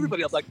 everybody.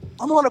 I'm like,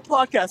 I'm on a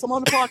podcast.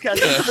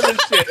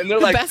 And shit. And they're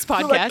like, Best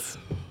podcast.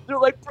 They're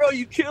like, bro,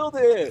 you killed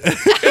it.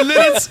 And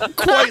then it's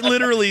quite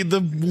literally the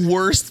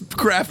worst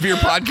craft beer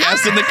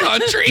podcast in the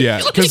country.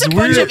 Yeah, because a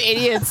bunch of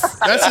idiots.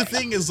 That's the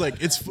thing is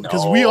like it's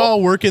because we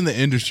all work in the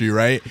industry,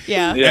 right?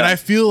 Yeah. And I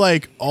feel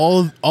like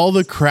all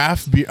the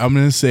craft beer. I'm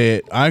gonna say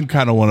it. I'm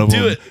kind of one of them.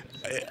 Do it.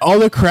 All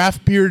the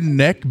craft beer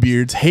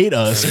neckbeards hate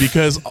us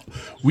because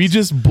we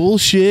just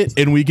bullshit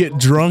and we get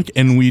drunk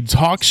and we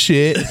talk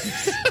shit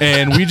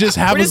and we just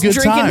have We're a just good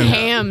drinking time.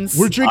 hams.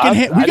 We're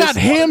drinking. We got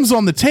hams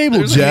on the table,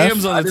 There's Jeff.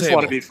 hams on the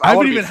table. I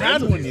haven't even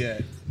had one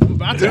yet. I'm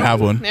about to have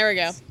one. There we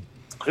go.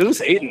 Who's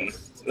hating?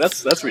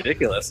 That's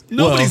ridiculous.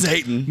 Nobody's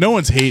hating. No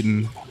one's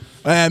hating.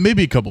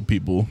 Maybe a couple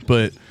people,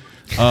 but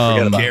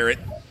Garrett.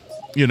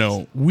 you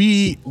know,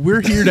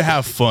 we're here to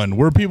have fun.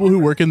 We're people who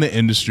work in the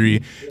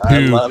industry I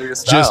who love your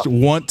style. just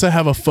want to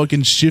have a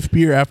fucking shift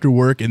beer after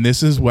work. And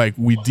this is like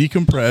we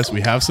decompress,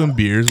 we have some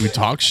beers, we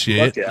talk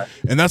shit, Fuck yeah.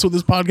 and that's what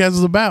this podcast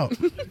is about.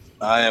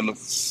 I am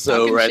so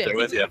Talking right shit. there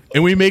with you.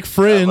 And we make I love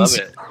friends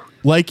it.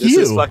 like This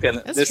you. is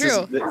fucking. That's this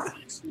true.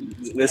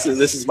 This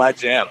is my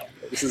jam.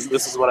 This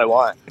is what I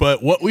want.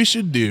 But what we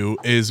should do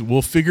is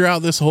we'll figure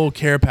out this whole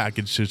care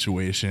package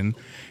situation.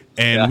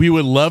 And Yeah. we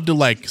would love to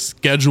like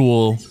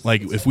schedule,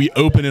 like if we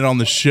open it on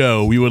the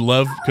show, we would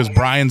love, because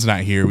Brian's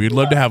not here, we'd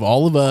love to have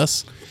all of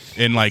us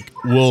and like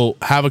we'll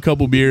have a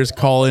couple beers,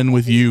 call in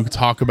with you,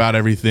 talk about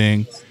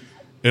everything.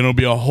 It'll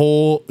be a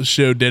whole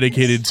show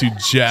dedicated to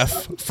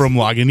Jeff from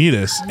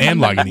Lagunitas and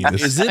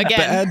Lagunitas. Is it Again.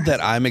 bad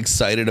that I'm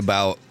excited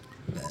about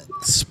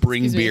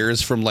spring Excuse me.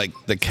 beers from like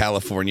the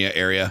California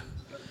area?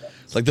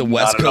 Like the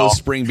West at all. Coast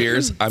spring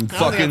beers. I'm think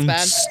that's fucking bad.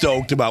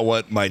 stoked about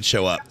what might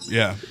show up.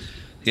 Yeah.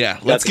 Yeah,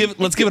 let's give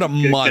it a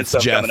month,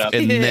 stuff Jeff, coming up.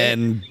 and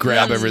then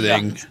grab Yeah.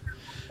 everything.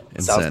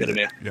 And Sounds send good to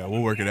me. it. Yeah,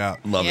 we'll work it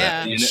out. Love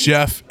Yeah. that.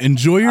 Chef,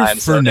 enjoy your I'm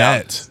so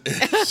down.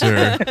 Fernet,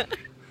 sir.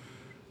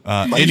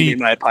 Might Any need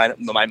my pint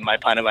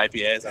of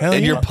IPAs. Hell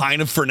And yeah. your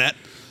pint of Fernet.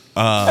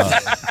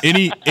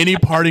 any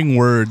parting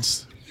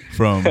words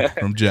from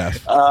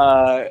Jeff?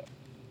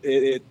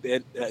 It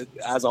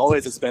as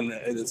always, it's been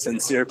a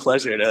sincere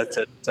pleasure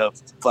to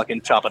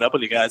fucking chop it up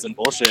with you guys and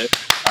bullshit.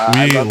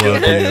 I We love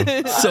doing love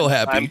it. you. So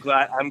happy.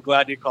 I'm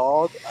glad you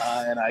called,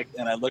 and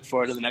I look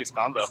forward to the next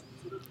combo.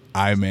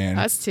 Aye, man.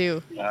 Us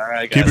too. All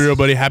right, guys. Keep it real,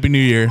 buddy. Happy New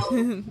Year.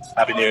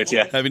 Happy New Year to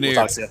you. Happy New We'll Year.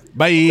 talk to you.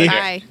 Bye.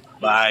 Bye.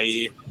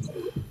 Bye.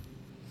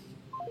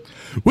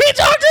 We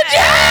talked to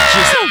Jeff.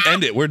 Just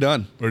end it. We're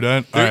done. We're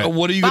done. All right.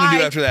 What are you going to do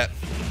Bye. after that?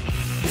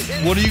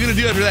 What are you going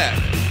to do after that?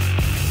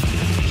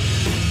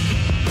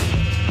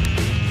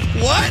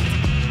 What?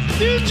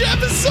 Dude,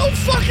 Jeff is so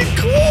fucking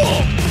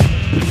cool.